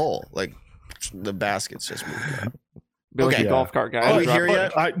throwing the hole, like the basket's just moving up. Okay, golf cart guy. Are we here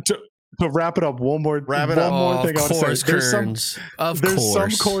yet? To wrap it up, one more thing I want to say.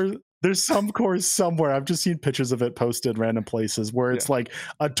 There's some course somewhere. I've just seen pictures of it posted in random places where it's like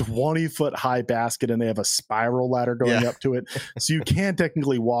a 20-foot high basket and they have a spiral ladder going up to it. So you can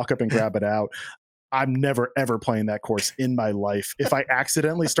technically walk up and grab it out. I'm never, ever playing that course in my life. If I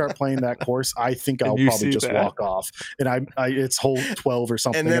accidentally start playing that course, I think I'll probably just walk off. And it's hole 12 or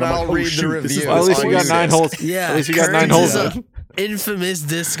something. And then I'll read the review. Well, at least you got 9 holes. Yeah. At least you got 9 holes. Infamous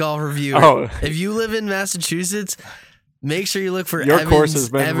disc golf reviewer. Oh. If you live in Massachusetts, make sure you look for your course has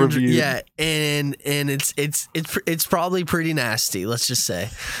been reviewed. Yeah, and it's probably pretty nasty. Let's just say.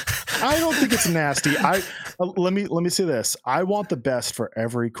 I don't think it's nasty. let me say this. I want the best for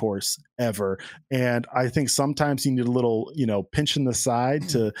every course ever, and I think sometimes you need a little, pinch in the side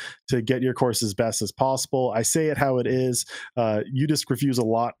to get your course as best as possible. I say it how it is. UDisc reviews a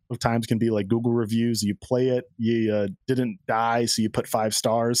lot of times can be like Google reviews. You play it, you didn't die, so you put 5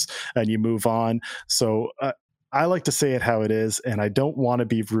 stars and you move on. So I like to say it how it is, and I don't want to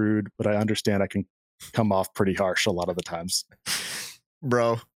be rude, but I understand I can come off pretty harsh a lot of the times.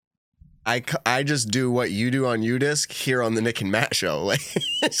 Bro, I just do what you do on UDisc here on the Nick and Matt show. Like,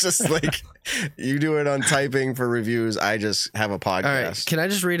 it's just like you do it on typing for reviews. I just have a podcast. All right, can I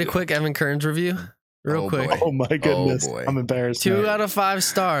just read a quick Evan Kearns review? Real quick. Boy. Oh my goodness. Oh boy. I'm embarrassed. 2 out of 5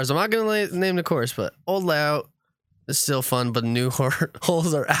 stars. I'm not going to name the course, but old layout is still fun, but new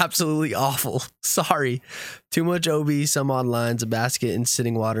holes are absolutely awful. Sorry. Too much OB, some odd lines, a basket and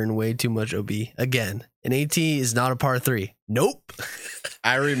sitting water, and way too much OB. Again, an AT is not a par 3. Nope.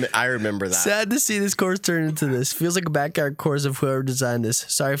 I remember that. Sad to see this course turn into this. Feels like a backyard course of whoever designed this.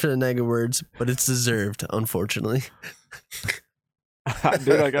 Sorry for the negative words, but it's deserved, unfortunately.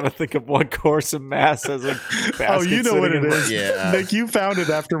 Dude, I gotta think of one course in Mass as a basket. Oh, you know what it is. Yeah. Nick, you found it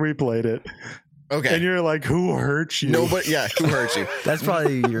after we played it. Okay. And you're like, who hurt you? Nobody. Yeah, who hurt you? That's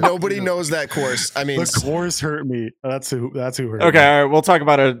probably your. Nobody knows that course. I mean, The course hurt me. That's who hurt me. Okay, all right, we'll talk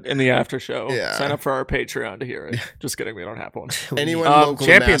about it in the after show. Yeah. Sign up for our Patreon to hear it. Just kidding, we don't have one. anyone local to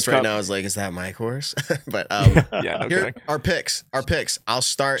Champions Mass right Cup. now is like, is that my course? But Yeah, no here kidding. our picks. I'll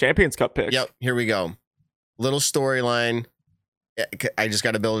start. Champions Cup picks. Yep, here we go. Little storyline. I just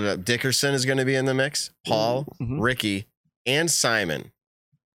got to build it up. Dickerson is going to be in the mix. Paul, Mhm. Ricky, and Simon.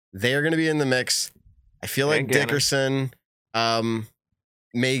 They are going to be in the mix. I feel like And Gannon. Dickerson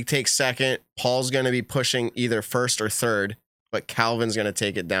may take second. Paul's going to be pushing either first or third, but Calvin's going to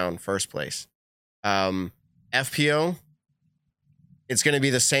take it down first place. FPO, it's going to be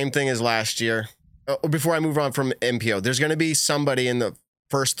the same thing as last year. Before I move on from MPO, there's going to be somebody in the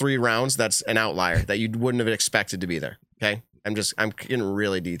first 3 rounds that's an outlier that you wouldn't have expected to be there. Okay. I'm getting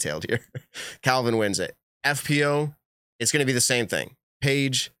really detailed here. Calvin wins it. FPO, it's going to be the same thing.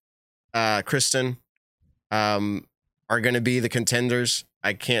 Paige, Kristen are going to be the contenders.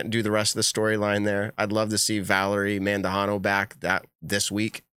 I can't do the rest of the storyline there. I'd love to see Valerie Mandahano back this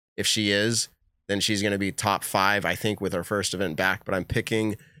week. If she is, then she's going to be top 5, I think, with her first event back. But I'm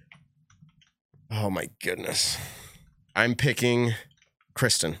picking, oh my goodness, I'm picking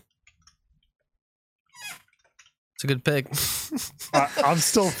Kristen. It's a good pick. I'm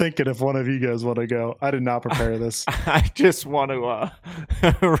still thinking if one of you guys want to go. I did not prepare this. I just want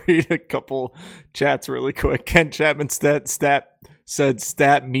to read a couple chats really quick. Ken Chapman said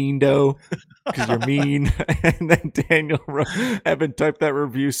stat mean dough because you're mean. And then Daniel Evan typed that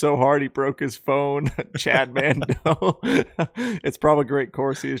review so hard he broke his phone. Chad Mando. It's probably a great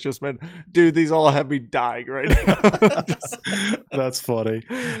course. He's just been, dude, these all have me dying right now. That's funny.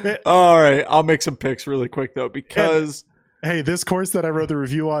 All right. I'll make some picks really quick though, because Hey, this course that I wrote the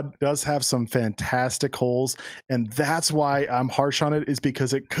review on does have some fantastic holes, and that's why I'm harsh on it, is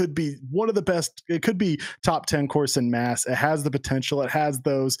because it could be one of the best. It could be top 10 course in Mass. It has the potential. It has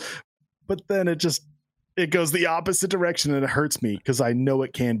those, but then it goes the opposite direction, and it hurts me because I know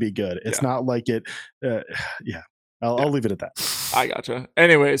it can be good. It's not like it. I'll leave it at that. I gotcha.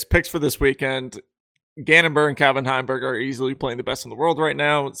 Anyways, picks for this weekend. Gannon Burr and Calvin Heimberg are easily playing the best in the world right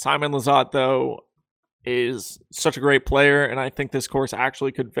now. Simon Lizotte, though, is such a great player, and I think this course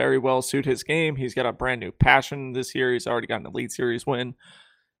actually could very well suit his game. He's got a brand new passion this year. He's already got an Elite Series win.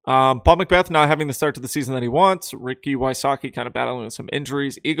 Paul McBeth not having the start to the season that he wants. Ricky Wysocki kind of battling with some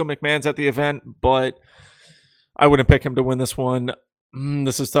injuries. Eagle McMahon's at the event, but I wouldn't pick him to win this one.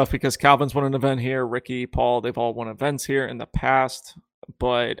 This is tough because Calvin's won an event here. Ricky, Paul, they've all won events here in the past,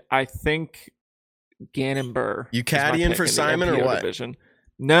 but I think Gannon Burr. You caddying for Simon or what? Division.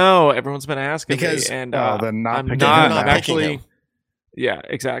 No, everyone's been asking because, me, and then not I'm picking not. him. I'm Not actually, picking him. yeah,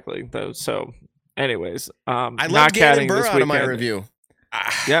 exactly. So, anyways, I not love Gannon caddying Burr this out of my weekend. review.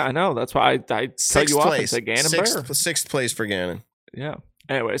 Yeah, I know. That's why I cut Sixth you off and place. said Gannon Burr. Sixth place for Gannon. Yeah.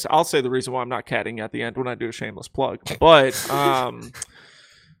 Anyways, I'll say the reason why I'm not caddying at the end when I do a shameless plug. But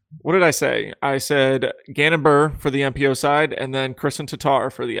what did I say? I said Gannon Burr for the MPO side, and then Kristen Tatar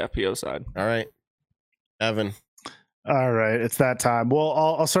for the FPO side. All right, Evan. All right, it's that time. Well,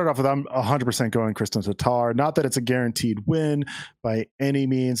 I'll start off with I'm 100% going Kristen Tatar. Not that it's a guaranteed win by any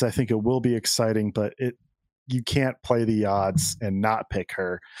means. I think it will be exciting, but you can't play the odds and not pick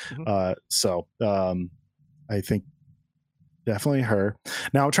her. So I think definitely her.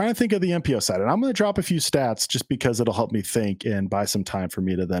 Now I'm trying to think of the MPO side, and I'm going to drop a few stats just because it'll help me think and buy some time for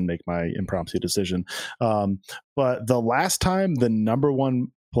me to then make my impromptu decision. But the last time the number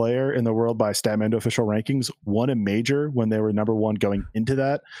one player in the world by Statmando official rankings, won a major when they were number one going into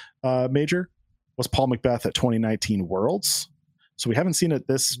that major, was Paul McBeth at 2019 Worlds. So we haven't seen it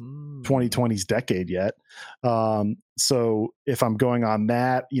this 2020's decade yet. So if I'm going on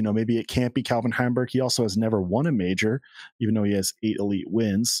that, maybe it can't be Calvin Heimberg. He also has never won a major, even though he has 8 elite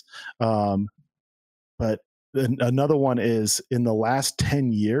wins. But another one is in the last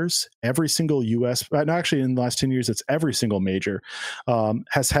 10 years, every single US, no, actually in the last 10 years, it's every single major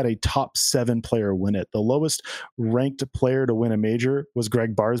has had a top 7 player win it. The lowest ranked player to win a major was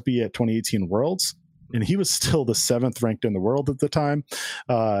Greg Barsby at 2018 Worlds, and he was still the 7th ranked in the world at the time.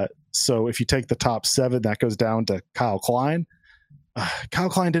 So if you take the top 7, that goes down to Kyle Klein. Kyle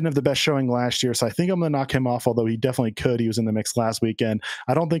Klein didn't have the best showing last year, so I think I'm going to knock him off, although he definitely could. He was in the mix last weekend.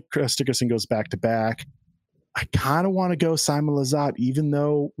 I don't think Chris Dickerson goes back-to-back. I kind of want to go Simon Lizotte, even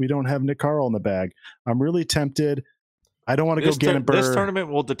though we don't have Nick Carl in the bag. I'm really tempted. I don't want to go Gannon Burr. This tournament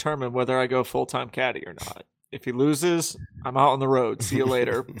will determine whether I go full-time caddy or not. If he loses, I'm out on the road. See you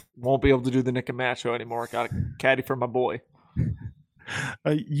later. Won't be able to do the Nick and Matt show anymore. Got a caddy for my boy.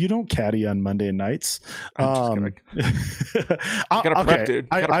 You don't caddy on Monday nights. I'm just kidding. Gotta prep, dude.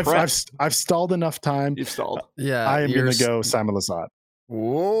 I've stalled enough time. You've stalled. Yeah, I am going to go Simon Lizotte.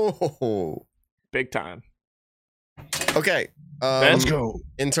 Whoa. Big time. Okay. Let's go.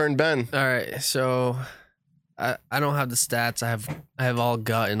 Intern Ben. All right, so I don't have the stats. I have all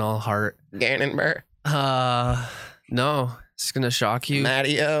gut and all heart. Gannon Burr. No, it's gonna shock you.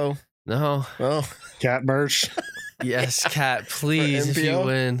 Matty-O. No. Oh. Cat merch. Yes, Cat, please, if you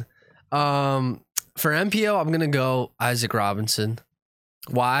win. For MPO, I'm gonna go Isaac Robinson.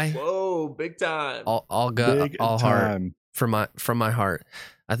 Why? Whoa, big time. All gut, Big all time. heart from my heart.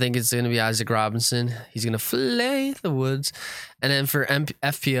 I think it's gonna be Isaac Robinson. He's gonna flay the woods. And then for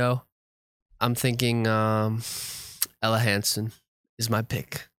FPO, I'm thinking Ella Hansen is my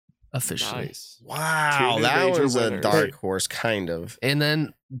pick officially. Nice. Wow, Two that major was a winners. dark horse, kind of. And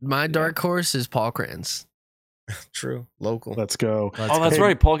then my dark horse is Paul Kranz. True. Local. Let's go. Oh, that's Hey,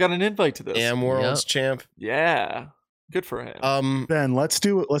 right. Paul got an invite to this. Am World's champ. Yeah. Good for him. Ben, let's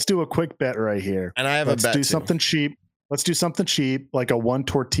do a quick bet right here. And I have Let's a bet do too. something cheap. Let's do something cheap, like a 1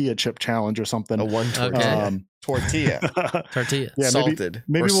 tortilla chip challenge or something. A 1 tortilla. Tortilla. Tortilla. Yeah, Salted.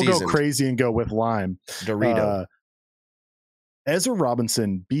 maybe or we'll go seasoned. crazy and go with lime. Dorito. Ezra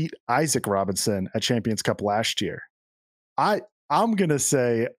Robinson beat Isaac Robinson at Champions Cup last year. I'm gonna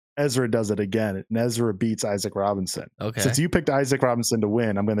say Ezra does it again, and Ezra beats Isaac Robinson. Okay. Since you picked Isaac Robinson to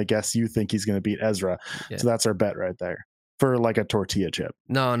win, I'm gonna guess you think he's gonna beat Ezra. Yeah. So that's our bet right there for like a tortilla chip.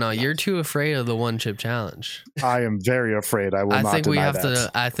 No, you're too afraid of the 1 chip challenge. I am very afraid I will I not think we deny have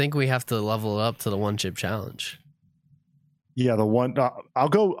that. to. I think we have to level it up to the 1 chip challenge. Yeah, the one I'll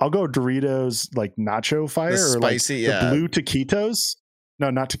go Doritos like nacho fire The or like spicy, the yeah. blue taquitos. No,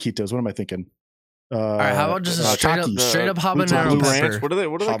 not taquitos. What am I thinking? All right, how about just a straight up Blue habanero Blue Takis. Ranch. pepper? What do they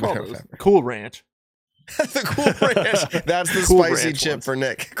call Habanero those? pepper. Cool Ranch. The Cool Ranch. That's the Cool spicy Ranch chip ones. for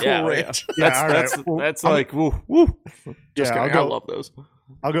Nick. Cool Yeah, Ranch. Yeah, That's all right. that's I'm- like woo woo. Just Yeah, kidding. I love those.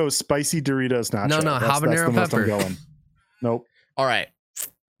 I'll go spicy Doritos nacho. No, that's habanero the most I'm pepper. going. Nope. All right.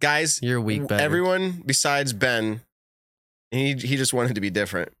 Guys, You're a weak better. everyone besides Ben, he just wanted to be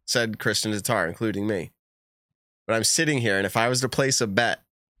different, said Kristen Tatar, including me. But I'm sitting here, and if I was to place a bet,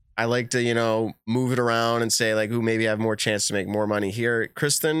 I like to, move it around and say, like, who maybe have more chance to make more money here.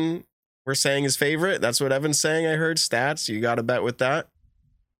 Kristen, we're saying his favorite. That's what Evan's saying, I heard. Stats. You got to bet with that?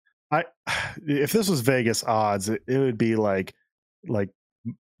 If this was Vegas odds, it would be like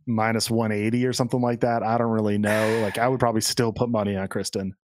minus 180 or something like that. I don't really know. Like I would probably still put money on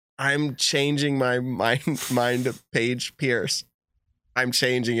Kristen. I'm changing my mind to Paige Pierce. I'm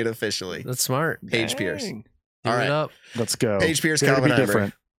changing it officially. That's smart. Paige Pierce. Dang. All Give right. it up. Let's go. Paige Pierce, Dare to be Calvin Heimer.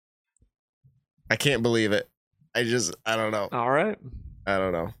 different. I can't believe it. I don't know. All right. I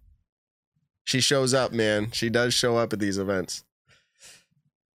don't know. She shows up, man. She does show up at these events.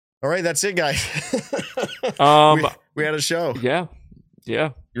 All right, that's it, guys. We had a show. Yeah.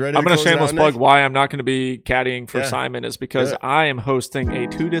 You ready? I'm going to close it shameless out, plug Nick? why I'm not going to be caddying for Yeah. Simon is because Yeah. I am hosting a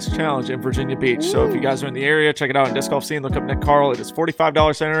 2-disc challenge in Virginia Beach. So if you guys are in the area, check it out in disc golf scene. Look up Nick Carl. It is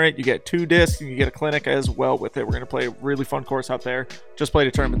 $45 to enter it. You get 2 discs and you get a clinic as well with it. We're going to play a really fun course out there. Just played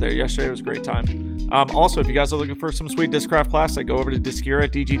a tournament there yesterday. It was a great time. Also, if you guys are looking for some sweet discraft class, go over to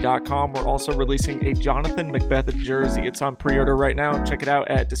discura.dg.com. We're also releasing a Jonathan McBeth jersey. It's on pre-order right now. Check it out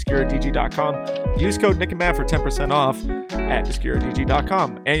at discura.dg.com. Use code Nick and Matt for 10% off at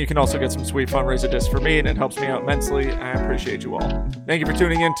discura.dg.com. And you can also get some sweet fundraiser discs for me, and it helps me out immensely. I appreciate you all. Thank you for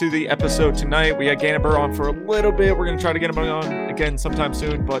tuning into the episode tonight. We had Gannon Burr on for a little bit. We're going to try to get him on again sometime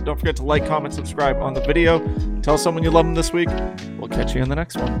soon, but don't forget to like, comment, subscribe on the video. Tell someone you love them this week. We'll catch you in the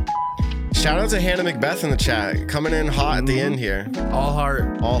next one. Shout out to Hannah Macbeth in the chat. Coming in hot at the end here. All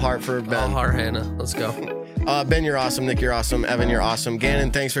heart. All heart for Ben. All heart, Hannah. Let's go. Ben, you're awesome. Nick, you're awesome. Evan, you're awesome. Gannon,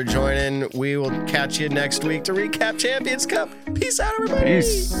 thanks for joining. We will catch you next week to recap Champions Cup. Peace out, everybody.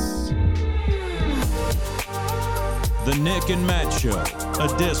 Peace. The Nick and Matt Show,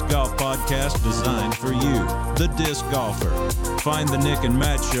 a disc golf podcast designed for you, the disc golfer. Find the Nick and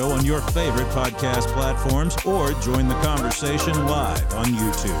Matt Show on your favorite podcast platforms or join the conversation live on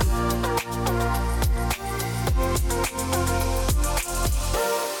YouTube.